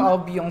 tomorrow I'll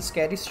be on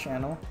Sketty's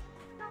channel.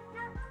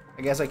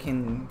 I guess I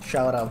can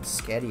shout out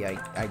Sketti,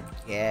 I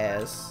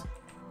guess.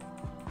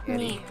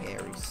 Sketti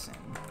Harrison.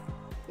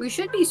 We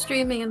should be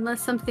streaming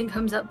unless something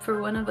comes up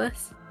for one of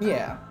us.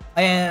 Yeah.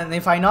 And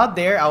if I'm not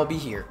there, I'll be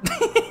here.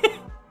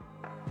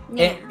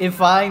 Yeah. If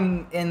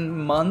I'm in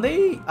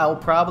Monday, I'll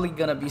probably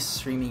gonna be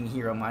streaming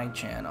here on my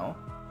channel.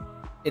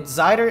 It's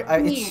either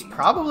it's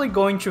probably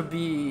going to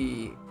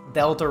be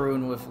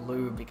Deltarune with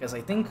Lou, because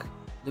I think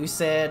Lou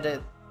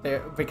said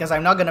because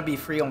I'm not gonna be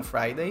free on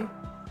Friday,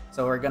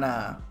 so we're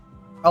gonna.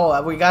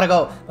 Oh, we gotta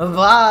go.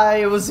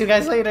 Bye. We'll see you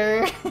guys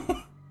later.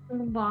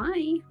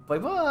 Bye. Bye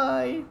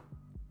bye.